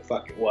whatever the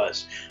fuck it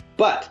was.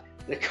 But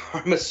the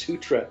Kama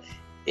Sutra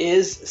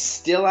is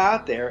still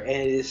out there, and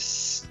it is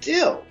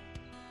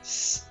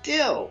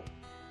still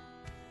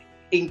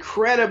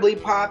incredibly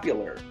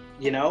popular,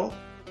 you know?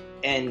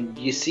 And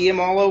you see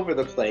them all over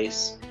the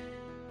place.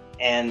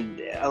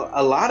 And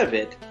a lot of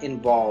it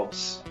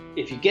involves,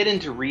 if you get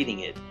into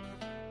reading it,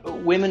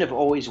 women have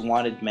always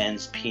wanted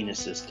men's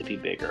penises to be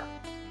bigger.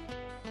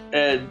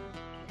 And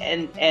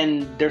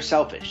they're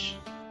selfish.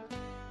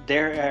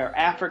 There are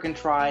African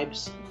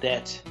tribes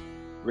that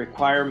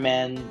require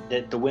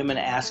that the women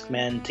ask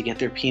men to get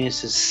their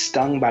penises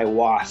stung by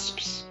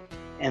wasps.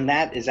 And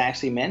that is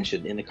actually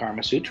mentioned in the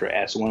Kama Sutra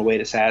as one way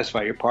to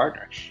satisfy your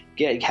partner.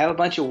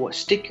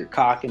 Stick your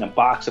cock in a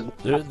box of...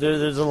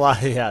 There's a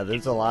lot,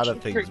 there's a lot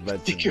of things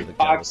mentioned. Stick your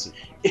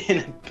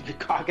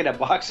cock in a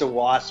box of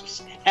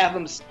wasps. Have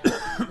them...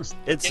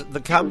 It's the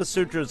Kama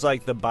Sutra is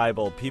like the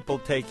Bible. People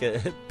pick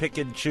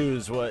and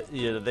choose what,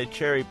 they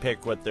cherry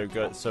pick what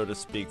they're so to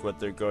speak, what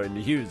they're going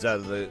to use out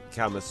of the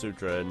Kama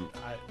Sutra, and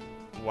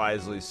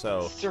wisely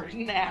so.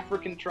 Certain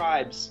African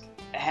tribes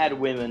had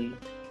women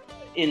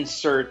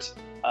insert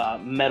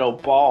metal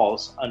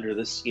balls under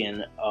the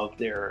skin of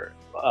their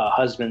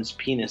husbands'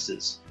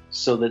 penises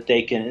so that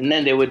they can, and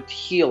then they would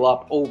heal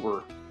up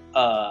over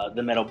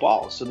the metal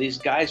balls. So these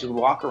guys would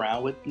walk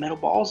around with metal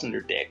balls in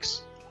their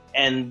dicks,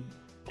 and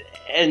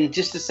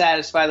just to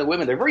satisfy the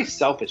women. They're very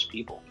selfish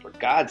people, for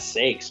God's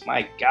sakes,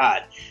 my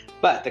God.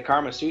 But the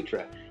Kama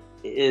Sutra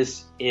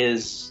is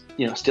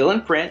still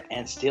in print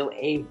and still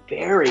a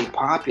very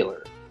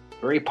popular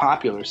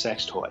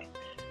sex toy.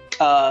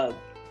 The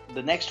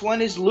next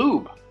one is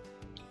lube.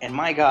 And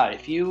my God,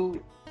 if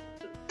you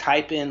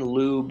type in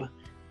lube,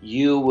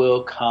 you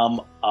will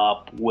come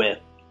up with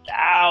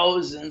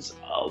thousands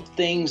of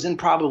things and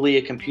probably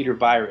a computer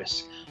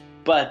virus.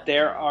 But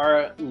there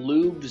are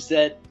lubes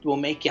that will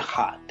make you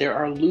hot. There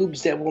are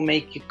lubes that will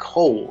make you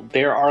cold.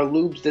 There are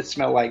lubes that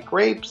smell like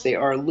grapes.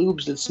 There are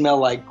lubes that smell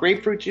like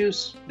grapefruit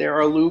juice. There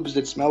are lubes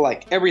that smell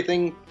like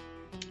everything.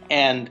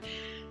 And,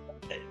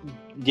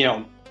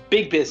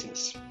 big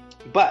business.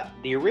 But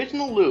the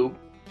original lube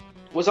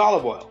was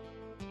olive oil.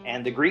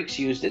 And the Greeks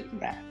used it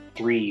at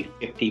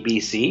 350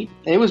 BC.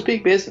 And it was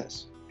big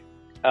business.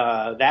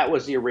 That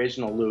was the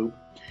original lube,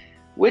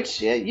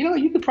 which,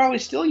 you could probably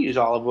still use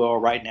olive oil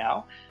right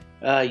now.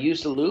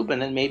 Use the lube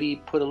and then maybe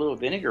put a little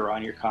vinegar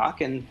on your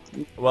cock.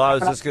 Well, I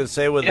was just going to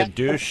say, with a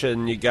douche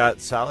and you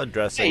got salad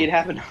dressing. Yeah, you'd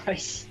have a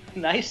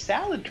nice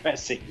salad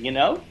dressing,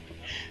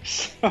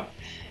 So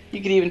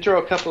you could even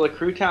throw a couple of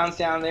croutons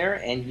down there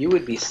and you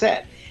would be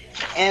set.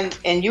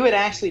 And you had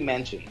actually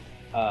mentioned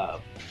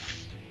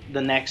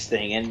the next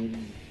thing,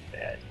 and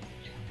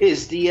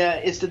is the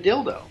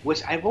dildo,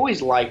 which I've always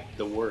liked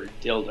the word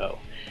dildo.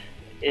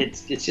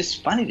 It's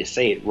just funny to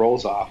say. It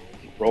rolls off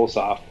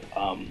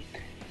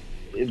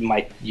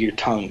your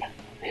tongue,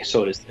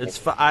 so to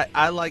speak.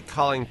 I like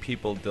calling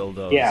people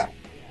dildos. Yeah,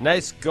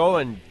 nice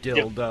going,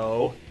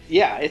 dildo.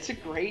 Yeah, it's a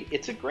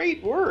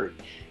great word.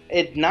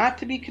 It not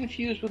to be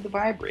confused with the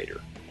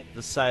vibrator.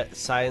 The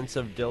science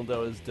of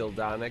dildo is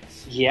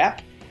dildonics.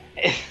 Yep,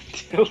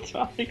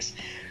 dildonics.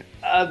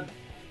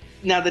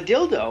 Now, the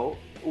dildo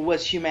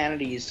was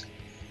humanity's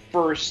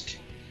first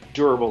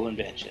durable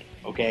invention.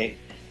 Okay,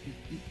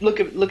 look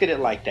at it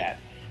like that.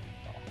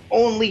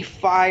 Only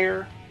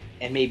fire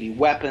and maybe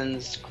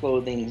weapons,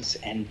 clothing,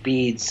 and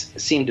beads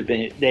seem to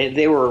be.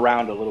 They were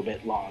around a little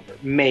bit longer,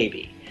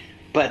 maybe,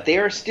 but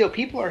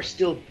people are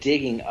still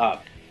digging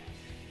up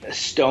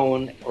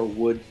stone or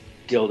wood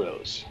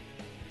dildos.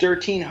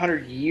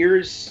 1,300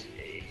 years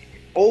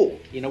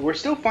old. We're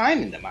still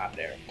finding them out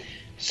there.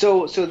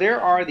 So there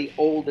are the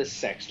oldest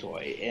sex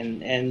toy,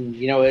 and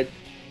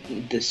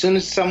as soon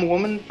as some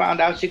woman found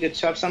out she could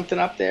shove something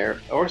up there,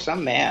 or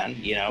some man,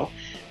 the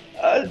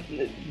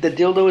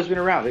dildo has been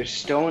around. There's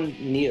stone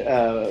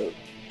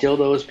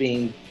dildos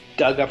being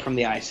dug up from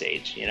the Ice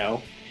Age,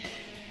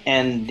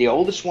 And the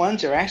oldest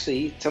ones are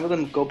actually, some of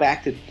them go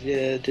back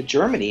to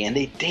Germany, and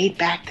they date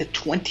back to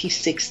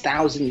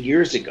 26,000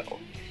 years ago.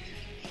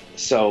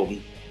 So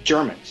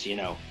Germans,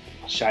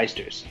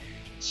 shysters.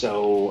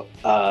 So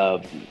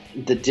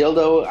the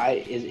dildo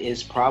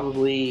is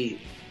probably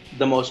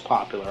the most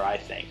popular, I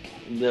think,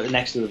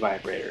 next to the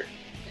vibrator.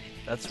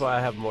 That's why I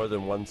have more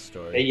than one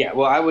story. Yeah,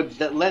 well,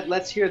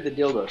 let's hear the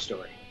dildo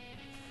story.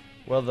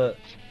 Well, the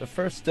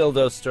first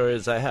dildo story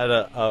is I had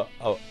a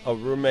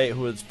roommate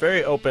who was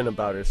very open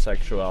about her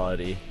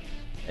sexuality,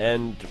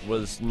 and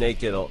was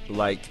naked,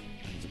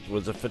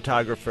 was a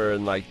photographer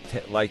and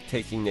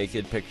taking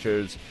naked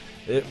pictures.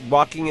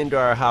 Walking into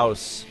our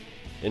house,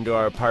 into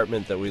our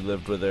apartment that we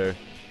lived with her,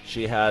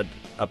 she had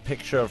a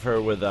picture of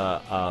her with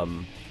a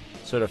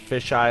sort of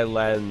fisheye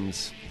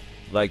lens,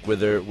 like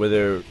with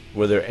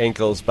her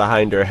ankles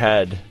behind her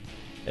head,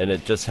 and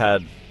it just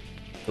had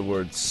the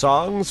word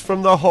 "Songs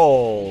from the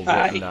Hole"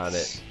 written on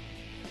it.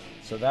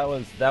 So that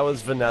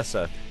was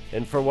Vanessa.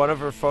 And for one of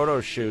her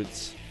photo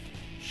shoots,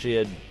 she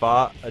had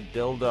bought a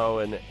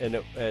dildo,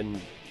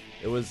 and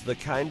it was the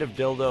kind of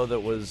dildo that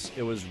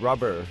was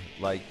rubber,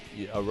 like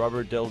a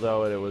rubber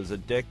dildo, and it was a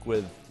dick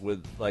with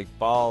like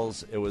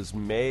balls. It was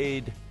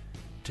made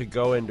to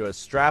go into a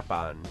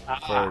strap-on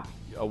for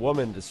a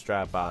woman to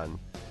strap on,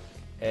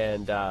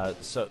 and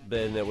so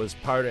then it was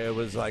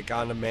like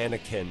on a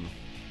mannequin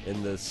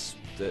in this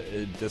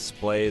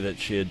display that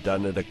she had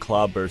done at a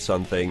club or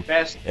something.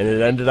 And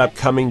it ended up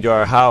coming to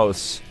our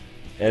house,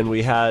 and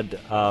we had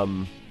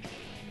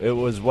it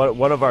was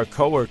one of our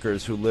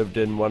coworkers who lived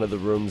in one of the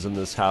rooms in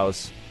this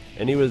house,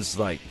 and he was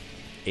like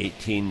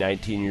 18,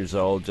 19 years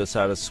old, just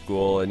out of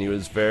school, and he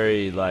was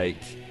very like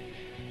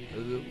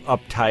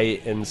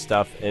uptight and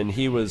stuff, and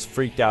he was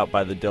freaked out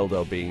by the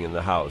dildo being in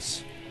the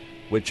house,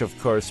 which of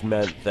course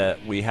meant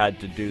that we had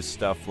to do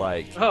stuff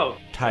like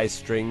tie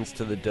strings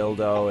to the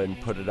dildo and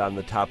put it on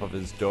the top of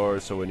his door,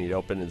 so when he'd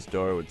open his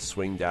door it would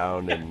swing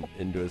down and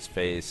into his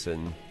face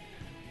and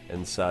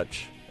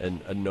such,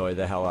 and annoy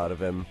the hell out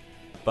of him.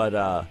 But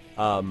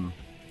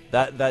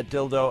that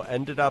dildo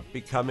ended up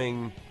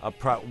becoming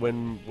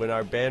when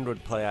our band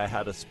would play, I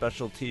had a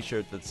special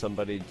t-shirt that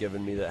somebody had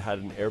given me that had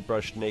an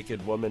airbrushed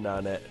naked woman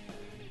on it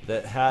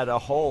that had a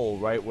hole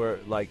right where,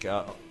 like,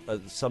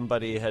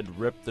 somebody had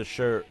ripped the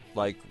shirt,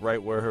 like,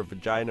 right where her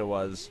vagina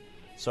was.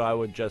 So I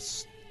would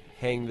just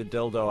hang the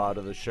dildo out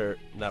of the shirt.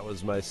 And that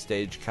was my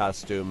stage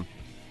costume,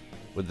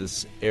 with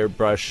this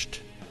airbrushed,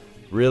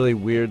 really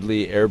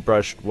weirdly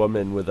airbrushed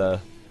woman with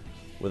a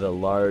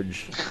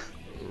large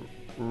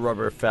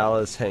rubber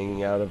phallus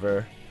hanging out of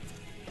her,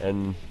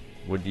 and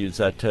would use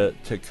that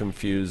to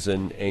confuse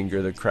and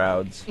anger the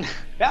crowds.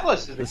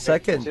 Phallus is the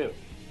second too.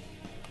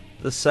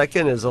 The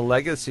second is a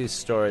legacy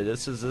story.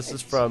 This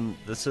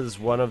is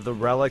one of the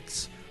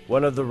relics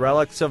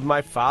of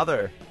my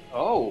father.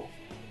 Oh.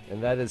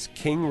 And that is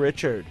King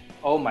Richard.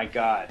 Oh my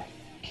God.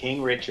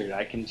 King Richard,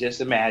 I can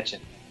just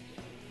imagine.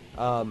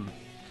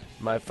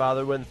 My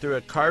father went through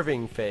a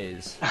carving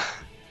phase.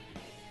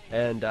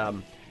 And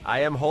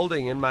I am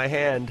holding in my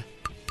hand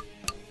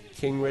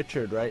King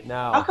Richard right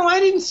now. How come I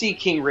didn't see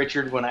King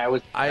Richard when I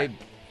was... I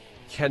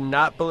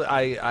cannot believe...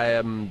 I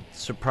am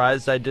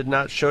surprised I did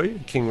not show you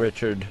King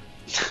Richard.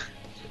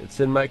 It's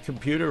in my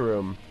computer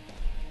room.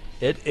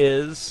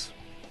 It's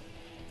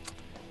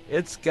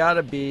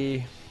gotta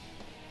be...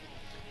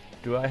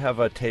 Do I have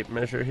a tape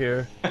measure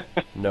here?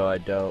 No, I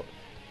don't.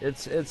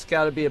 It's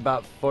gotta be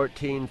about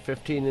 14,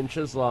 15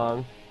 inches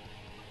long.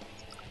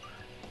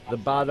 The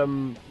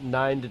bottom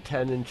 9 to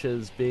 10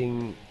 inches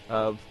being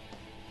of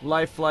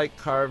lifelike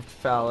carved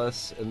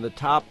phallus, and the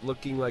top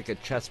looking like a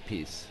chess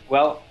piece.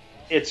 Well,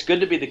 it's good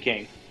to be the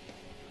king.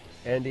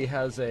 And he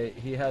has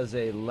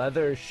a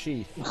leather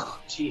sheath. Oh,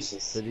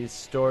 Jesus. That he's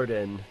stored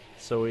in,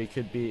 so he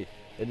could be.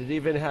 And it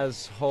even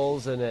has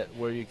holes in it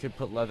where you could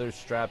put leather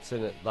straps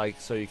in it,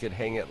 like so you could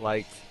hang it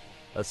like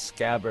a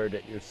scabbard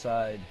at your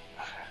side.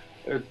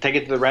 Or take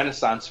it to the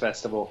Renaissance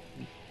Festival.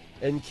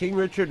 And King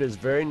Richard is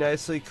very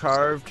nicely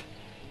carved,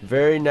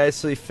 very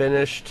nicely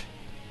finished.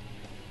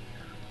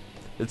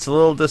 It's a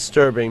little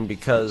disturbing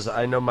because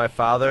I know my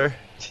father,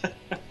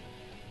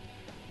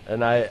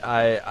 and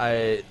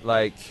I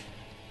like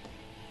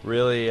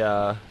really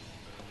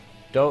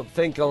don't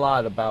think a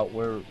lot about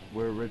where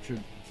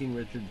King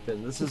Richard's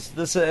been.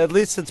 This at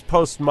least it's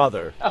post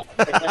mother.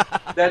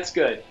 That's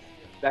good.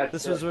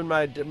 This was when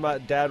my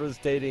dad was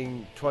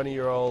dating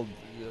 20-year-old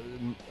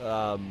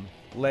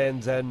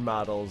Land's End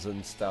models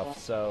and stuff.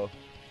 So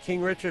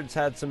King Richard's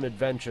had some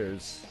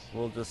adventures.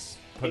 We'll just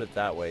put it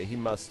that way. He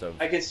must have.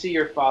 I could see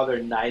your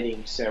father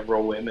knighting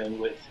several women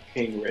with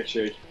King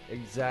Richard.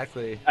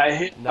 Exactly.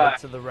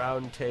 Knights of the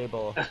Round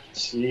Table.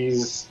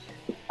 Jeez.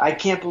 I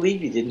can't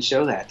believe you didn't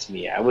show that to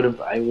me. I would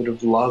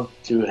have loved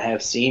to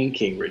have seen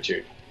King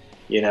Richard,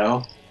 you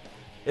know?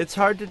 It's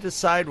hard to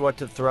decide what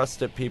to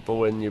thrust at people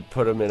when you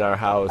put them in our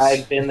house.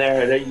 I've been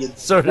there.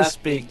 So to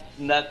speak.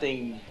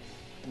 Nothing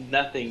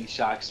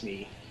shocks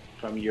me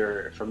from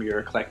your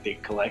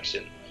eclectic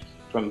collection.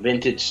 From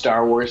vintage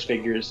Star Wars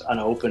figures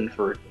unopened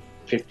for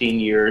 15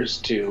 years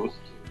to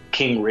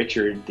King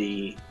Richard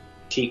the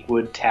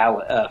teakwood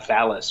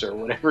phallus or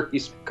whatever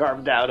he's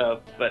carved out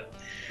of. But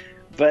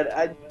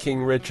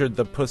King Richard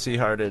the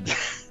pussy-hearted.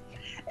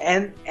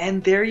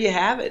 And there you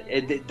have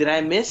it. Did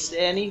I miss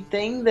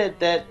anything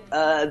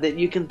that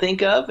you can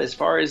think of as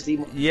far as the?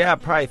 Yeah,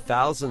 probably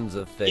thousands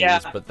of things, Yeah.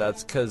 but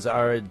that's because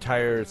our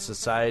entire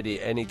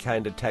society, any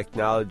kind of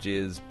technology,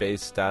 is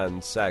based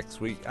on sex.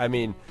 We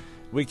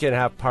can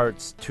have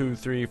parts 2,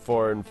 3,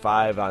 4, and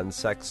 5 on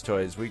sex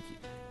toys.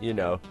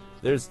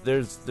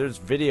 There's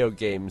video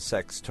game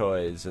sex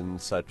toys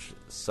and such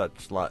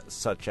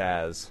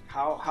as.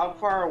 How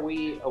far are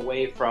we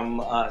away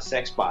from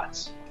sex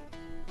bots?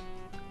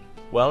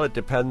 Well, it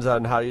depends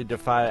on how you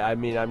define. I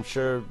mean, I'm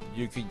sure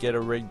you could get a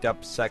rigged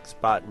up sex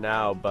bot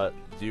now, but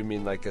do you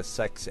mean like a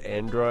sex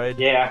android?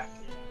 Yeah.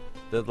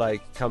 That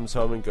like comes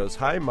home and goes,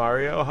 "Hi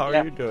Mario, how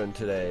are you doing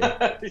today?"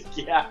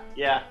 Yeah.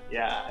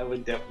 I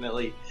would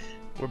definitely.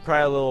 We're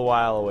probably a little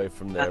while away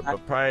from there,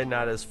 but probably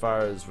not as far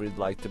as we'd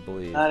like to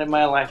believe. Not in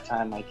my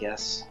lifetime, I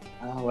guess.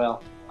 Oh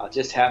well, I'll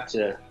just have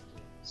to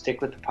stick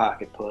with the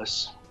pocket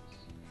puss.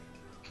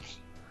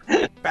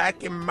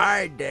 Back in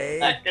my day,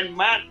 Back in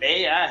my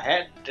day, I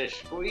had to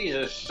squeeze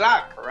a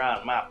sock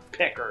around my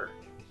pecker.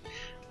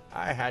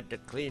 I had to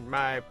clean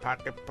my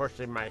pocket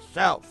pussy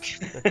myself.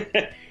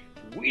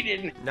 We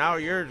didn't Now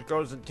yours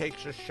goes and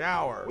takes a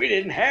shower.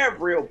 have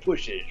real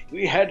pushes.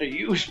 We had to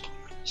use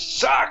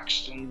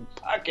socks and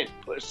pocket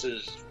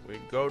pusses. We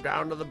go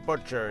down to the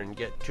butcher and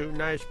get 2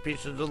 nice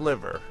pieces of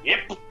liver.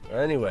 Yep.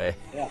 Anyway.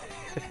 Yeah.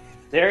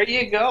 There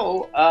you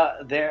go.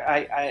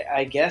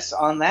 I guess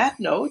on that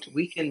note,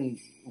 we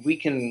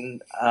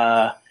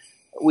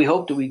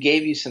hope that we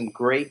gave you some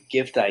great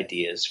gift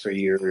ideas for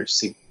your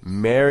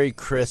Merry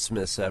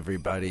Christmas,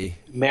 everybody.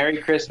 Merry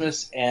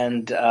Christmas,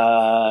 and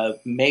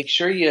make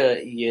sure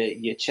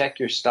you check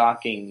your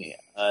stocking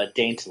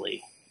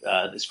daintily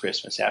this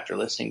Christmas after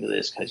listening to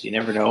this, because you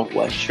never know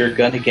what you're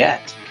gonna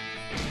get.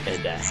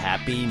 And a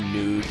Happy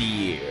New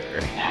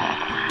Year.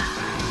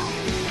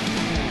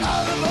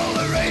 Out of all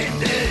the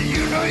reindeer,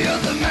 you know you're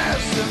the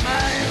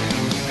mastermind.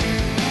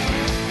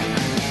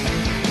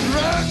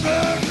 Run,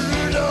 run,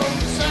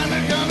 Rudolph, Santa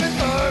coming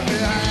far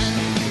behind.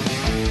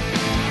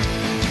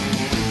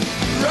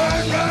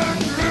 Run, run,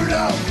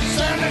 Rudolph,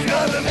 Santa's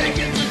gotta make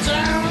it to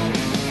town.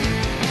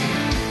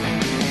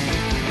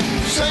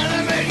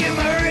 Santa, make him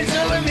hurry,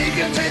 tell him he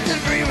can take the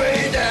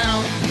freeway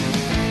down.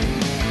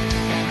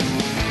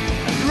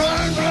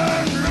 Run,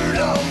 run,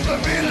 Rudolph,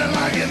 I'm feeling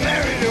like a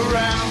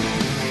merry-go-round.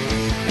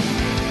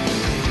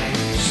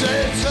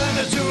 Said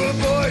Santa to a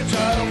boy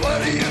child,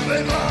 what have you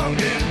been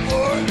longing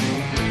for?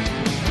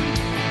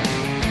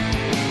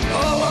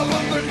 All I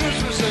want for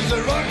Christmas is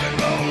a rock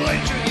and roll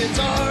electric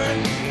guitar.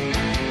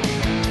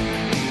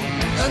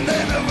 And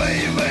then away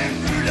went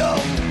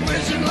Rudolph,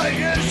 whizzing like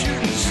a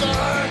shooting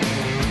star.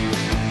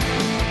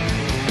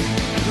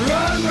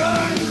 Run,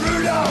 run,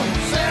 Rudolph,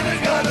 Santa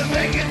gotta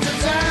make it to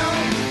town.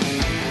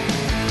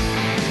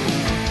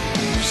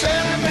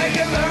 Santa, make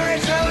him hurry,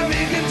 tell him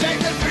he can take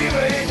the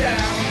freeway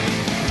down.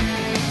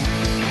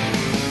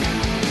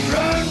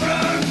 Run,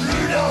 run,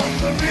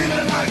 Rudolph, I'm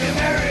feeling like a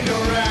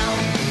merry-go-round.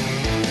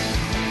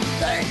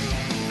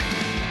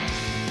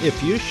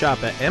 If you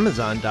shop at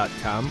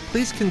Amazon.com,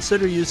 please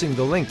consider using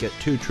the link at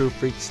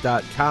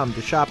twotruefreaks.com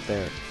to shop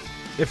there.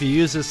 If you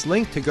use this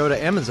link to go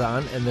to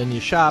Amazon and then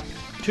you shop,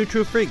 Two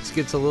True Freaks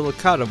gets a little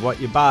cut of what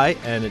you buy,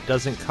 and it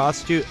doesn't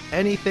cost you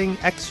anything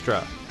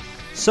extra.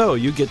 So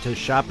you get to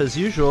shop as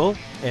usual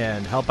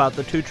and help out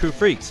the Two True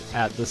Freaks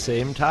at the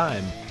same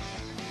time.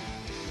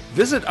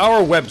 Visit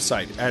our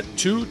website at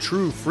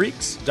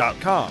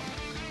twotruefreaks.com.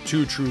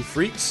 Two True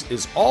Freaks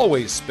is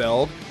always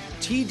spelled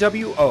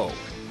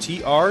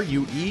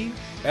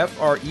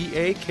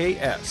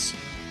TWOTRUEFREAKS.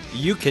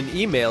 You can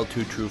email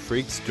Two True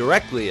Freaks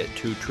directly at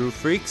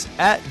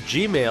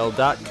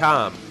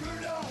twotruefreaks@gmail.com.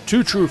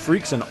 Two True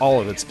Freaks and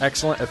all of its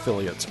excellent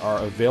affiliates are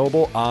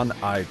available on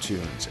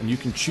iTunes, and you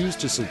can choose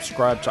to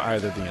subscribe to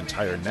either the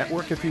entire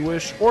network if you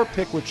wish, or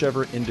pick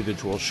whichever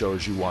individual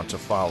shows you want to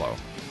follow.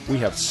 We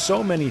have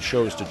so many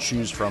shows to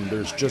choose from,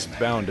 there's just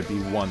bound to be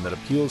one that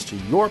appeals to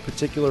your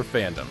particular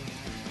fandom.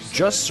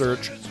 Just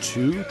search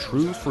Two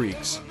True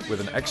Freaks with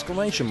an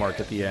exclamation mark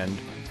at the end,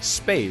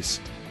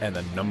 space, and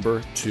the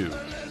number 2.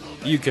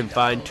 You can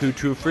find Two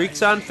True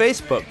Freaks on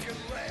Facebook.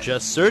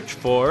 Just search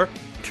for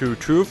Two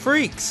True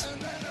Freaks.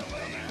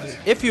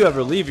 If you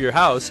ever leave your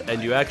house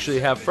and you actually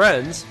have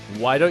friends,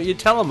 why don't you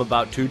tell them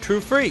about Two True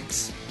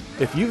Freaks?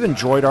 If you've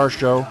enjoyed our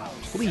show,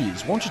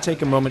 please won't you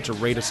take a moment to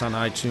rate us on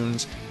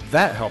iTunes?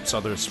 That helps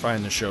others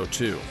find the show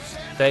too.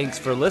 Thanks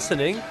for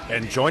listening,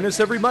 And join us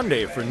every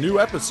Monday for new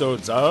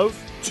episodes of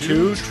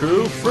Two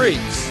True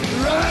Freaks.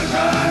 Run,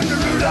 run,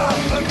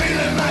 Rudolph, I'm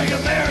feeling like a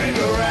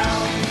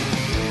merry-go-round.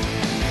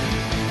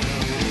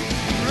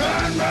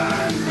 Run,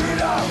 run,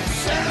 Rudolph,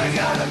 Santa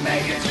gotta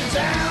make it to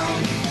town.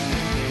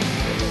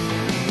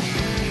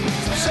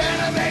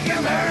 Santa, make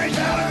him hurry,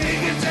 tell him he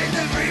can take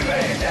the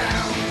freeway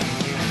down.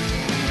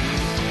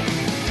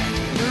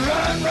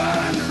 Run,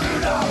 run,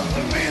 Rudolph,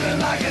 I'm feeling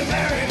like a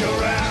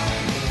merry-go-round.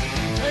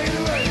 Take it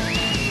away.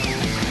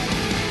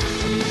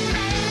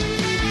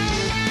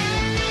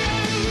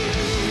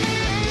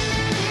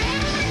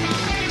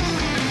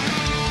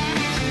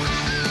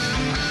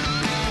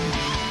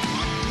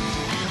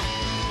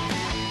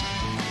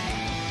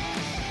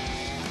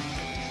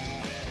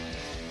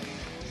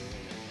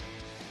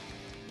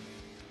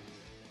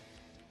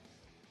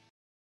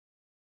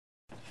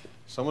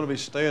 So I'm going to be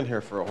staying here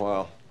for a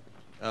while.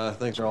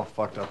 Things are all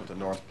fucked up at the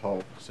North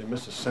Pole. See,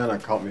 Mrs. Santa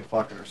caught me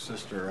fucking her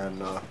sister,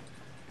 and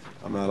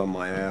I'm out on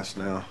my ass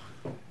now.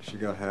 She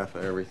got half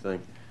of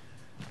everything.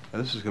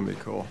 This is going to be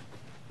cool.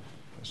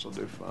 This will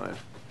do fine.